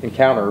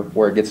encounter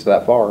where it gets to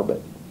that far.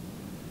 But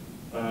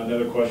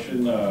another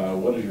question: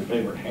 what is your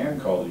favorite hand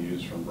call to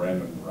use from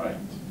Brandon Wright?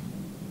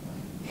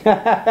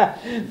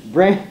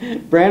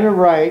 Brandon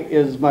Wright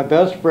is my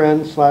best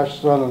friend /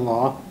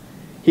 son-in-law.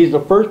 He's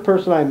the first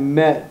person I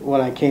met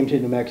when I came to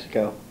New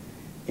Mexico,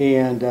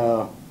 and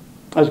I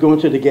was going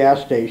to the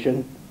gas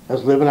station. I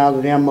was living out of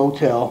the damn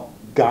motel,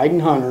 guiding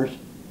hunters,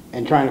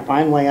 and trying to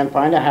find land,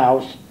 find a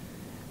house.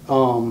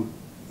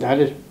 I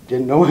just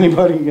didn't know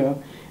anybody,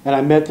 And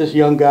I met this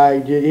young guy.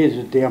 He's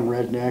a damn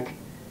redneck,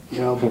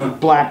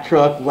 black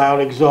truck,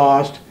 loud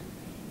exhaust,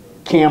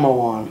 camo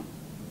on.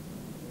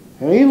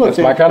 And he looks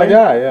That's my kind of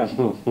guy, yeah.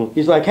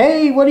 He's like,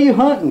 hey, what are you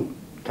hunting?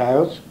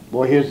 Coyotes.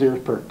 Boy, his ears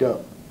perked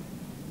up.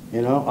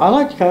 You know, I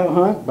like to coyote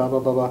hunt, blah, blah,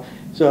 blah, blah.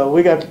 So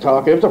we got to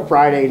talking. It was a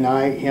Friday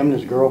night, him and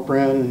his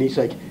girlfriend, and he's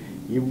like,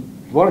 you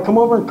want to come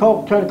over and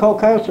try to call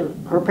coyotes at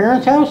her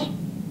parents' house?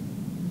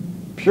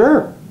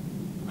 Sure.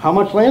 How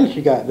much land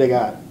they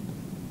got?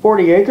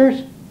 40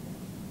 acres?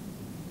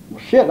 Well,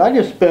 shit, I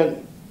just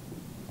spent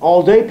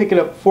all day picking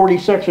up 40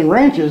 section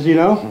ranches, you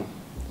know,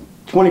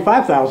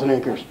 25,000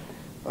 acres.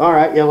 All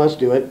right, yeah, let's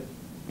do it.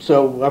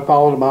 So I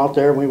followed him out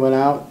there, and we went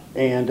out,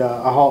 and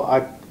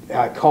I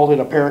called in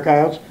a pair of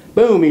coyotes.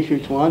 Boom, he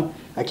shoots one.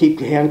 I keep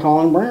hand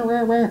calling, rah,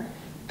 rah, rah.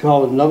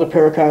 Called another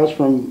pair of coyotes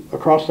from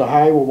across the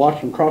highway. We'll watch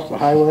them cross the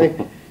highway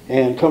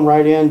and come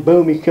right in.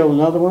 Boom, he killed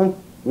another one.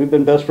 We've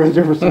been best friends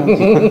ever since.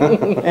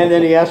 And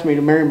then he asked me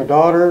to marry my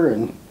daughter,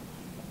 and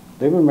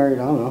they've been married,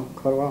 I don't know,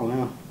 quite a while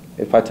now.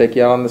 If I take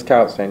you out on this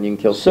coyote stand, you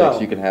can kill 6,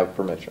 you can have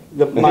permission.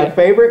 My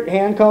favorite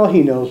hand call,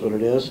 he knows what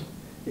it is.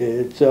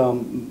 It's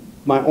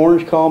my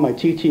orange call, my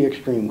TT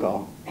Extreme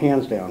call,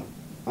 hands down.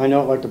 I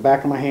know it like the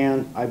back of my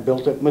hand. I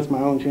built it with my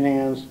own 2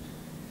 hands.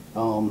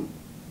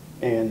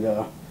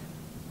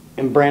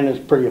 And Brandon's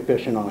pretty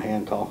efficient on a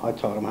hand call. I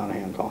taught him how to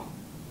hand call.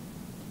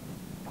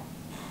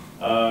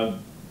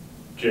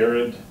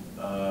 Jared,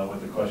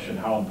 with the question,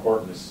 how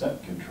important is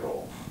scent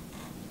control?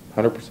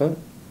 100%.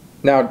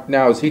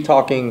 Now is he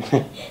talking?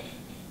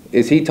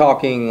 Is he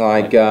talking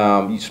like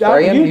you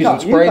spraying, using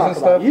sprays and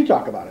stuff? You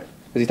talk about it.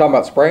 Is he talking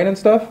about spraying and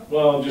stuff?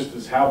 Well, just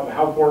as how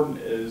important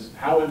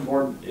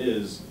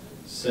is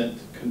scent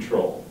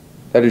control?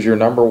 That is your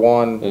number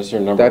one. That's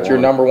your number. That's your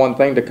number one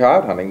thing to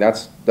coyote hunting.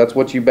 That's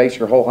what you base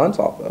your whole hunts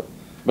off of.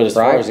 But as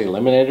far as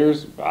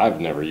eliminators, I've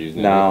never used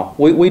any. No,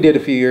 we did a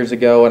few years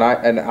ago,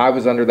 and I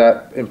was under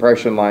that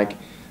impression, like,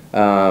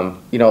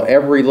 you know,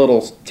 every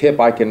little tip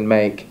I can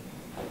make.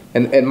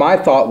 And my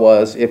thought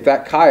was, if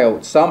that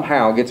coyote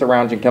somehow gets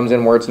around you and comes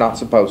in where it's not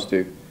supposed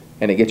to,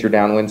 and it gets your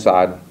downwind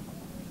side.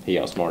 He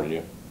outsmarted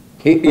you.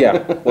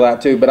 Yeah, well,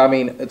 that too. But I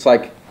mean, it's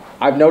like,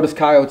 I've noticed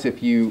coyotes,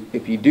 if you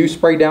do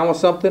spray down with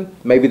something,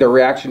 maybe their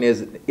reaction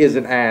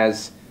isn't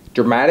as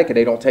dramatic and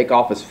they don't take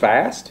off as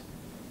fast.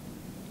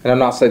 And I'm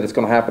not saying that's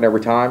going to happen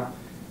every time,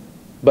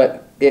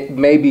 but it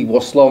maybe will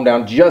slow them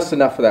down just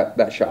enough for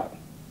that shot.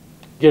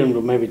 Get them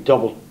to maybe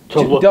double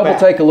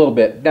take a little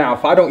bit. Now,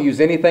 if I don't use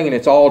anything and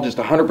it's all just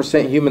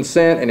 100% human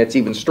scent and it's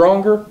even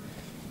stronger,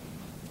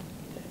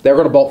 they're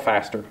going to bolt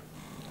faster.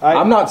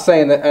 I'm not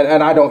saying that,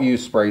 and I don't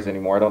use sprays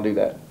anymore. I don't do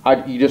that.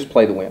 You just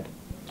play the wind.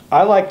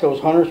 I like those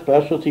Hunter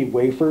Specialty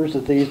wafers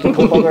that they used to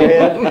put on their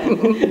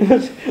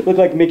head. Look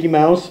like Mickey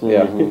Mouse.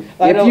 Yeah.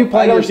 If you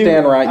play your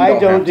stand right,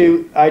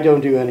 you I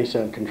don't do any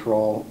scent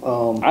control.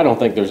 I don't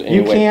think there's any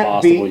way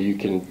possible you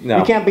can. No.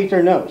 You can't beat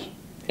their nose.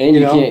 And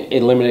you can't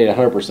eliminate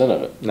 100%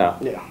 of it. No.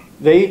 Yeah.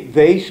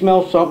 They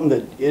smell something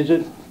that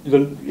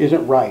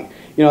isn't right.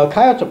 You know, a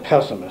coyote's a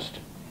pessimist.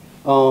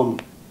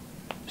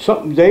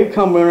 They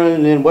come in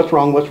and then what's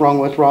wrong,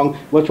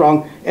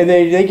 and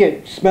they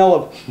get smell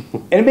of,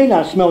 and it may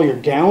not smell your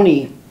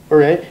downy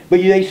or it, but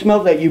they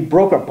smell that you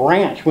broke a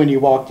branch when you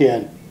walked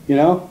in. You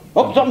know,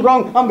 oh, something's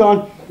wrong, I'm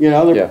gone. You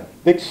know, they're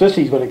big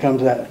sissies when it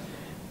comes to that.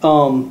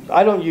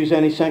 I don't use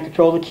any scent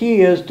control. The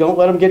key is don't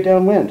let them get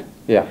downwind.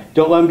 Yeah.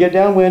 Don't let them get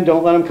downwind.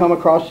 Don't let them come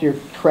across your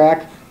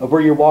track of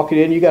where you're walking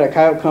in. You got a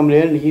coyote coming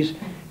in, and he's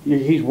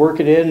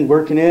working in.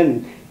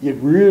 And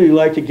you'd really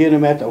like to get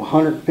him at the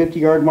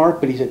 150-yard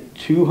mark, but he's at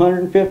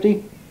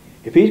 250.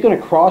 If he's going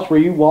to cross where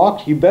you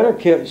walked, you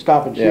better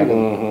stop and shoot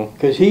him,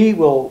 because he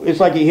will. It's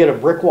like he hit a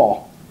brick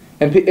wall.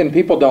 And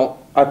people don't.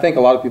 I think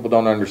a lot of people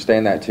don't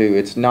understand that too.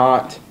 It's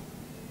not,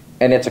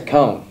 and it's a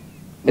cone.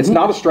 It's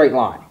not a straight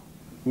line.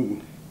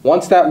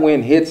 Once that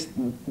wind hits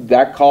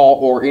that call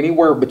or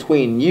anywhere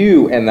between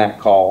you and that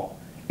call,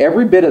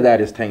 every bit of that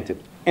is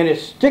tainted. And it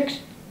sticks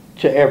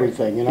to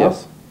everything, you know.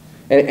 Yes.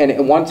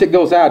 And once it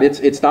goes out,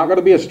 it's not going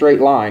to be a straight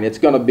line. It's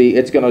going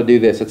to do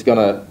this. It's going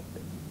to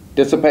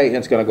dissipate, and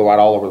it's going to go out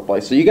all over the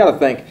place. So you got to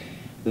think,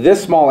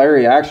 this small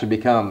area actually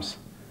becomes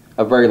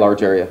a very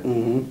large area.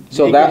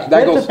 So it that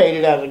gets goes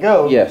dissipated as it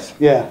goes. Yes.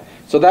 Yeah.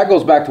 So that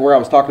goes back to where I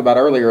was talking about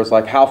earlier. Is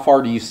like, how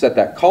far do you set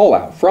that call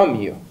out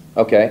from you?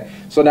 Okay.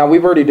 So now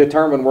we've already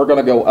determined we're going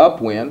to go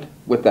upwind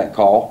with that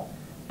call,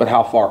 but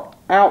how far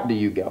out do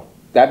you go?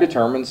 That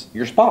determines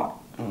your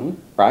spot,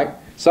 right?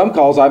 Some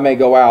calls I may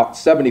go out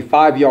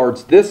 75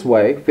 yards this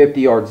way, 50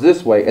 yards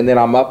this way, and then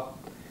I'm up,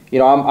 you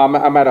know,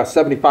 I'm at a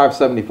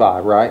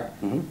 75, right?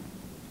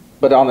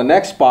 But on the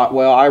next spot,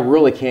 well, I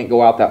really can't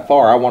go out that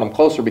far. I want them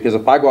closer, because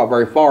if I go out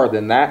very far,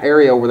 then that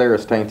area over there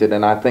is tainted,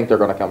 and I think they're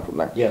going to come from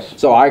there. Yes.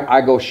 So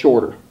I go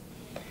shorter.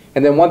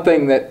 And then one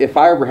thing that if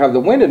I ever have the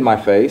wind in my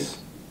face,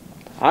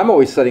 I'm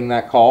always setting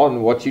that call,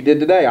 and what you did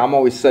today, I'm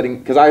always setting,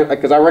 because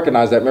I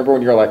recognize that. Remember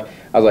when you're like,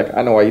 I was like,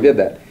 I know why you did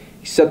that.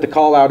 You set the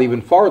call out even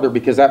farther,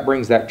 because that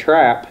brings that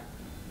trap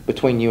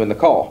between you and the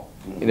call.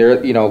 And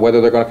you know,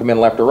 whether they're going to come in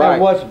left or right.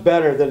 And what's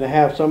better than to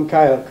have some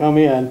coyote come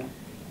in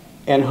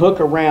and hook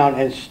around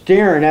and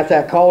staring at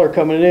that caller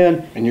coming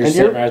in, and you're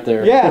sitting right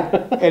there.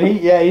 Yeah, and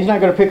he's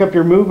not going to pick up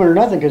your movement or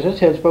nothing, because his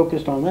head's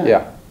focused on that.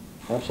 Yeah.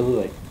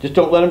 Absolutely. Just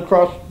don't let them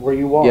cross where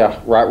you walk. Yeah,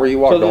 right where you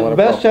walk. So don't the let 'em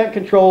best cross. scent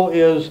control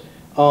is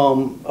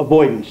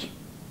avoidance.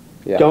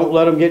 Yeah. Don't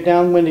let them get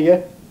downwind of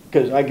you,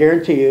 because I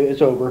guarantee you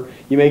it's over.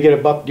 You may get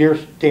a buck deer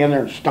stand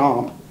there and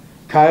stomp.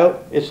 Coyote,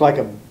 it's like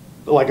a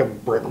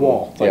brick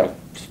wall. It's like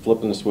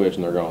flipping the switch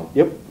and they're gone.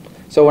 Yep.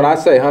 So when I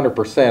say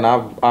 100%,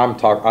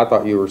 I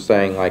thought you were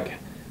saying like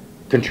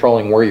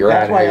controlling where you're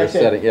at and how you're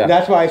setting. Yeah.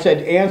 That's why I said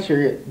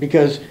answer it,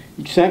 because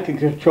scent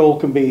control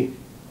can be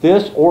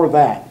this or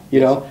that. You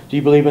know, do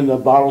you believe in the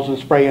bottles and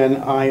spray in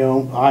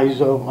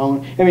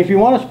ISO? I mean, if you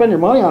want to spend your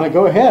money on it,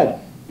 go ahead.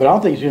 But I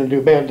don't think it's going to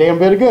do a damn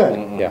bit of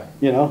good. Yeah.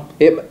 You know,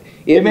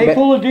 It may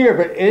fool a deer,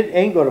 but it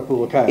ain't going to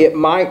fool a coyote.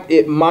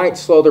 It might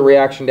slow the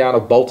reaction down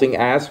of bolting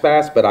as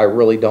fast, but I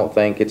really don't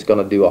think it's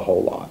going to do a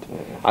whole lot.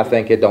 I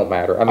think it don't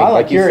matter. I mean, I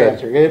like you your said,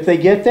 answer. If they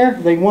get there,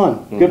 they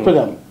won. Good for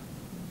them.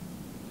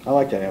 I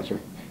like that answer.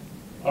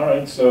 All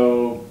right,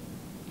 so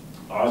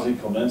Ozzy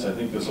Clements, I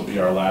think this will be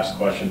our last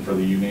question for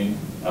the evening.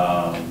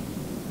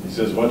 He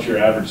says, what's your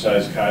average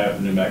size coyote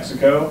in New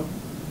Mexico?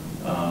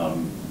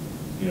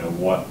 You know,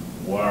 what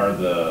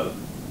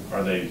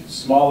are they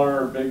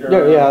smaller, bigger?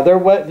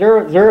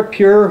 They're a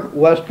pure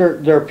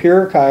western. They're a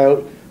pure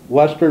coyote,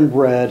 western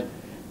bred.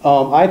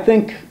 I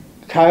think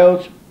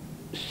coyotes'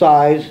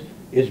 size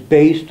is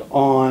based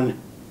on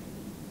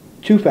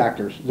two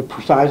factors: the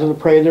size of the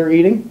prey they're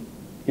eating,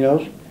 you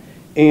know,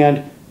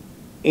 and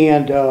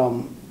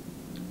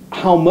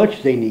how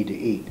much they need to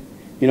eat.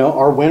 You know,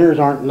 our winters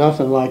aren't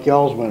nothing like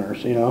y'all's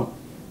winters. You know,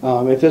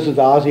 if this is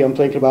Ozzy, I'm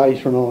thinking about,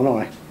 he's from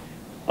Illinois.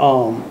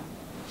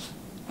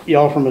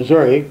 Y'all from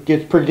Missouri, it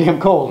gets pretty damn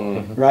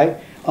cold, right?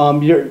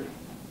 You're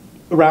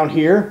around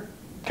here,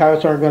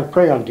 coyotes aren't going to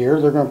prey on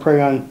deer. They're going to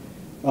prey on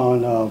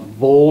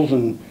voles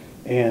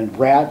and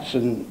rats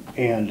and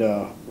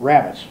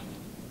rabbits.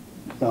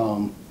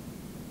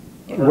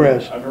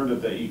 Whereas I've heard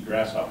that they eat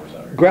grasshoppers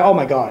out here. oh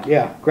my God,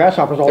 yeah,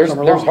 grasshoppers all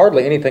summer long. there's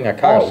hardly anything a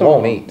coyote summer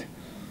won't long. eat.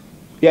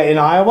 Yeah, in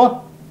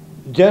Iowa,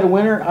 dead of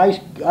winter,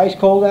 ice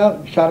cold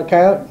out, shot a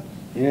coyote.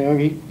 You know,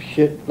 he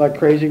shit like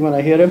crazy when I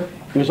hit him.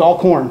 It was all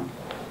corn.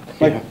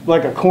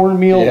 Like a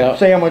cornmeal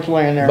sandwich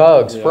laying there.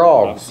 Bugs, I've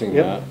frogs, seen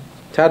Yep. that.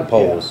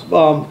 tadpoles,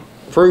 Yeah.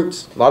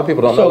 fruits. A lot of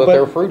people don't know that but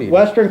they're fruit eaters.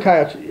 Western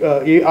coyotes,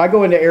 I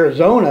go into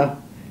Arizona,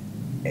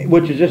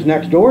 which is just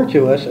next door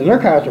to us, and their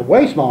coyotes are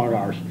way smaller than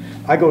ours.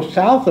 I go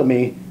south of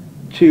me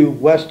to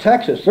West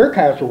Texas, their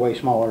coyotes are way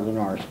smaller than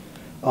ours.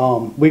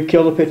 We've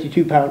killed a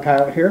 52-pound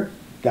coyote here.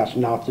 That's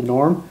not the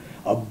norm.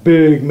 A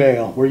big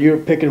male, where you're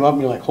picking him up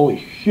and you're like,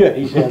 holy shit,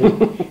 he's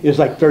heavy, is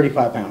like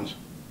 35 pounds.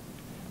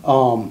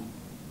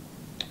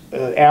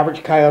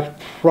 Average coyote's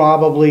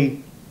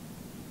probably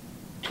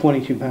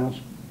 22 pounds,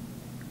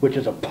 which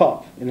is a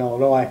pup in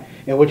Illinois,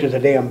 and which is a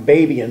damn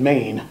baby in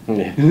Maine.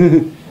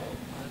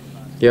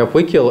 Yeah, if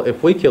we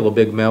kill a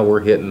big male, we're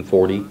hitting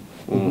 40,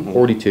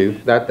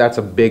 42. That's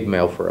a big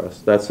male for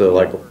us. That's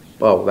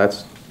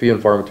that's few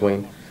and far in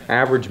between.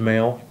 Average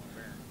male,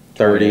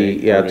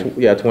 30,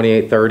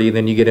 28, 30.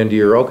 Then you get into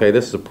your, okay,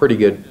 this is a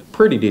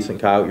pretty decent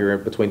coyote. You're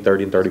in between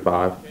 30 and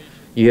 35.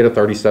 You hit a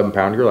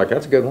 37-pounder, you're like,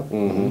 that's a good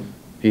one.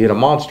 If you hit a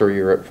monster,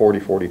 you're at 40,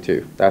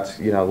 42. That's,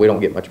 we don't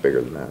get much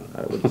bigger than that,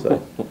 I would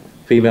say.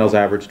 Females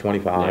average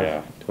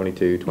 25,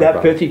 22, 25.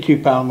 That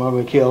 52-pound one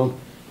we killed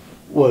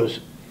was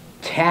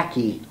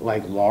tacky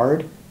like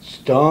lard,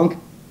 stunk.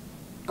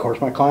 Of course,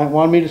 my client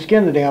wanted me to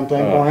skin the damn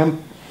thing for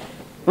him.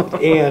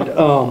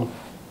 And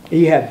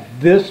he had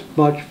this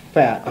much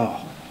fat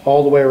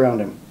all the way around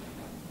him.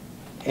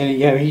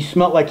 And he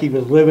smelled like he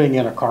was living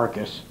in a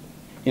carcass.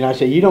 And I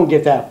said, you don't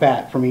get that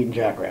fat from eating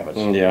jackrabbits.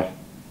 Yeah.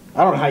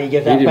 I don't know how you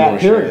get He that didn't fat,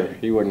 want to share. period.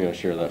 He wasn't going to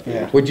share that.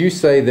 Yeah. Would you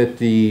say that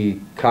the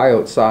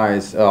coyote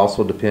size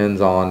also depends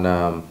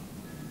on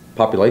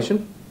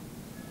population?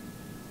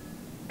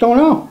 Don't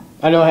know.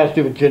 I know it has to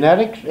do with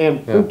genetics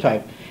and food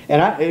type.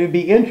 And it would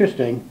be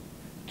interesting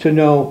to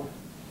know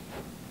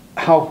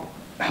how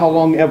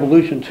long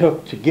evolution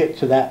took to get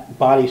to that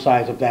body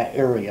size of that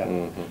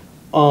area.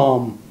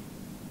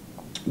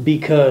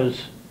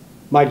 Because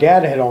my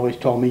dad had always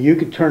told me you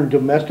could turn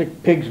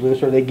domestic pigs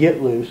loose, or they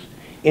get loose,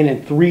 and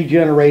in 3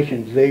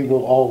 generations they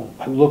will all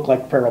look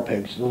like feral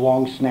pigs. The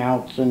long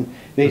snouts, and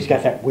they just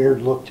got that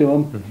weird look to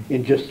them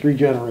in just 3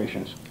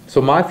 generations.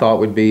 So my thought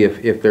would be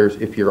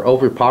if you're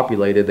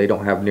overpopulated, they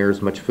don't have near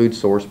as much food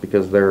source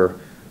because their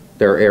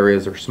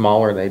areas are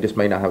smaller and they just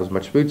may not have as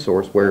much food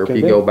source. Where if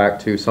you go back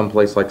to some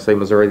place like, say,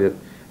 Missouri,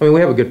 we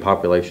have a good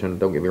population,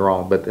 don't get me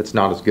wrong, but it's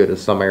not as good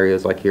as some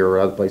areas like here or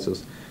other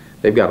places.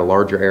 They've got a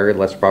larger area,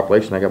 less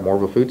population. They got more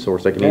of a food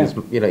source. They can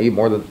eat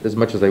more than as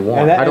much as they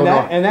want. I don't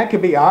know. And that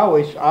could be. I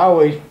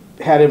always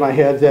had in my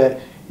head that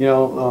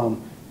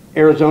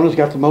Arizona's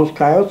got the most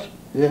coyotes,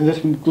 and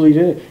this includes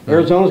it.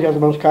 Arizona's got the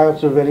most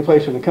coyotes of any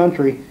place in the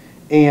country,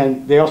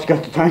 and they also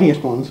got the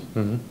tiniest ones.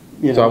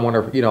 So I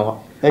wonder,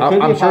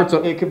 I'm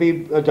sure it could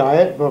be a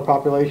diet, a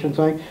population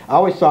thing. I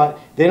always thought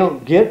they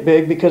don't get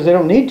big because they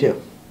don't need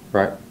to.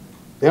 Right.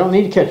 They don't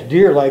need to catch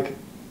deer like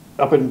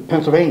up in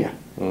Pennsylvania.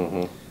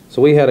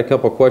 So we had a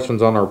couple of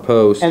questions on our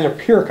post. And they're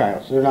pure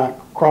coyotes. They're not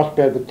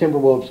crossbred with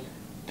Timberwolves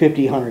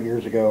 50, 100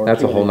 years ago. Or That's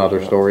a 200 whole nother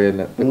years ago. story, isn't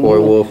it? The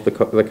coy wolf, the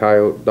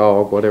coyote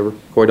dog, whatever,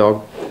 coy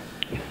dog.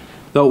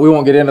 So we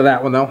won't get into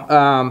that one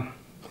though.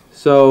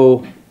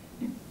 So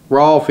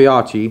Raw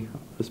Fiachi,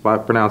 if I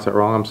pronounce that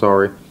wrong, I'm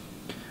sorry.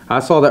 I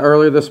saw that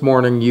earlier this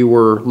morning you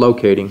were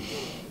locating,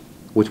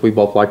 which we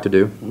both like to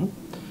do.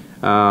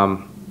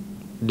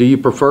 Do you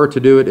prefer to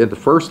do it at the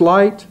first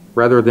light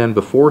rather than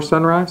before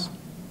sunrise?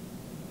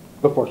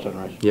 Before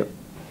sunrise. Yep.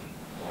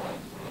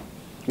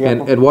 Yeah.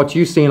 And what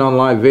you've seen on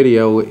live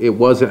video, it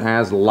wasn't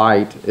as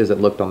light as it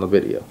looked on the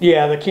video.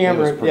 Yeah, the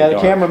camera. pretty Yeah, the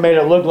dark. camera made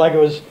it look like it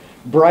was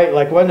bright.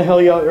 Like, when the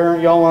hell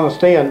y'all on a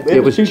stand?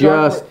 It was too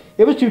dark just-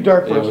 it was too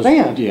dark for a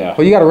stand. Yeah.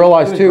 Well, you got to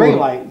realize It was too. gray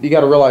light. You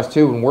got to realize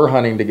too, when we're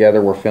hunting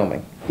together, we're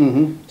filming.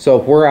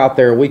 So if we're out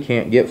there, we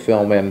can't get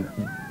film in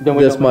Then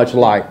we this don't much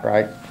light,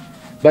 right?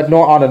 But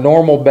on a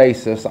normal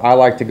basis, I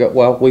like to go.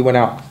 Well, we went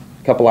out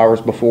a couple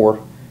hours before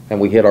and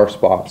we hit our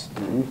spots.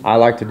 I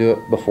like to do it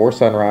before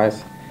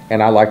sunrise,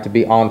 and I like to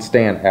be on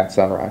stand at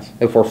sunrise.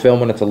 If we're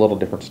filming, it's a little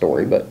different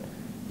story, but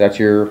that's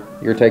your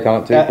take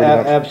on it too, pretty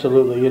much.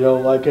 Absolutely. You know,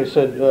 like I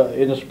said,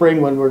 in the spring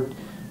when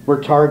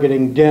we're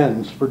targeting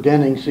dens for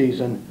denning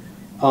season,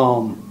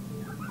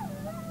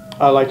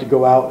 I like to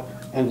go out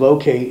and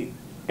locate,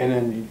 and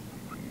then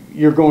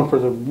you're going for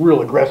the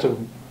real aggressive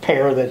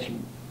pair that's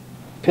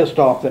pissed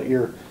off that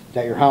you're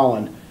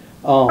howling.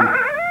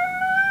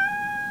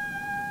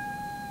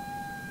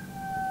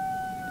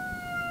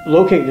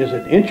 Locating is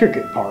an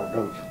intricate part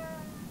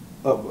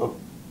of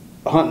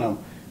hunting them,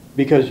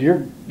 because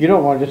you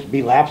don't want to just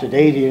be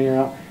lapsy-daisy,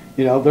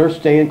 you know, they're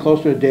staying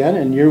close to a den,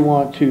 and you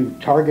want to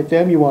target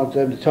them, you want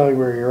them to tell you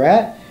where you're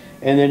at,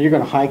 and then you're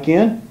going to hike in,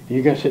 and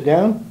you're going to sit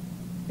down,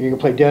 and you're going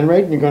to play den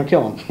raid, and you're going to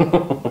kill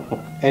them.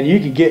 And you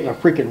can get in a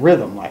freaking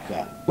rhythm like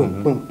that.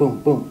 Boom, boom,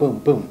 boom, boom, boom,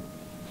 boom.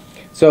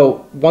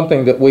 So one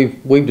thing that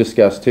we've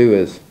discussed too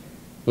is,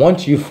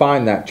 once you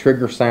find that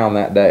trigger sound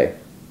that day,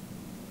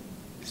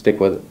 stick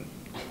with it,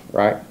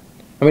 right?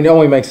 I mean, it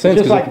only makes sense.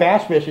 Just 'cause like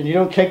bass fishing, you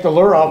don't take the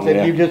lure off that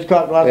Yeah. you just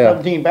caught the last Yeah.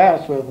 17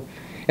 bass with.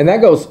 And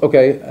that goes,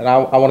 okay, and I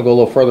want to go a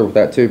little further with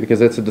that too,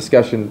 because it's a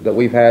discussion that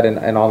we've had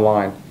and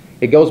online.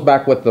 It goes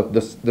back with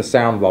the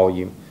sound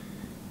volume.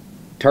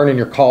 Turning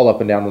your call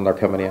up and down when they're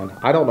coming in.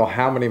 I don't know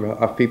how many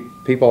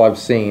people I've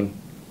seen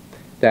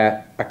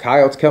that a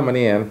coyote's coming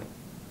in,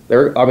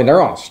 they're on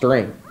a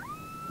string.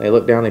 They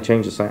look down, they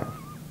change the sound.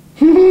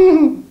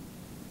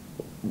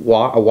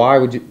 Why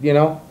would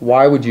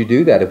why would you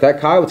do that? If that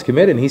coyote's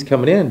committed and he's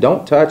coming in,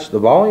 don't touch the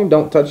volume,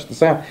 don't touch the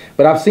sound.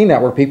 But I've seen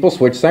that where people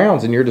switch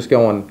sounds and you're just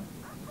going,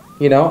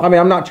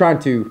 I'm not trying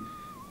to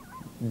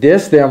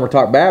diss them or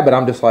talk bad, but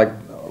I'm just like,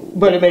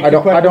 But it makes you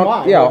question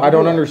why. yeah, Why I do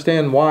don't that?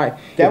 understand why.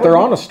 That If they're would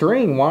be- on a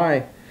string,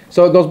 why?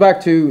 So it goes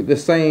back to the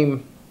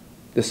same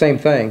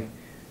thing.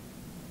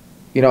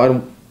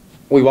 And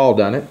we've all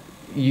done it.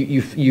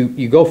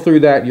 You go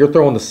through that, you're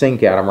throwing the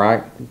sink at them,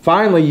 right?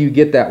 Finally, you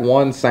get that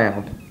one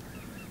sound.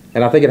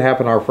 And I think it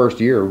happened our first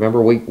year.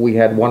 Remember, we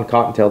had one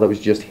cottontail that was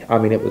just, it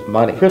was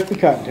money. Crispy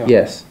cottontail.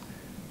 Yes.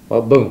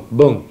 Well, boom,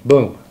 boom,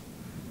 boom.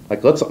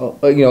 Like, let's,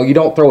 you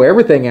don't throw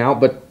everything out,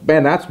 but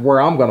man, that's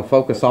where I'm going to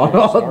focus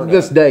on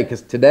this day.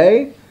 Because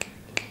today,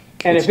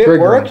 And it's if it triggering.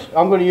 works,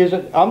 I'm going to use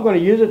it. I'm going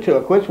to use it till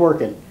it quits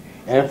working.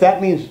 And if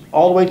that means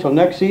all the way till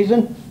next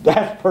season,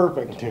 that's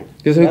perfect.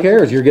 because who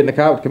cares? You're getting a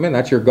coyote to come in.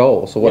 That's your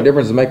goal. So what Yep.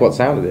 difference does it make what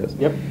sound it is?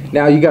 Yep.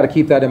 Now, you got to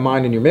keep that in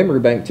mind in your memory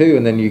bank, too.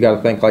 And then you got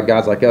to think like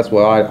guys like us.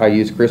 Well, I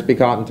use crispy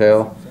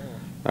cottontail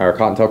or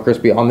cottontail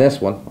crispy on this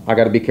one. I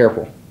got to be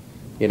careful.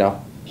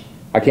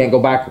 I can't go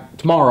back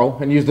tomorrow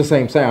and use the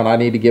same sound. I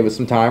need to give it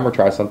some time or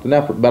try something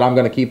different. But I'm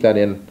going to keep that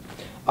in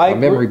my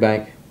memory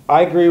bank.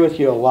 I agree with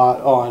you a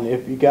lot on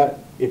if you got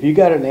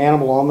an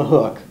animal on the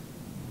hook,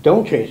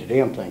 don't change the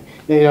damn thing.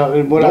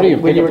 And Don't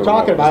even when pick you up were the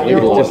talking remote. about Just leave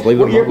it alone. Just leave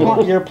it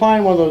alone. you're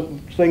applying one of those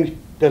things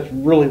that's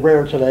really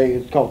rare today.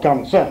 It's called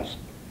common sense.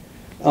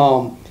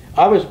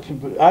 I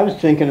was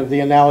thinking of the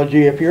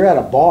analogy, if you're at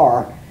a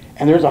bar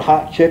and there's a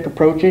hot chick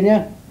approaching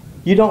you,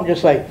 you don't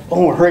just say,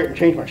 "Oh, hurry up and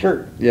change my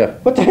shirt." Yeah.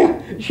 What the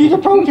hell? She's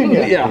approaching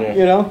you.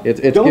 Yeah. It's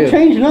don't good.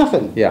 change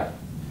nothing. Yeah.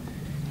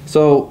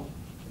 So,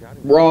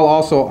 Raul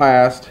also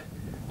asked,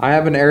 I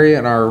have an area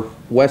in our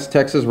West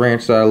Texas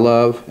ranch that I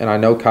love, and I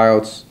know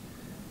coyotes,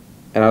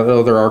 and I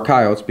know there are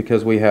coyotes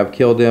because we have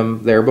killed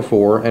them there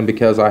before, and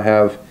because I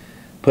have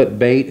put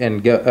bait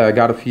and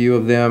got a few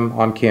of them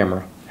on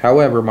camera.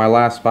 However, my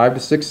last 5 to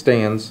 6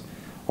 stands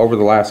over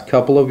the last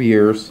couple of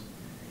years,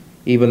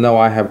 even though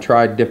I have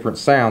tried different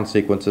sound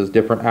sequences,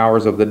 different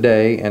hours of the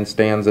day, and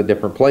stands at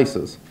different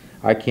places,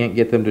 I can't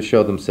get them to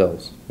show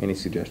themselves. Any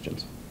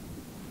suggestions?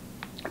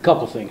 A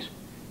couple things.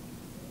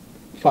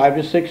 5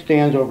 to 6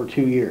 stands over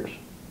 2 years.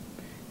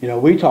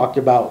 We talked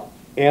about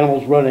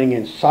animals running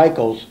in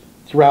cycles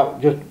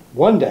throughout just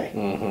one day.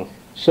 Mm-hmm.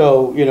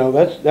 So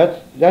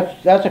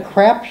that's a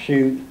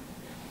crapshoot.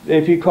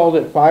 If you called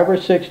it 5 or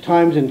 6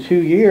 times in 2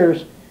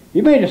 years,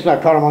 you may just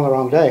not caught them on the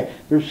wrong day.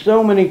 There's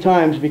so many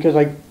times, because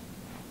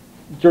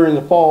during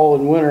the fall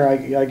and winter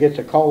I get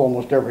to call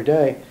almost every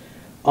day.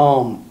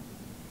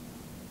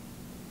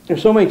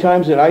 there's so many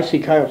times that I see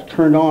coyotes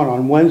turned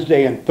on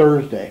Wednesday and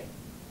Thursday,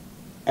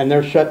 and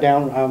they're shut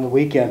down on the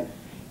weekend.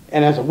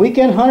 And as a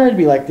weekend hunter, it'd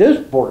be like, this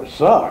board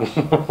sucks.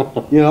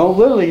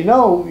 Literally,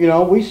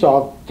 we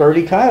saw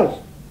 30 coyotes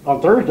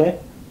on Thursday,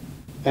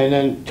 and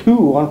then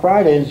 2 on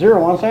Friday and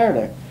 0 on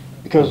Saturday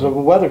because of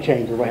a weather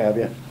change or what have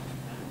you.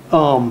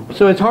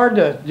 So it's hard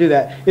to do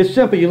that. It's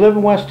simple. You live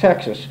in West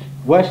Texas.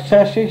 West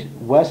Texas,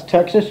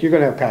 you're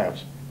going to have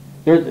coyotes.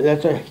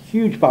 That's a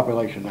huge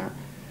population there.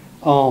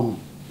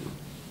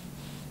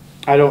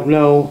 I don't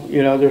know,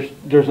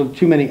 there's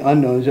too many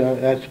unknowns.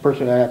 That's the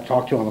person I have to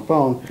talk to on the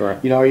phone.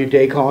 Right. Are you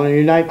day calling or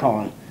you night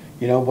calling?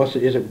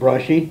 Is it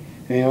brushy?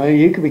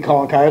 You could be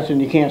calling coyotes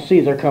and you can't see.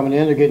 They're coming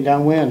in, they're getting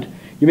downwind.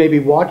 You may be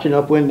watching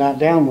upwind, not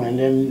downwind,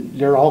 and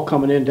they're all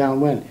coming in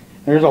downwind.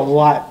 And there's a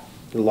lot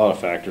of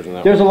factors in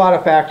that. There's a lot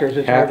of factors.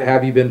 It's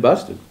Have you been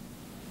busted?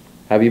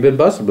 Have you been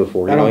busted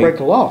before? I don't break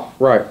the law.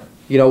 Right.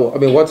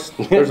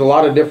 There's a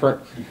lot of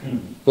different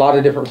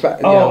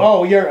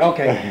you're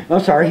okay. I'm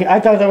sorry. I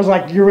thought that was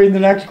like you're reading the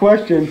next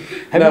question.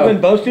 Have No. you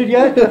been busted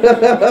yet?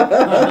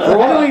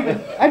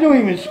 I don't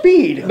even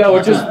speed. No,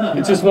 it's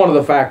just one of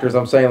the factors.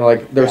 I'm saying,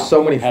 like, there's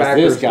so many Has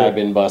factors. this guy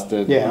been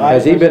busted? Yeah.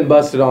 Has he been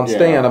busted on Yeah.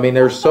 stand? I mean,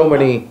 there's so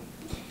many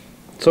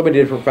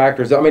different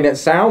factors. I mean, it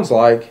sounds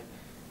like,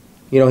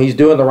 he's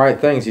doing the right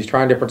things. He's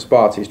trying different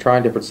spots. He's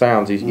trying different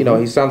sounds.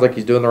 He sounds like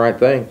he's doing the right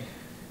thing.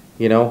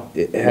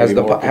 It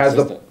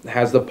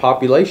has the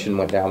population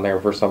went down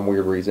there for some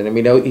weird reason. I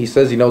mean, he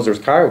says he knows there's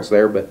coyotes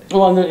there, but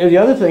Well, and the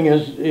other thing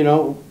is,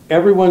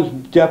 everyone's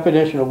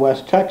definition of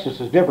West Texas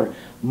is different.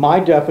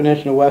 My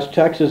definition of West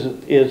Texas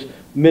is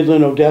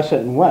Midland, Odessa,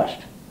 and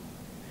West.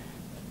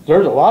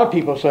 There's a lot of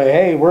people say,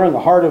 "Hey, we're in the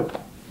heart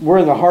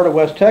of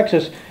West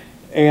Texas,"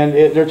 and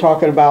they're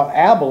talking about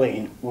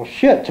Abilene. Well,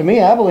 shit, to me,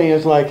 Abilene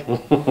is like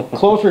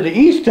closer to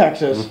East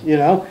Texas,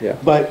 Yeah.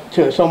 But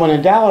to someone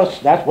in Dallas,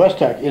 that's West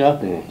Texas,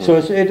 So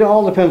it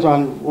all depends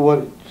on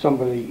what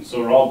somebody.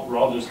 So we're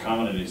all just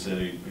commenting, he said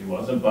he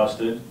wasn't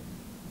busted,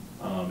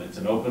 it's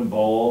an open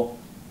bowl,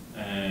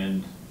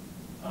 and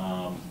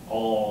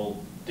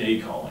all day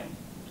calling.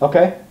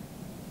 Okay.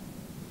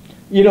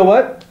 You know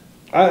what?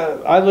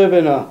 I live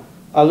in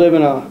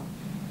a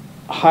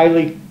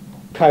highly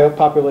coyote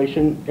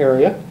population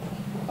area.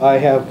 I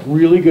have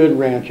really good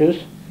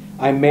ranches.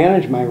 I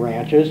manage my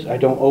ranches. I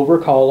don't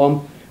overcall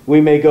them.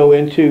 We may go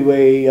into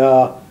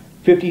a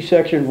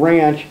 50-section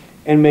ranch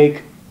and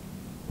make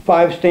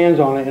 5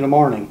 stands on it in the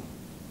morning.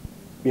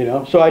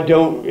 So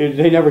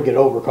they never get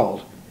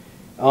overcalled.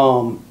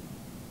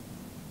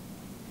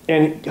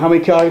 And how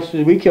many coyotes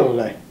did we kill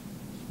today?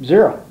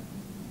 0.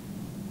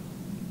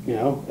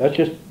 That's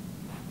just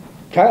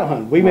coyote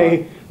hunting.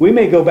 We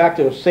may go back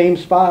to the same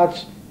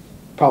spots,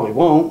 probably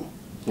won't.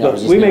 Yeah,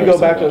 But we may go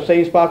back to the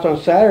same spots on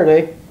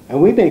Saturday,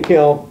 and we may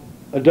kill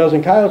a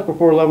dozen coyotes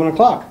before 11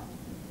 o'clock.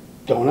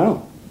 Don't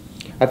know.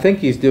 I think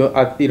he's doing.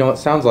 It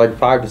sounds like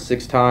 5 to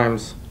 6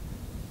 times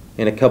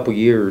in a couple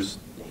years.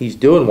 He's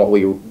doing what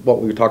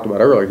we talked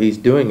about earlier. He's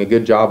doing a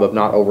good job of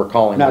not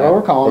overcalling.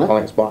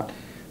 Overcalling a spot.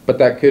 But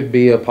that could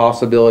be a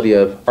possibility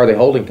of, are they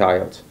holding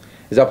coyotes?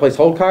 Is that place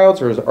hold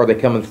coyotes, or are they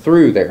coming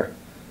through there?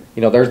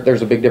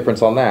 There's a big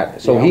difference on that.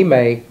 So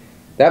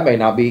that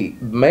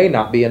may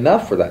not be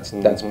enough for that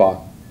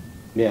spot.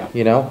 Yeah.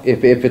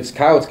 If it's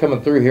coyotes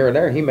coming through here and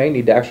there, he may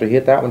need to actually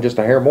hit that one just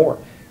a hair more.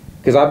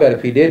 Because I bet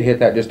if he did hit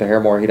that just a hair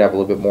more, he'd have a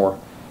little bit more.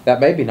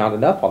 That may be not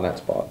enough on that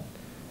spot.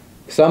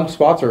 Some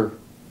spots are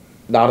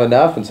not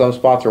enough, and some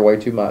spots are way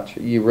too much.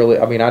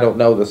 I don't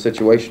know the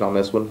situation on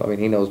this one. I mean,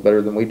 he knows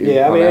better than we do.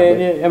 Yeah,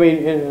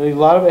 a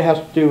lot of it has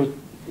to do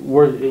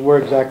with where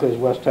exactly is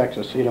West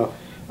Texas.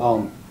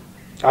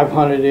 I've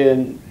hunted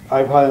in.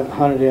 I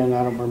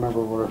don't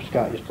remember where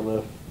Scott used to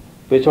live,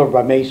 but it's over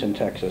by Mason,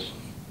 Texas.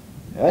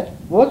 That's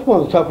one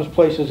of the toughest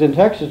places in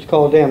Texas to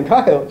call a damn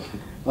coyote.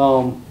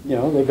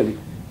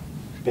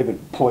 They've been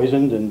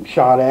poisoned and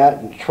shot at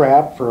and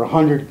trapped for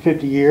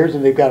 150 years,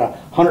 and they've got a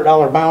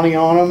 $100 bounty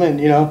on them, and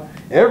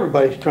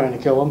everybody's trying to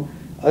kill them.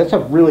 That's a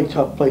really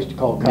tough place to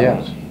call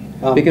coyotes.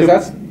 Yeah.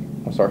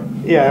 I'm sorry.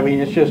 Yeah,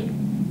 it's just,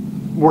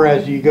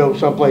 whereas you go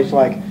someplace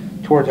like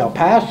towards El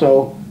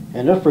Paso,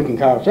 and there's freaking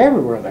coyotes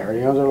everywhere there.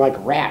 They're like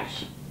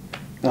rats.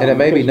 And it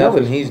may be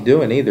nothing he's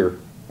doing either.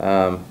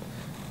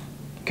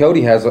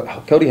 Cody has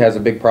a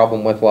big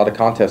problem with a lot of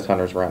contest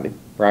hunters around him,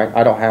 right?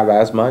 I don't have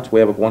as much.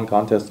 We have one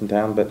contest in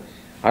town, but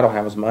I don't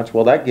have as much.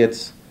 Well, that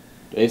gets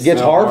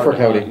hard for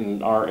Cody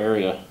in our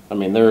area. I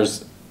mean,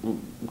 as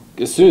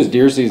soon as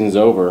deer season's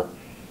over,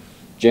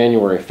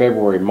 January,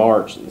 February,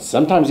 March,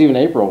 sometimes even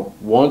April,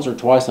 once or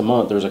twice a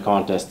month, there's a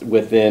contest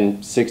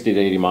within 60 to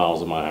 80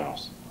 miles of my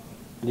house.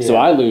 Yeah. So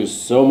I lose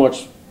so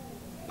much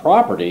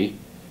property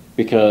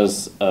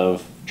because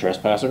of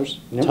trespassers.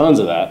 Yep. Tons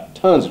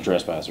of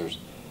trespassers.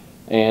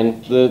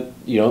 And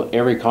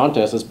every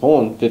contest is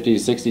pulling 50 to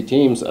 60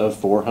 teams of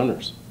 4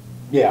 hunters.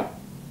 Yeah.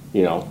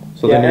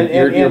 So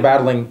then you're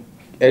battling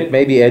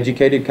maybe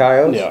educated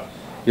coyotes. Yeah.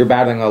 You're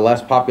battling a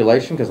less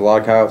population because a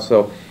lot of coyotes.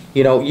 So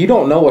you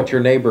don't know what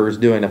your neighbor is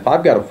doing. If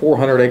I've got a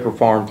 400-acre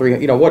farm,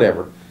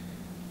 whatever,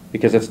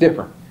 because it's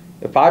different.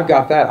 if I've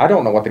got that, I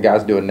don't know what the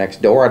guy's doing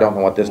next door. I don't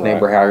know what this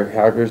neighbor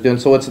is doing.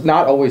 So it's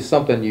not always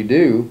something you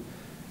do.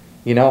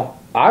 You know,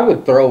 I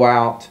would throw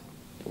out,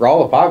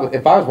 Raul,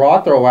 if I was Raul,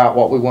 I'd throw out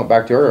what we went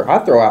back to earlier.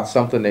 I'd throw out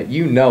something that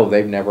you know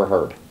they've never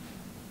heard.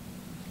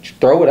 Just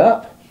throw it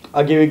up.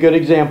 I'll give you a good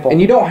example. And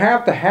you don't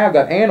have to have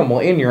that animal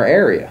in your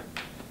area.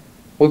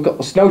 We've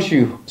got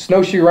snowshoe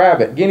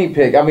rabbit, guinea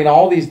pig. I mean,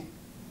 all these,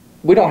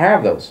 we don't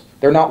have those.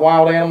 They're not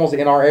wild animals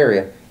in our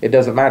area. It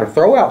doesn't matter.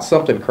 Throw out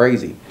something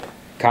crazy.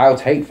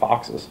 Coyotes hate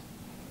foxes.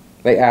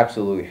 They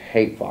absolutely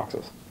hate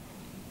foxes.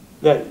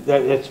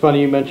 It's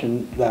funny you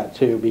mentioned that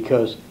too,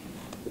 because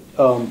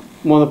one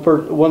of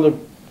the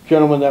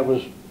gentlemen that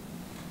was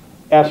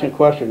asking a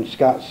question,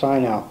 Scott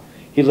Sinow,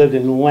 he lived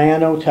in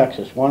Llano,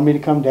 Texas, wanted me to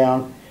come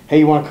down. Hey,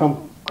 you want to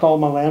come call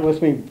my land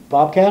with me,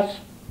 bobcats?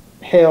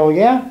 Hell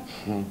yeah.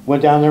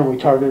 Went down there and we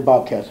targeted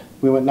bobcats.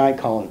 We went night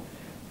calling.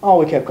 All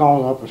we kept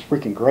calling up was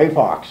freaking gray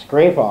fox,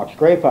 gray fox,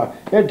 gray fox.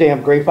 There are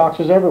damn gray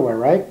foxes everywhere,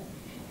 right?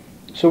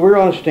 So we were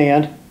on a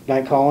stand,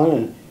 night calling,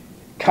 and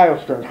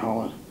coyotes started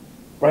howling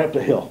right up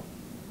the hill.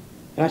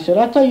 And I said,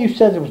 I thought you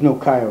said there was no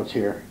coyotes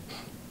here,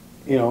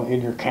 you know,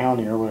 in your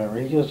county or whatever.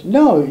 He goes,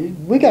 no,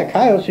 we got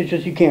coyotes, it's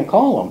just you can't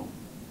call them.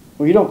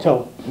 Well, you don't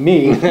tell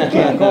me you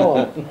can't call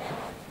them.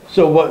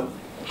 So what?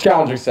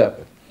 Challenge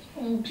accepted.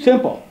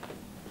 Simple.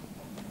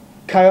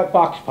 Coyote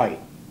fox fight.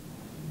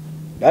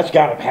 That's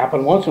got to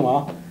happen once in a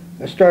while.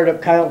 I started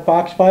up coyote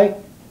fox fight.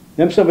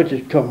 Them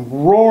subbitches come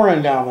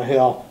roaring down the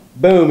hill.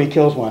 Boom, he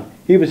kills one.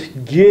 He was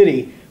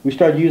giddy. We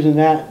started using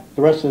that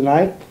the rest of the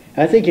night.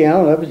 And I think, you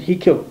know, he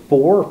killed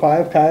 4 or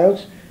 5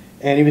 coyotes.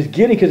 And he was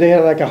giddy because they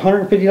had like a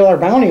 $150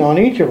 bounty on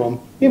each of them.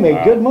 He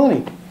made good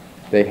money.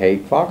 They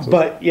hate foxes.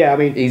 But yeah, I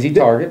mean, easy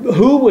target.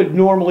 Who would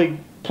normally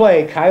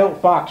play coyote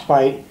fox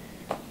fight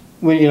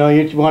when, you know,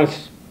 you want to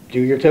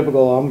do your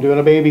typical, I'm doing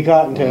a baby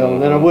cottontail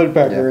and then a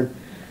woodpecker.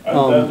 Yeah.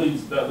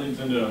 That leads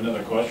into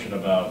another question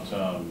about,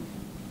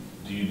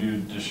 do you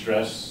do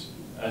distress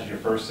as your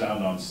first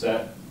sound on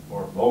set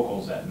or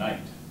vocals at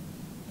night?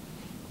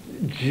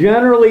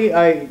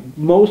 Generally,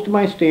 most of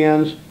my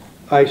stands,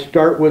 I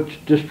start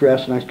with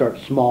distress and I start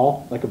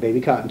small, like a baby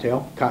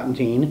cottontail, cotton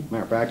teen,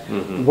 matter of fact.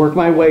 Work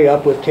my way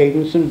up with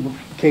cadence and what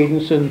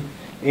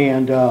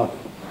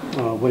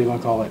do you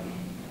want to call it?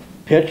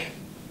 Pitch,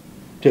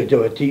 to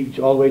do it deep,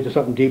 all the way to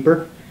something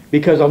deeper.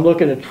 Because I'm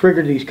looking to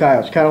trigger these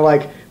coyotes, kind of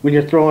like when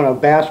you're throwing a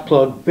bass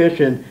plug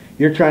fishing,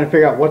 you're trying to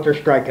figure out what they're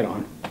striking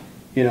on,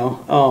 you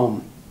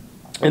know.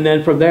 And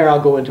then from there,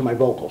 I'll go into my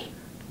vocals.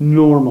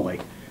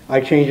 Normally,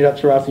 I change it up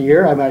throughout the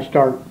year. I might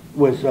start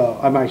with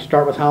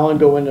howling,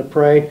 go into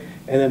prey,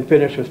 and then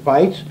finish with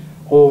fights.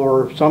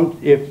 Or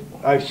if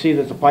I see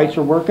that the fights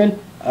are working,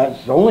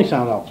 that's the only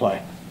sound I'll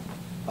play.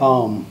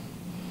 So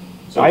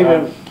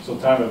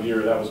time of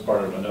year, that was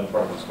another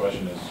part of this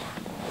question is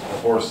the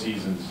 4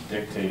 seasons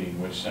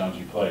dictating which sounds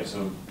you play.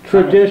 So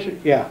traditionally,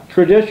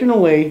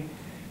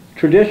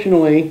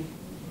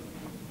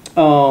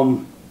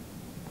 I'll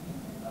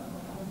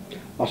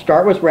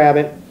start with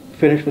rabbit,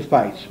 finish with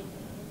fights,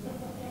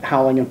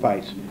 howling and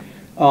fights.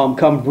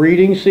 Come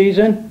breeding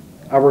season,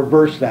 I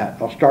reverse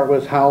that. I'll start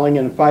with howling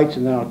and fights,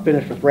 and then I'll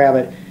finish with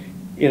rabbit.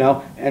 You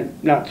know,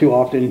 and not too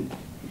often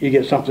you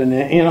get something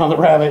in on the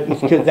rabbit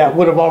because that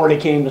would have already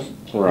came to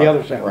the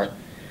other sounds.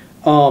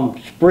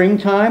 Right.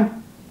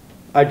 Springtime,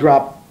 I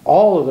drop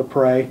all of the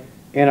prey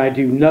and I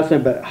do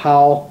nothing but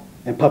howl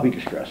and puppy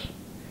distress.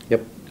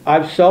 Yep.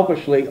 I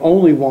selfishly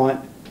only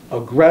want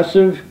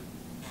aggressive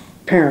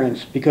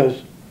parents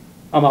because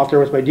I'm out there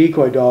with my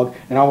decoy dog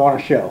and I want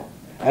to show.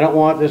 I don't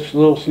want this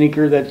little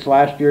sneaker that's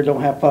last year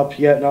don't have pups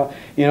yet, no,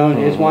 you know, and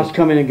just wants to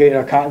come in and get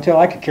a cottontail.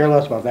 I could care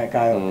less about that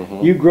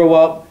coyote. You grow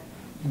up,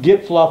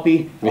 get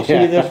fluffy. I'll see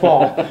you this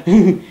fall.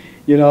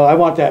 You know, I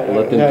want that.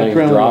 Let them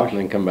things drop and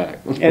then come back.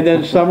 And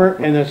then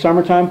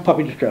summertime,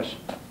 puppy distress.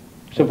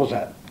 Simple as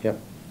that. Yep.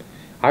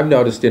 I've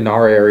noticed in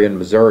our area in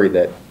Missouri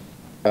that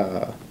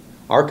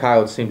our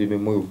coyotes seem to be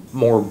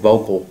more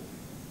vocal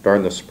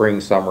during the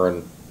spring, summer,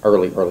 and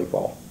early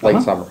fall,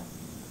 late summer.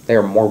 They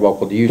are more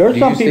vocal. There's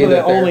some people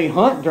that only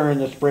hunt during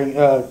the spring,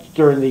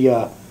 during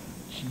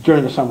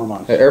the summer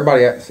months.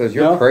 Everybody says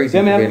you're crazy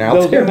for being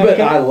out there, but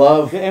I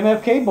love the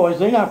MFK boys.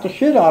 They knock the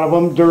shit out of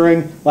them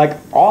during like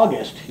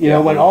August. You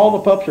know, when all the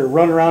pups are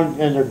running around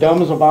and they're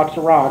dumb as a box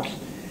of rocks,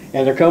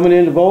 and they're coming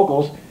into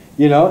vocals.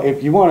 You know,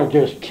 if you want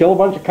to just kill a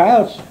bunch of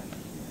coyotes,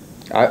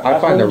 I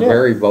find they're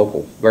very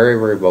vocal,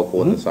 very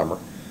vocal in the summer.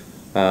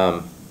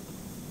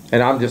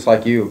 And I'm just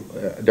like you.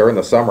 During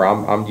the summer,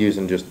 I'm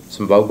using just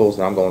some vocals,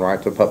 and I'm going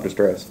right to pup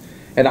distress.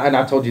 And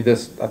I told you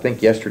this, I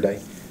think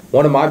yesterday.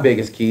 One of my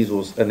biggest keys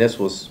was, and this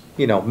was,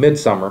 you know,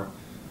 midsummer.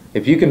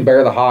 If you can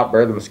bear the hot,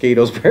 bear the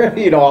mosquitoes, bear,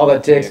 you know, all the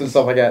ticks and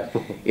stuff like that,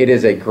 it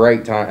is a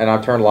great time. And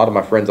I've turned a lot of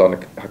my friends on to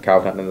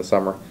coyote hunting in the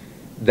summer.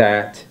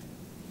 That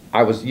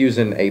I was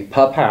using a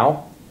pup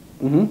howl,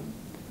 and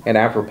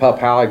after pup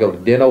howl, I go to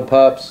Dino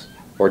Pups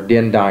or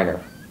Den Diner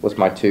was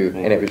my 2,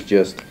 and it was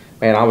just,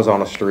 man, I was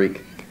on a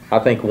streak. I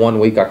think one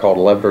week I called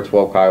 11 or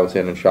 12 coyotes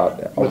in and shot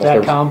almost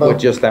that combo? with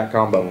just that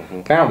combo.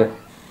 Found it.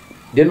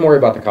 Didn't worry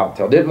about the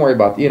cocktail. Didn't worry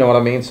about, you know what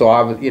I mean? So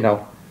I was, you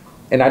know,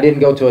 and I didn't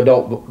go to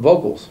adult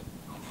vocals.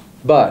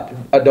 But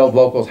adult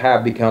vocals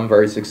have become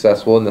very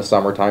successful in the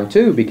summertime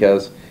too,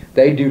 because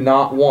they do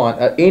not want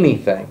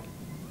anything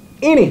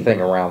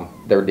around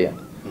their den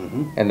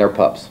and their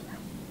pups.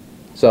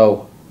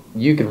 So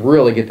you can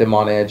really get them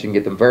on edge and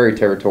get them very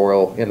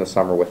territorial in the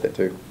summer with it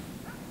too.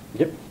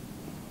 Yep.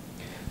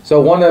 So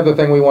one other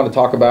thing we want to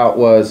talk about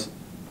was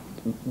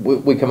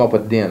we come up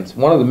with dens.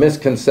 One of the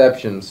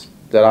misconceptions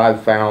that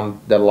I've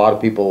found that a lot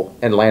of people,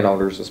 and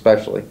landowners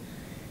especially,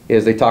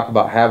 is they talk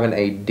about having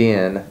a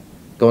den,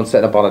 going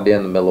setting up on a den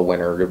in the middle of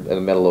winter, in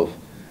the middle of,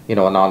 you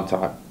know, a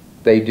non-time.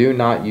 They do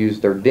not use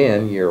their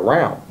den year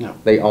round. No.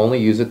 They only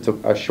use it to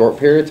a short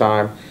period of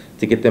time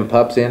to get them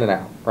pups in and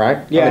out, right?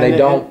 Yeah, I mean, they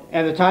don't.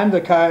 And the time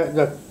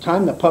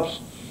the pups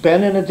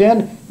spend in a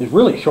den is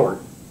really short.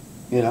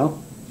 You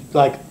know,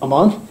 like a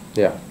month.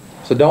 Yeah.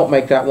 So don't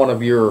make that one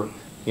of your,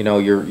 you know,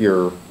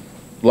 your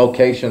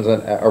locations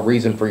a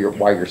reason for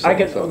why you're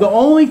setting so. The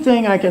only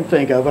thing I can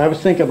think of, I was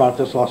thinking about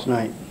this last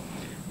night.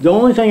 The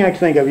only thing I can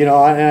think of, you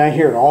know, and I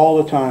hear it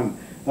all the time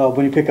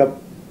when you pick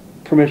up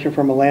permission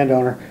from a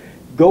landowner,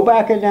 go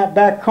back in that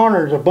back corner,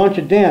 there's a bunch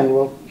of dens.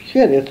 Well,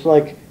 shit, it's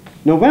like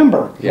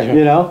November, Yeah.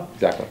 you know?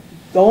 Exactly.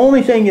 The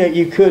only thing that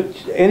you could,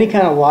 any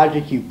kind of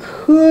logic you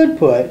could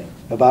put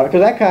about it,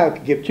 because that guy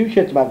could give two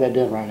shits about that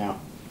den right now.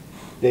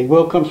 They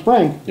will come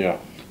spring. Yeah.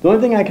 The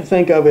only thing I can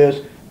think of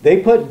is they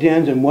put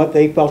dens in what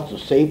they felt the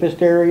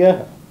safest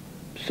area.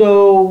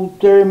 So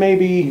there may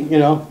be, you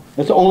know,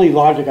 that's the only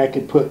logic I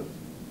could put.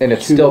 And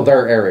it's still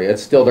their area.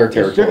 It's still their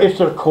territory. It's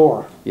their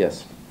core.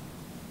 Yes.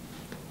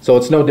 So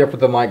it's no different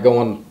than like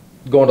going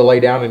to lay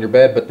down in your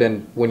bed, but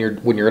then when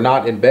you're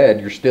not in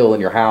bed, you're still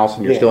in your house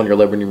and you're still in your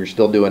living room. You're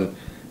still doing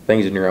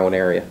things in your own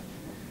area.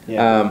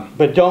 Yeah.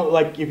 But don't,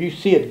 like, if you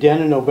see a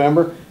den in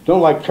November,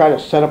 don't like try to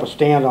set up a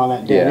stand on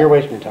that den. Yeah. You're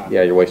wasting your time.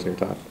 Yeah, you're wasting your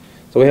time.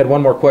 So we had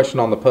one more question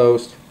on the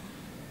post.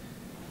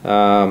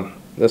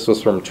 This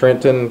was from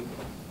Trenton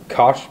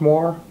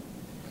Koshmore.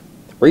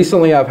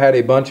 Recently, I've had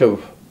a bunch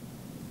of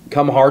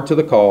come hard to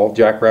the call,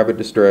 jackrabbit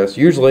distress,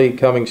 usually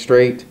coming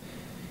straight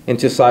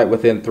into sight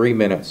within 3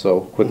 minutes,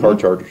 so quick hard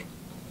chargers.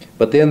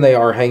 But then they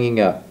are hanging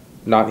up,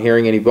 not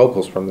hearing any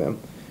vocals from them.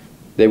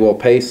 They will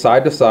pace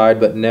side to side,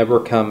 but never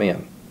come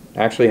in.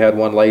 Actually had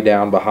one lay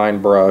down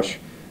behind brush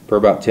for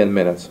about 10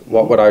 minutes.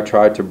 What would I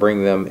try to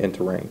bring them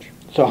into range?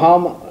 So how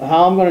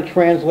I'm going to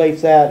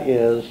translate that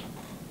is,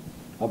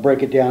 I'll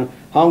break it down.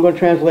 How I'm going to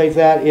translate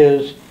that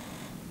is,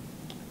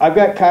 I've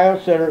got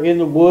coyotes that are in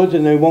the woods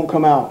and they won't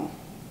come out.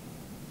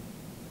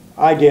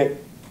 I get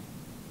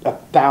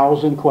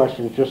 1,000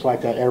 questions just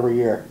like that every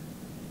year.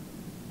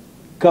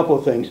 Couple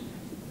of things.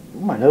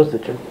 My nose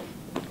itching.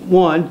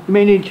 One, you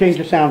may need to change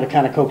the sound to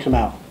kind of coax them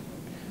out.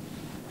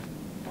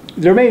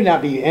 There may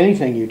not be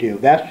anything you do.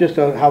 That's just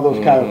how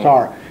those coyotes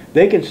are.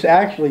 They can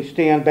actually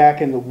stand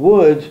back in the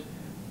woods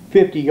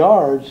 50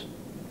 yards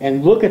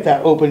and look at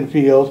that open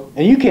field,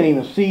 and you can't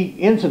even see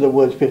into the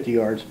woods 50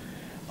 yards.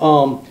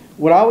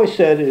 What I always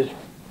said is,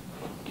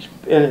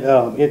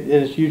 and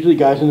it's usually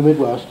guys in the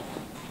Midwest,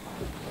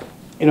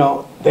 you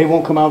know, they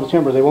won't come out of the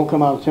timber, they won't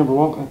come out of the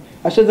timber,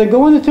 I said, then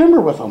go in the timber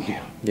with them.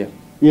 Yeah.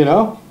 You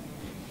know?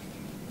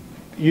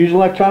 Use an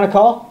electronic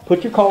call,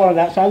 put your collar on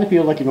that side of the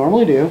field like you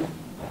normally do,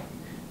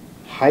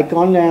 hike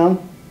on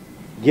down,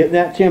 get in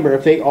that timber.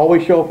 If they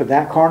always show up at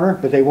that corner,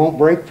 but they won't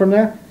break from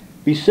there,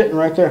 be sitting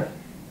right there.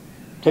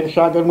 Take a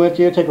shotgun with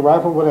you, take a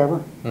rifle,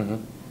 whatever,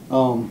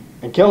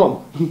 and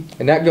kill them.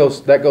 And that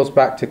goes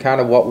back to kind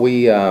of what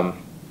we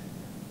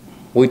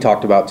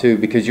talked about too,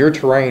 because your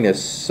terrain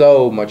is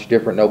so much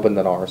different and open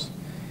than ours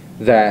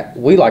that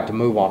we like to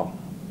move on them.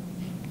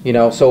 You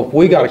know, so if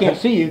we got can't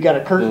see you, got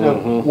a curtain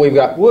of we've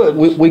got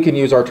woods. We can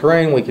use our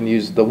terrain, we can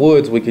use the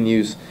woods, we can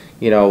use,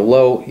 you know,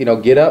 low, you know,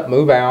 get up,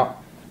 move out,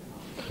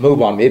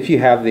 move on them if you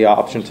have the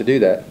option to do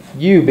that.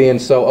 You being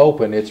so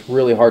open, it's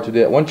really hard to do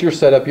it. Once you're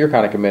set up, you're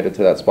kind of committed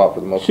to that spot for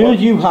the most part. As soon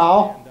as you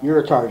howl, you're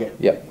a target.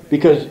 Yep.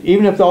 Because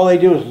even if all they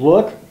do is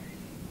look,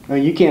 I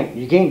mean, you can't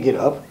get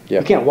up.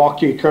 Yep. You can't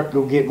walk to your truck to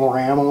go get more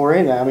ammo or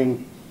anything. I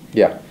mean,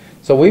 yeah.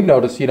 So we've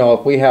noticed, you know,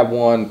 if we have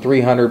one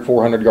 300,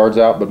 400 yards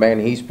out, but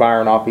man, he's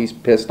firing off, he's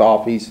pissed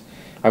off,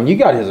 I mean, you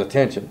got his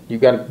attention.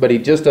 But he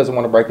just doesn't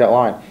want to break that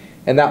line.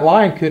 And that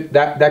line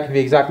that could be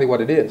exactly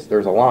what it is.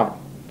 There's a line.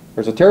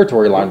 There's a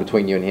territory line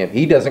between you and him.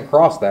 He doesn't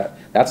cross that.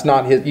 That's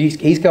not his.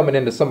 He's coming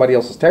into somebody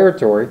else's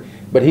territory,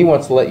 but he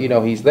wants to let you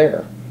know he's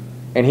there,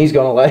 and he's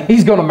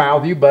gonna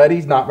mouth you, but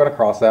he's not gonna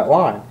cross that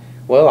line.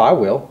 Well, I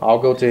will. I'll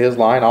go to his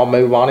line. I'll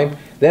move on him.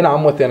 Then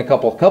I'm within a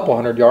couple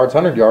 100 yards.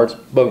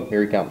 Boom,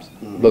 here he comes.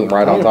 Boom,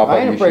 right on top of you.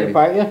 I ain't afraid to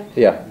fight you.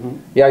 Yeah,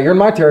 yeah. You're in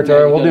my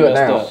territory. Yeah, we'll do it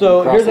now.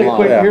 So Cross the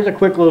line. here's a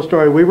quick little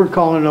story. We were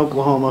calling in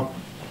Oklahoma,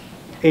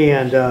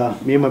 and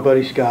me and my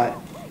buddy Scott,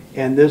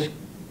 and this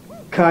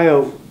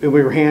coyote, and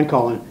we were hand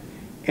calling,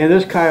 and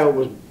this coyote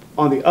was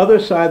on the other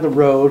side of the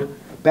road,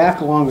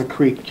 back along the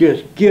creek,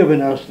 just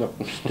giving us the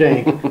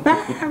stink.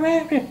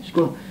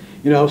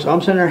 You know, so I'm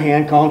sitting there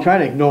hand calling,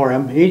 trying to ignore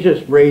him. He's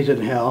just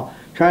raising hell,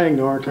 trying to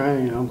ignore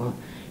him, you know. But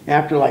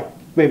after like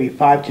maybe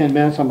 5-10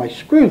 minutes. I'm like,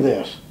 screw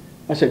this.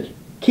 I said,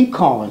 keep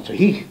calling. So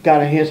he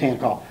got in his hand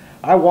call.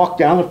 I walked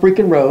down the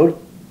freaking road.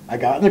 I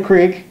got in the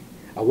creek.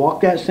 I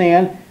walked that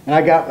sand, and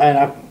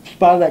I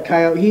spotted that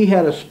coyote. He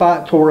had a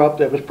spot tore up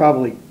that was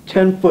probably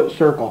 10-foot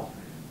circle.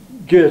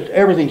 Just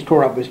everything's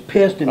tore up. He was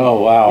pissed and,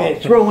 Oh, wow.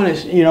 and throwing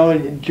his,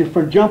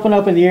 for jumping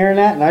up in the air and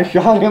that. And I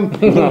shot him,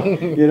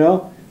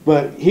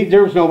 But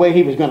there was no way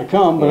he was going to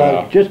come. But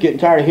I was just getting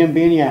tired of him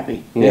being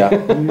yappy. Yeah.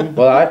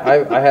 Well,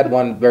 I had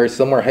one very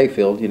similar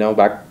hayfield.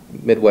 Back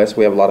Midwest,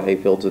 we have a lot of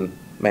hayfields, and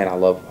man, I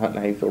love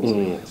hunting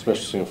hayfields.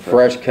 Especially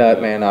fresh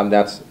cut, man.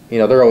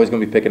 They're always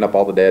going to be picking up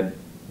all the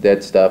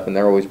dead stuff, and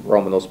they're always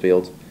roaming those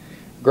fields.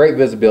 Great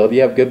visibility.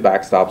 You have good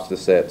backstops to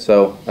set.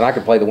 So, and I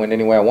can play the wind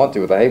any way I want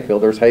to with a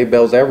hayfield. There's hay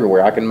bales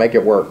everywhere. I can make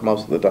it work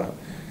most of the time.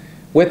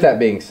 With that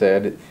being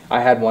said,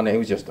 I had one that he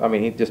was just,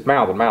 he just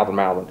mouthing.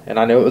 And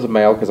I knew it was a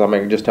male because, I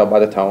could just tell by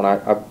the tone.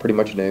 I pretty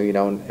much knew,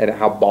 and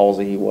how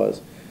ballsy he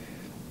was.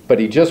 But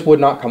he just would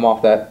not come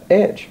off that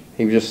edge.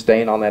 He was just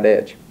staying on that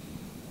edge.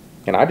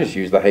 And I just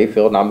used the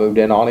hayfield, and I moved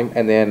in on him.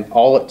 And then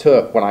all it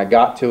took when I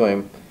got to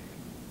him,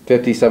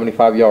 50,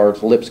 75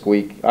 yards, lip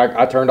squeak.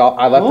 I turned off.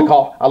 I left the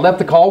call. I left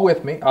the call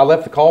with me. I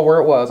left the call where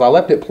it was. I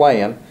left it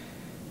playing,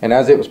 and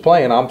as it was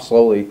playing, I'm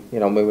slowly,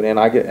 moving in.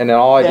 And then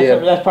all I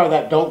did. That's part of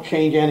that. Don't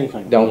change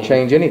anything. Don't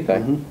change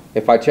anything.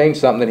 If I changed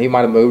something, then he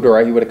might have moved, or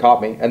he would have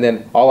caught me. And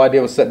then all I did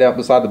was sit down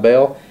beside the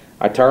bale.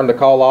 I turned the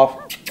call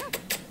off.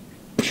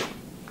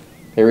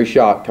 Here he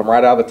shot. Come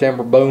right out of the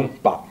timber. Boom.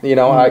 Bop.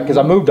 Because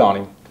I moved on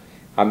him.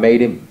 I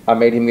made him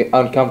get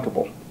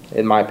uncomfortable.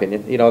 In my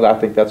opinion, I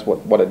think that's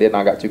what it did, and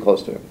I got too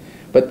close to him.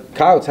 But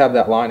coyotes have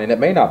that line, and it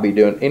may not be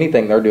doing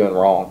anything they're doing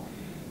wrong.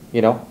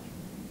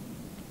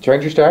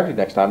 Change your strategy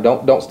next time.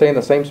 Don't stay in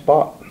the same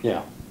spot.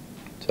 Yeah.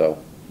 So.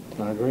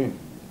 I agree.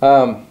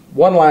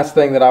 One last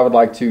thing that I would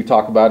like to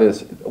talk about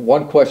is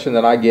one question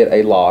that I get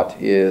a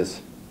lot is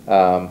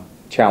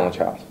challenge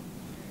house.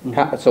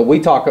 So we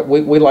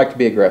like to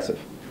be aggressive.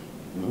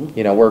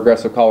 We're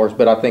aggressive callers,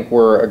 but I think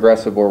we're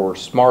aggressive where we're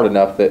smart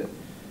enough that.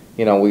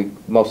 We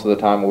most of the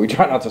time we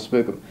try not to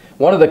spook them.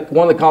 One of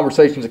the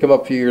conversations that came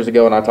up a few years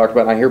ago, and I talked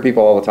about, and I hear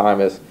people all the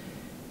time is,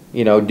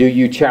 do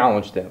you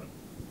challenge them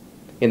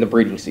in the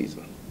breeding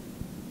season?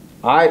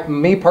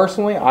 Me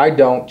personally, I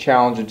don't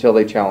challenge until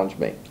they challenge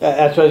me.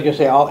 That's what I was gonna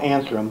say. I'll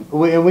answer them.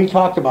 We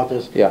talked about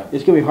this. Yeah.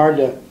 It's gonna be hard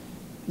to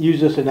use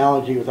this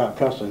analogy without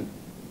cussing,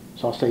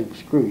 so I'll say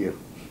screw you.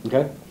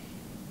 Okay.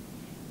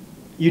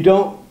 You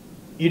don't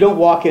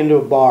walk into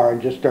a bar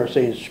and just start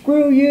saying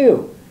screw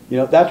you.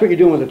 That's what you're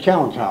doing with a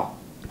challenge howl.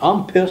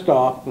 I'm pissed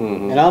off,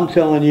 and I'm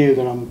telling you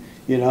that I'm,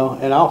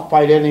 and I'll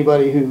fight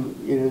anybody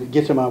who,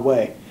 gets in my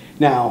way.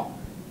 Now,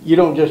 you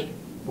don't just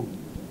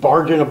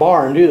barge in a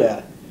bar and do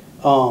that.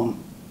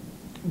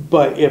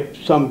 But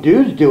if some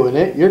dude's doing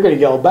it, you're going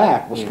to yell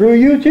back, well, screw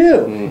you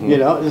too.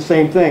 The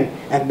same thing.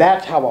 And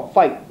that's how a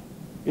fight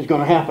is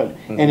going to happen.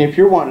 And if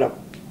you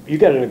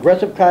got an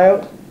aggressive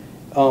coyote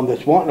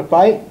that's wanting to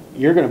fight,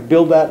 you're going to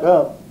build that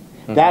up.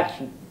 That's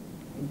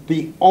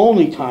the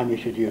only time you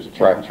should use a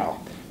challenge howl.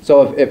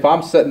 So if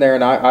I'm sitting there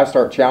and I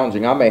start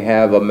challenging, I may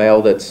have a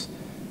male that's,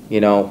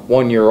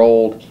 1 year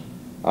old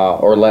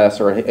or less,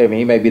 or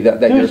he may be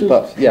that year's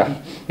pups. Yeah,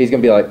 he's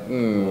gonna be like,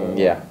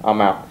 yeah, I'm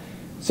out.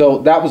 So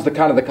that was the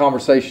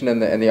conversation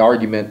and the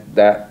argument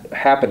that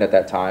happened at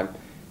that time.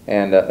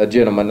 And a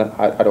gentleman,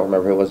 I don't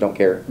remember who it was, don't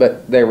care,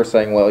 but they were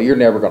saying, well, you're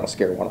never gonna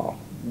scare one off.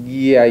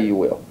 Yeah, you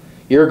will.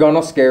 You're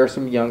gonna scare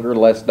some younger,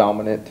 less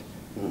dominant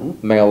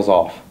males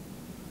off.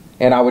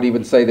 And I would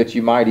even say that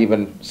you might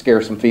even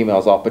scare some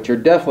females off, but you're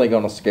definitely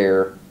going to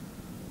scare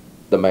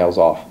the males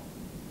off.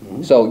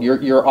 So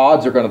your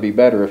odds are going to be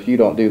better if you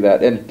don't do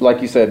that. And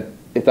like you said,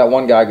 if that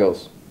one guy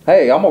goes,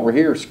 hey, I'm over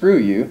here, screw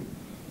you,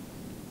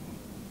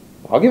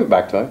 I'll give it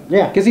back to him.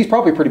 Yeah. Because he's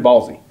probably pretty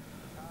ballsy,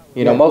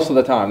 most of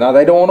the time. Now,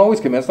 they don't always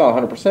come in. It's not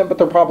 100%, but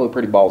they're probably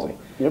pretty ballsy.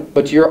 Yep.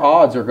 But your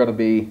odds are going to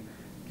be,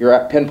 you're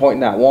at pinpointing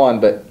that one,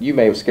 but you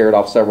may have scared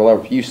off several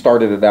others. If you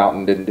started it out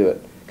and didn't do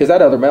it. Because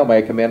that other male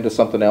may come into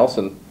something else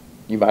and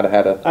you might have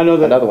had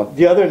another one.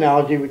 The other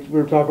analogy we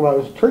were talking about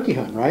was turkey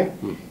hunt, right?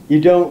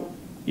 You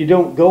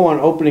don't go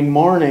on opening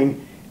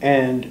morning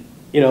and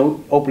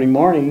opening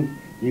morning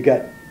you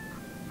got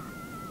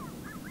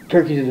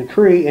turkeys in the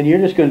tree and you're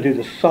just going to do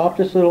the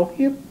softest little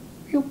yip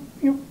yip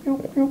yip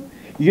yip yip.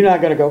 You're not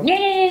going to go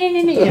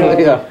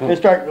and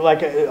start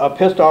like a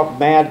pissed off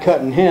mad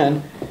cutting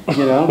hen.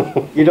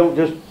 You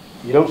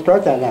don't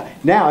start that now.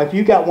 Now if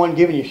you got one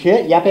giving you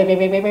shit, yap yap yap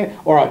yap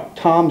yap, or a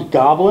Tom's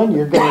gobbling,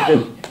 you're going to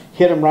just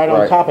hit him right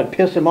on top and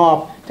piss him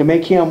off to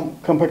make him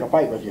come pick a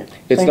fight with you.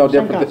 It's no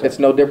different. It's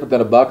no different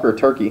than a buck or a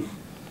turkey.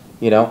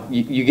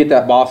 You get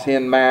that boss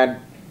hen mad.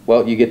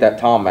 Well, you get that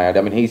Tom mad.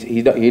 I mean,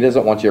 he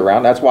doesn't want you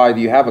around. That's why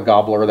you have a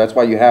gobbler. That's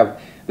why you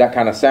have that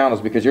kind of sound, is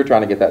because you're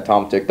trying to get that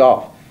Tom ticked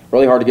off.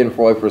 Really hard to get him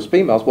away from his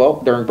females.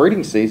 Well, during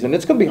breeding season,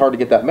 it's going to be hard to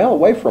get that male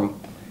away from.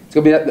 It's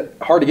going to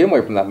be hard to get him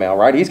away from that male,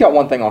 right? He's got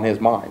one thing on his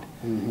mind,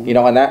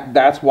 and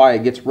that's why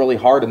it gets really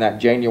hard in that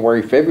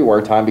January,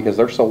 February time, because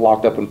they're so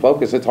locked up and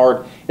focused. It's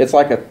hard. It's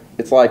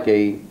it's like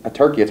a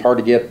turkey. It's hard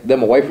to get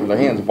them away from their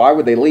hands. Why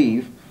would they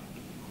leave?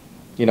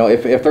 You know,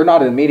 if they're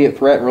not an immediate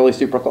threat and really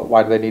super close,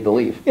 why do they need to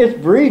leave? It's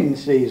breeding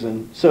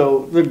season,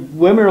 so the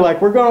women are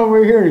like, "We're going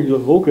over here," and he's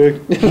like, "Okay."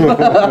 You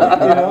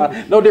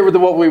know? No different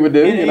than what we would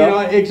do. And, you know?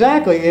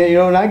 exactly. And,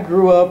 and I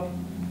grew up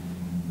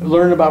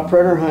learning about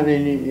predator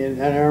hunting,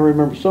 and I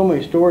remember so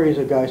many stories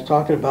of guys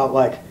talking about,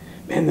 like,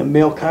 man, the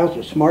male coyotes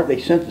are smart. They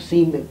sent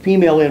the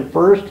female in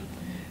first.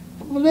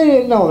 Well, they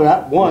didn't know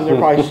that. One, they're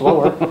probably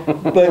slower,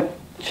 but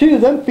two,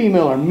 them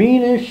female are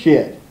mean as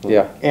shit.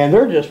 Yeah. And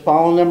they're just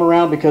following them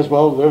around because,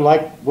 well, they're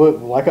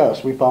like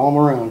us. We follow them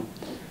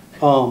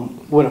around.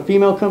 When a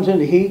female comes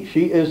into heat,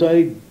 she is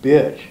a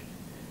bitch.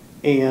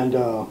 And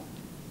so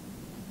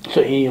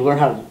you learn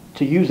how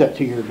to use that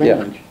to your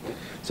advantage. Yeah.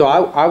 So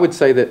I would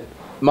say that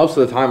most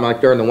of the time, like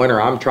during the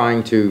winter, I'm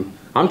trying to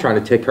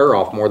tick her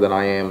off more than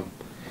I am.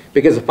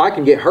 Because if I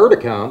can get her to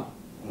come,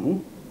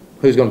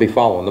 who's going to be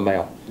following the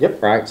male?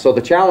 Yep. Right? So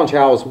the challenge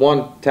howl is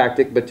one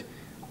tactic, but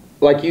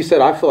like you said,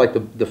 I feel like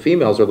the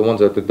females are the ones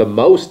that are the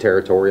most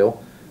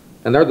territorial,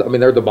 and they're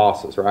the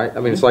bosses, right?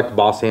 I mean, it's like the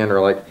boss hen or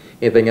like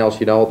anything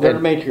else, you know. They're the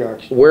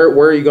matriarchs. Where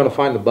are you going to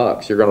find the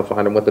bucks? You're going to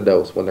find them with the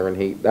does when they're in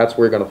heat. That's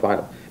where you're going to find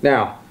them.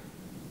 Now,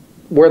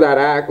 where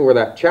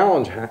that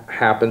challenge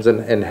happens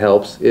and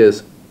helps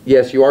is,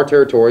 yes, you are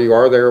territorial. You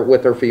are there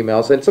with their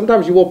females, and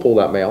sometimes you will pull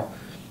that male.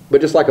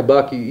 But just like a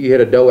buck, you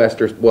hit a doe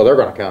ester, well, they're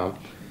going to come.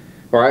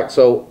 All right,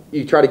 so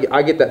you try to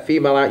I get that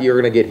female out.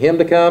 You're going to get him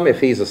to come if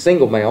he's a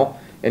single male.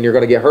 And you're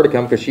going to get her to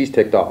come because she's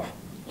ticked off.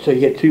 So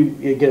you get a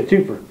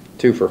twofer.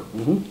 Twofer.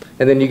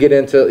 And then you get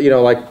into, you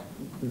know, like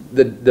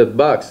the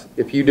bucks.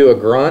 If you do a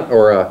grunt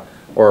or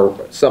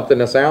something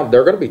to sound,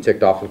 they're going to be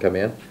ticked off and come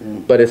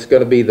in. But it's going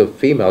to be the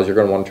females you're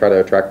going to want to try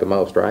to attract the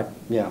most, right?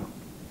 Yeah.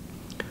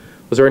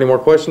 Was there any more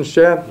questions,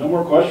 Chad? No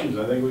more questions.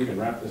 I think we can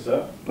wrap this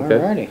up. Okay.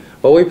 Alrighty.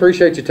 Well, we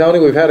appreciate you, Tony.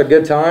 We've had a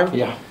good time.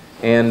 Yeah.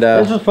 And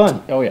This is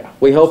fun. Oh yeah.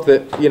 we hope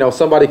that, you know,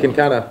 somebody can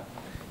kind of,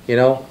 you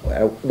know,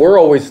 we're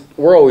always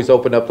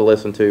open up to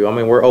listen to. I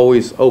mean, we're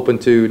always open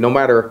to, no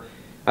matter,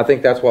 I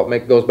think that's what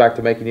goes back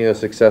to making you a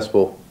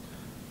successful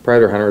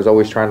predator hunter, is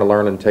always trying to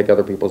learn and take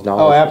other people's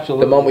knowledge. Oh,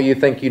 absolutely. The moment you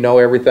think you know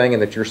everything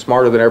and that you're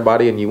smarter than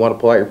everybody and you want to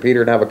pull out your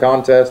Peter and have a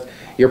contest,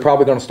 you're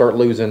probably going to start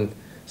losing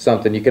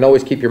something. You can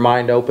always keep your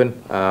mind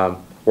open.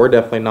 We're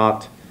definitely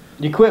not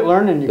You quit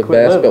learning, you the quit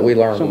best, living. but we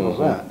learn. Simple as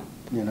that.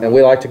 You know? And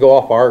we like to go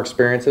off our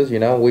experiences. You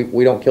know,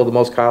 we don't kill the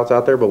most coyotes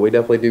out there, but we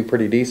definitely do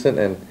pretty decent.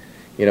 And,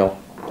 you know,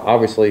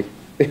 obviously,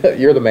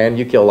 you're the man,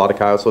 you kill a lot of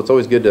coyotes, so it's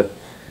always good to,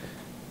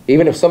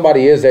 even if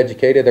somebody is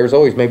educated, there's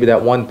always maybe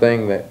that one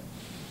thing that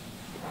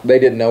they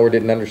didn't know or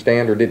didn't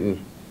understand or didn't,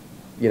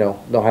 you know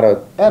how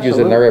to use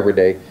it in their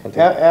everyday.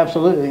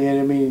 Absolutely, and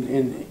I mean,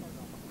 and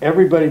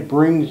everybody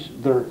brings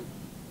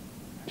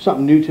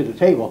something new to the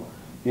table,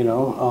 you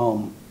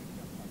know.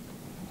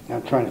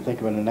 I'm trying to think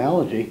of an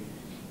analogy.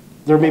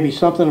 There may be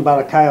something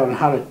about a coyote and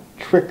how to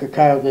trick a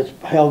coyote that's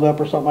held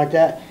up or something like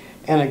that,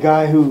 and a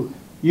guy who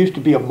used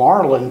to be a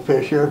marlin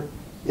fisher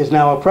is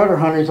now a predator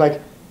hunter. He's like,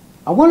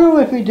 I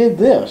wonder if he did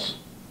this.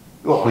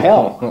 Well,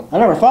 hell, I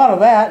never thought of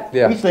that.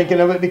 Yeah. He's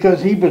thinking of it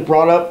because he was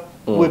brought up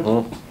with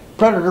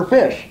predator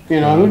fish.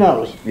 You know, who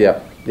knows?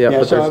 Yeah.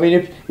 Yeah. So I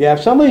mean,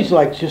 if somebody's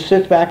like just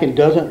sits back and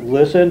doesn't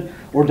listen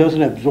or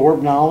doesn't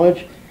absorb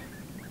knowledge,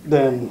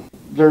 then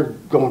they're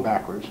going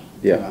backwards.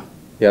 Yeah.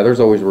 Yeah.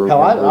 There's always room.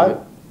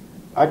 Hell,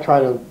 I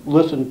try to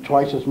listen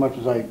twice as much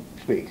as I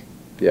speak.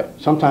 Yeah.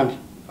 Sometimes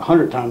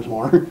 100 times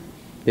more.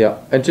 Yeah,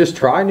 and just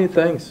try new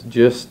things.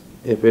 Just,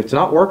 if it's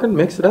not working,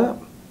 mix it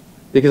up.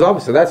 Because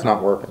obviously that's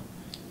not working.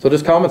 So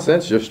just common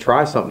sense, just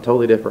try something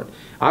totally different.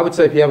 I would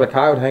say if you have a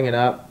coyote hanging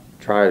up,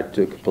 try it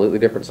to a completely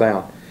different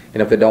sound.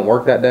 And if they don't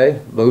work that day,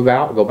 move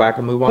out, go back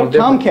and move on to Put a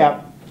different.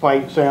 tomcat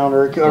fight sound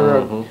or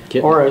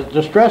a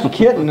distressed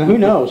kitten, who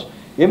knows?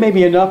 It may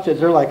be enough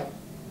that they're like,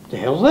 the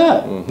hell's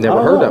that?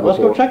 Never heard that Let's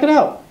before. go check it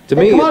out. To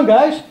Hey, me, come on,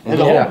 guys. And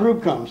the Yeah. whole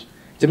group comes.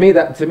 To me,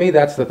 that's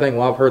the thing.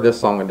 Well, I've heard this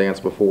song and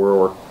dance before,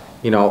 or,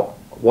 you know,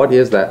 what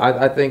is that?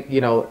 I think, you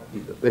know,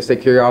 they say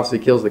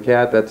curiosity kills the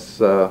cat. That's,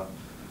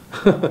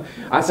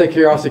 I say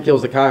curiosity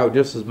kills the coyote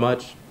just as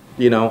much,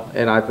 you know,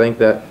 and I think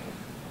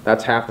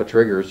that's half the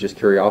trigger is just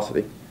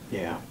curiosity.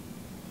 Yeah.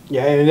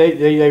 Yeah, and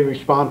they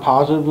respond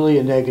positively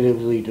and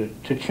negatively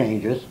to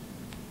changes.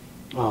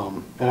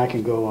 And I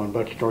can go on a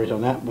bunch of stories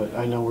on that, but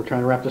I know we're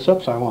trying to wrap this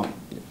up, so I won't.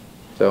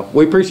 So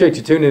we appreciate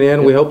you tuning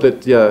in. We hope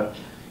that,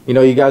 you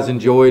know, you guys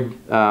enjoyed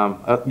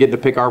getting to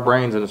pick our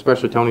brains, and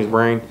especially Tony's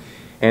brain.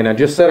 And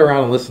just sit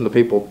around and listen to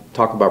people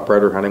talk about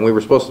predator hunting. We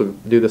were supposed to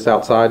do this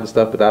outside and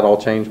stuff, but that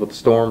all changed with the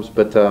storms.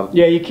 But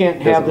yeah, you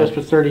can't have this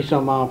with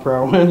 30-some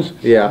mile-per-hour winds.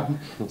 Yeah.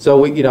 So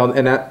we, you know,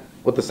 and that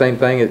with the same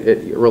thing,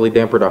 it really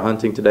dampened our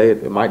hunting today.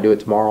 It might do it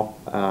tomorrow.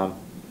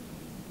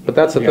 But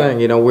that's the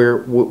thing, you know.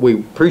 We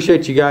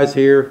appreciate you guys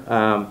here.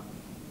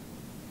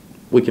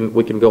 We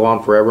can go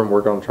on forever, and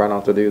we're going to try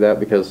not to do that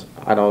because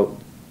I know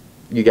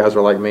you guys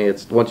are like me.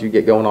 It's once you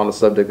get going on a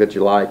subject that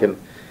you like and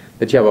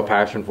that you have a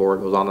passion for.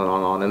 It goes on and on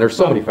and on. And there's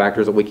so many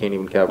factors that we can't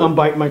even cover. I'm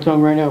biting my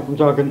tongue right now from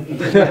talking.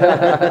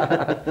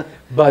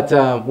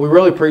 But we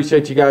really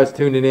appreciate you guys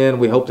tuning in.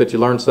 We hope that you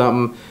learned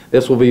something.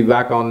 This will be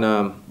back on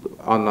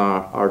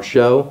our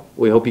show.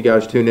 We hope you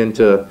guys tune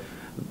into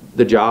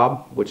The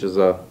Job, which is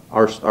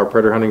our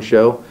predator hunting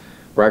show.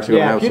 We're actually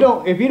going to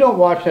have if you don't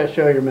watch that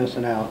show, you're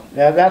missing out.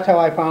 That's how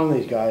I found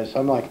these guys.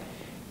 I'm like,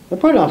 they're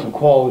putting on some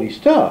quality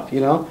stuff,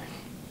 you know.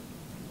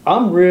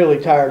 I'm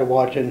really tired of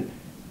watching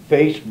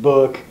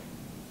Facebook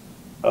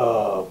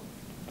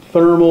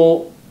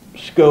thermal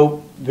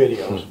scope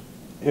videos.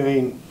 I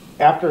mean,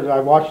 after I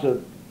watched the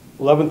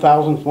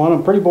 11,000th one,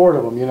 I'm pretty bored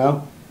of them, you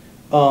know.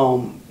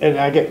 And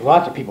I get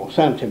lots of people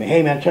send them to me.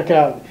 Hey man, check it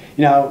out.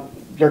 You know,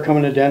 they're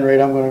coming to Den Raid.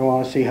 I'm going to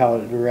want to see how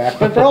it reacts.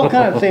 But they're all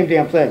kind of the same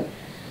damn thing,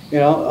 you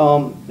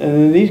know. And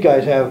then these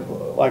guys have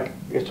like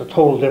it's a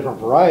total different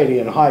variety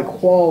and high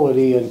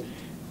quality and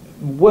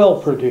well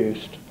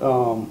produced.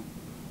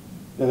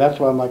 And that's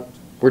why I'm like,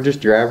 we're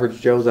just your average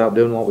Joes out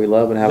doing what we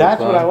love and having fun.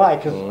 That's what I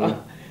like, because,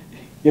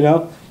 you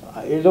know,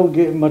 it don't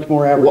get much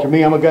more average to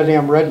me. I'm a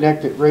goddamn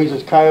redneck that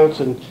raises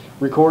coyotes and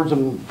records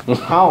them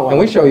howling. And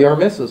we show you our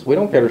misses. We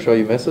don't care to show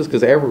you misses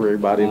because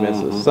everybody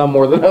misses. Some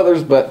more than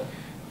others, but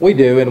we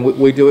do. And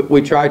we do it.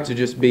 We try to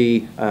just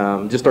be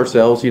just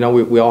ourselves. You know,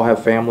 we all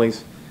have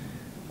families.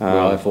 We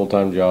all have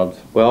full-time jobs.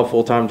 Well,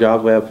 full-time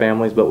jobs, we have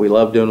families, but we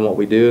love doing what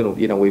we do. And,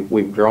 you know,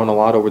 we've grown a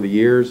lot over the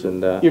years.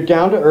 And you're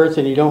down to earth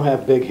and you don't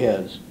have big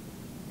heads.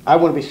 I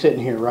wouldn't be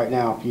sitting here right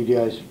now if you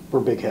guys were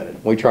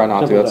big-headed. We try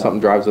not to. That's something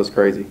that drives us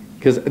crazy.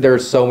 Because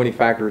there's so many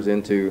factors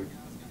into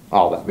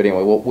all that. But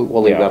anyway,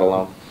 we'll leave that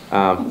alone.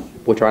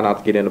 We'll try not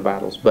to get into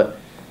battles. But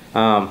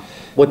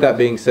with that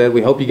being said,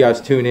 we hope you guys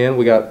tune in.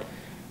 We got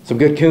some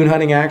good coon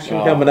hunting action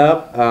coming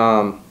up.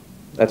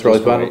 That's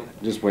really fun.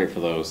 Just wait for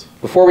those.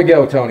 Before we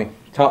go, Tony,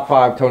 top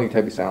 5 Tony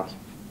Tebbe sounds.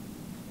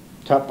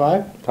 Top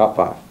 5? Top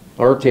 5.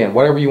 Or 10,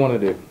 whatever you want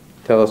to do.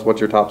 Tell us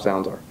what your top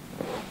sounds are.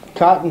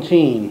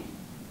 Cottonteen,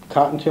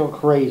 Cottontail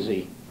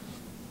Crazy,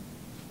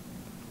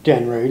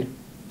 Den Raid,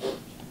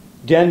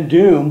 Den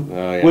Doom,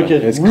 which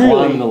is really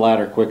climbing the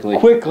ladder quickly.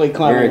 Quickly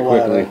climbing the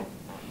ladder.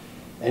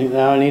 And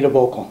now I need a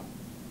vocal.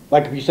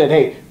 Like if you said,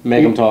 hey,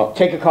 make them talk.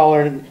 Take a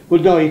caller. And,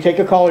 well, no, you take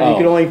a caller and you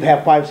can only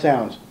have 5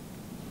 sounds.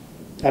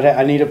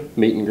 I need a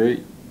meet and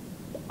greet.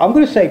 I'm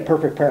going to say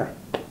Perfect Pair.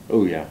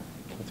 Oh yeah,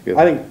 that's good.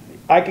 I think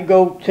I could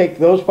go take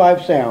those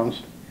 5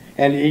 sounds.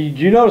 And did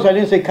you notice I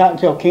didn't say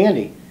Cottontail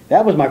Candy?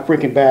 That was my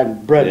freaking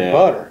bad bread and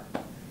butter.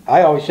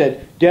 I always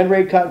said Den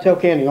Raid, Cottontail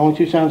Candy, the only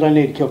 2 sounds I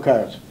need to kill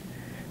coyotes.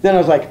 Then I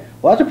was like,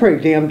 well, that's a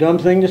pretty damn dumb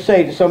thing to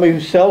say to somebody who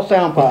sells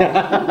sound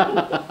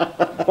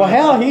pots. Well,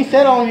 hell, he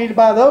said I only need to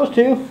buy those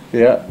 2.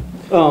 Yeah.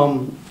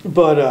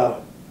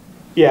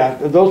 Yeah,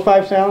 those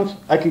 5 sounds,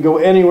 I can go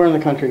anywhere in the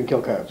country and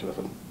kill coyotes with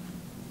them.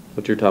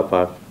 What's your top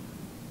 5?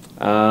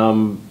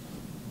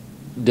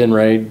 Den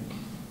Raid,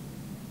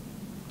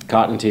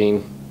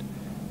 Cottonteen,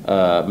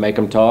 Make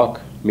 'em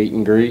Talk, Meet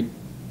and Greet,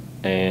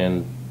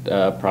 and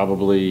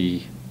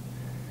probably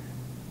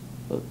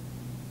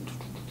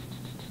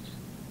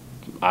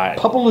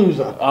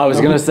Puppalooza. I was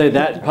gonna say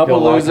that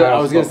Puppalooza. I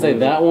was gonna say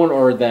that one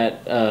or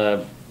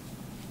that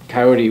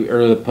Coyote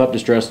or the Pup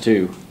Distress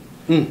 2.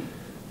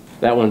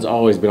 That one's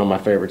always been on my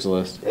favorites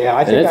list. Yeah,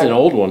 I think and it's an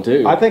old one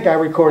too. I think I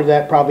recorded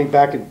that probably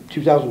back in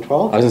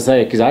 2012. I was gonna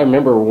say because I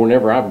remember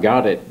whenever I've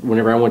got it,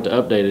 whenever I went to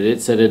update it, it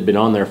said it had been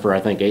on there for I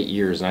think 8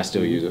 years, and I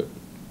still use it.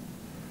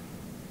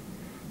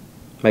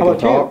 Make 'em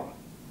talk.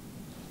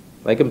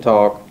 Make 'em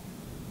talk.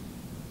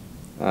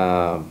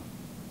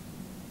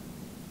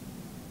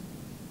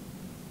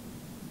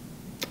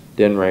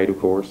 Den Raid, of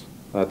course.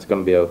 That's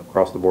going to be a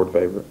across-the-board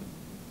favorite.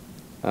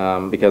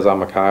 Because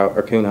I'm a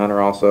coon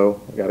hunter also,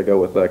 I got to go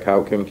with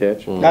coyote coon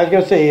catch. I was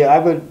going to say, I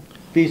would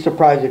be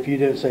surprised if you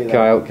didn't say that.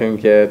 Coyote coon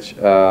catch.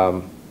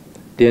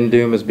 Den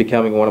Doom is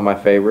becoming one of my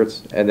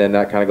favorites, and then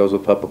that kind of goes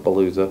with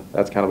Puppapalooza.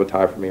 That's kind of a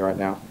tie for me right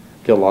now.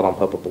 Killed a lot on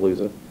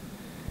Puppapalooza.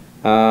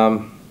 What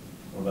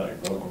about your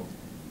vocals?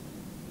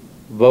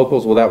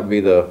 Vocals, well, that would be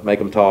the Make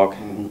 'em Talk.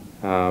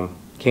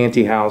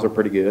 Canty howls are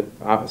pretty good.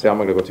 I'm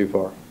going to go too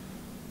far.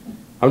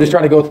 I'm just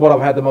trying to go with what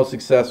I've had the most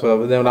success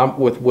with. And then I'm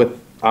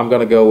going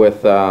to go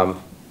with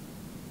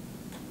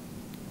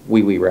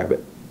Wee Wee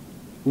Rabbit.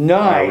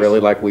 Nice. I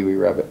really like Wee Wee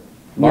Rabbit.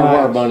 Barbed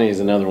Wire Bunny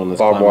is another one that's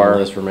climbing on the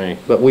list for me.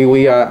 But Wee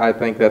Wee, I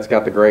think that's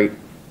got the great.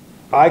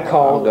 I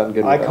called a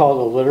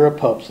litter of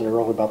pups that are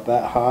only about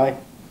that high,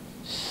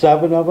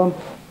 7 of them,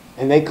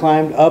 and they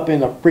climbed up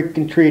in a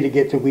freaking tree to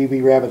get to Wee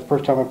Wee Rabbit. The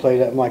first time I played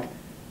it, I'm like,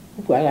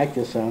 ooh, I like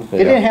this sound. It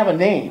didn't have a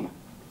name.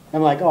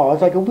 I'm like, oh,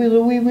 it's like a wee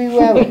wee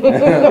rabbit.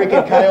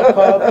 Freaking coyote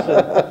pups.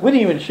 And we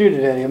didn't even shoot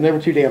at any of them. They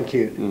were too damn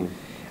cute.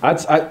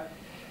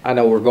 I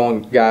know we're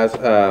going, guys.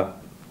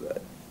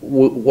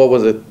 What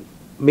was it?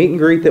 Meet and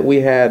greet that we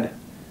had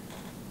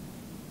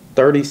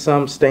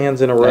 30-some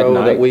stands in a row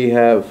that we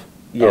have.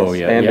 Yes, oh,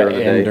 yeah, and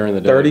during the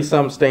day.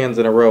 30-some stands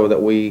in a row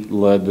that we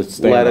let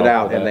it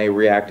out, and they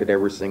reacted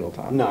every single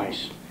time.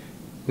 Nice.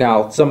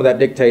 Now, some of that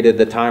dictated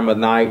the time of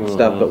night and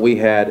stuff that we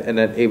had, and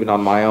then even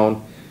on my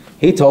own.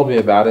 He told me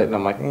about it, and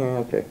I'm like,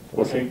 okay.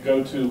 Okay,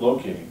 go to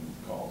locating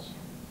calls.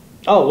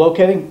 Oh,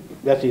 locating,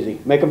 that's easy.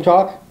 Make them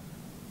talk,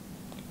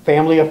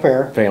 family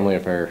affair, Family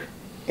affair.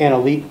 and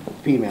elite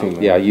female.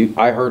 Female. Yeah,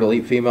 I heard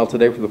elite female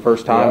today for the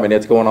first time, Yep. and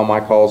it's going on my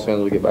call as soon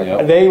as we get back.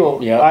 Yep. up. They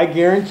will, Yep. I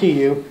guarantee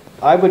you,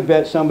 I would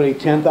bet somebody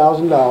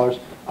 $10,000,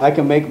 I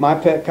can make my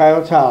pet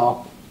coyote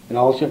howl, and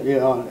also,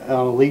 on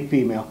elite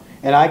female.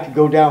 And I could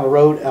go down the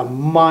road 1.5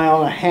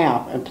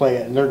 miles and play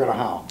it, and they're gonna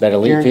howl. That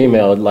elite Guaranteed.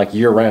 female, like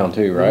year round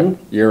too, right? Mhm.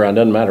 Year round,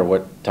 doesn't matter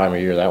what time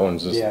of year. That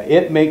one's just. Yeah,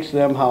 it makes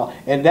them howl.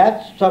 And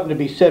that's something to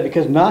be said,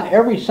 because not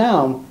every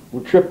sound will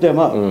trip them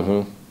up.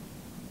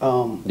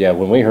 Yeah,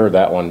 when we heard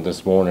that one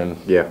this morning,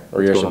 Yeah,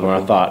 or it's yesterday, going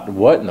on. I thought,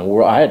 what in the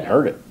world? I hadn't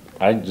heard it.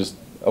 I just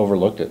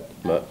overlooked it.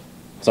 But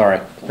sorry.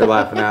 They're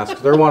laughing at us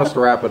 'cause they want us to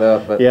wrap it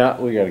up, but Yeah,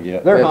 we gotta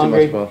get. They're we had too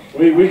hungry. much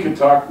fun. We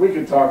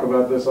could talk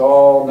about this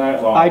all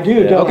night long. I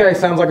do, don't I? Okay,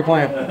 sounds like a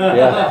plan.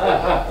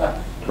 Yeah.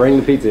 Bring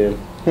the pizza in.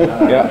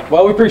 Yeah.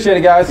 Well, we appreciate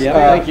it, guys. Yeah.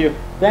 Thank you.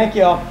 Thank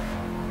y'all.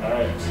 All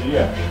right, see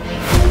ya.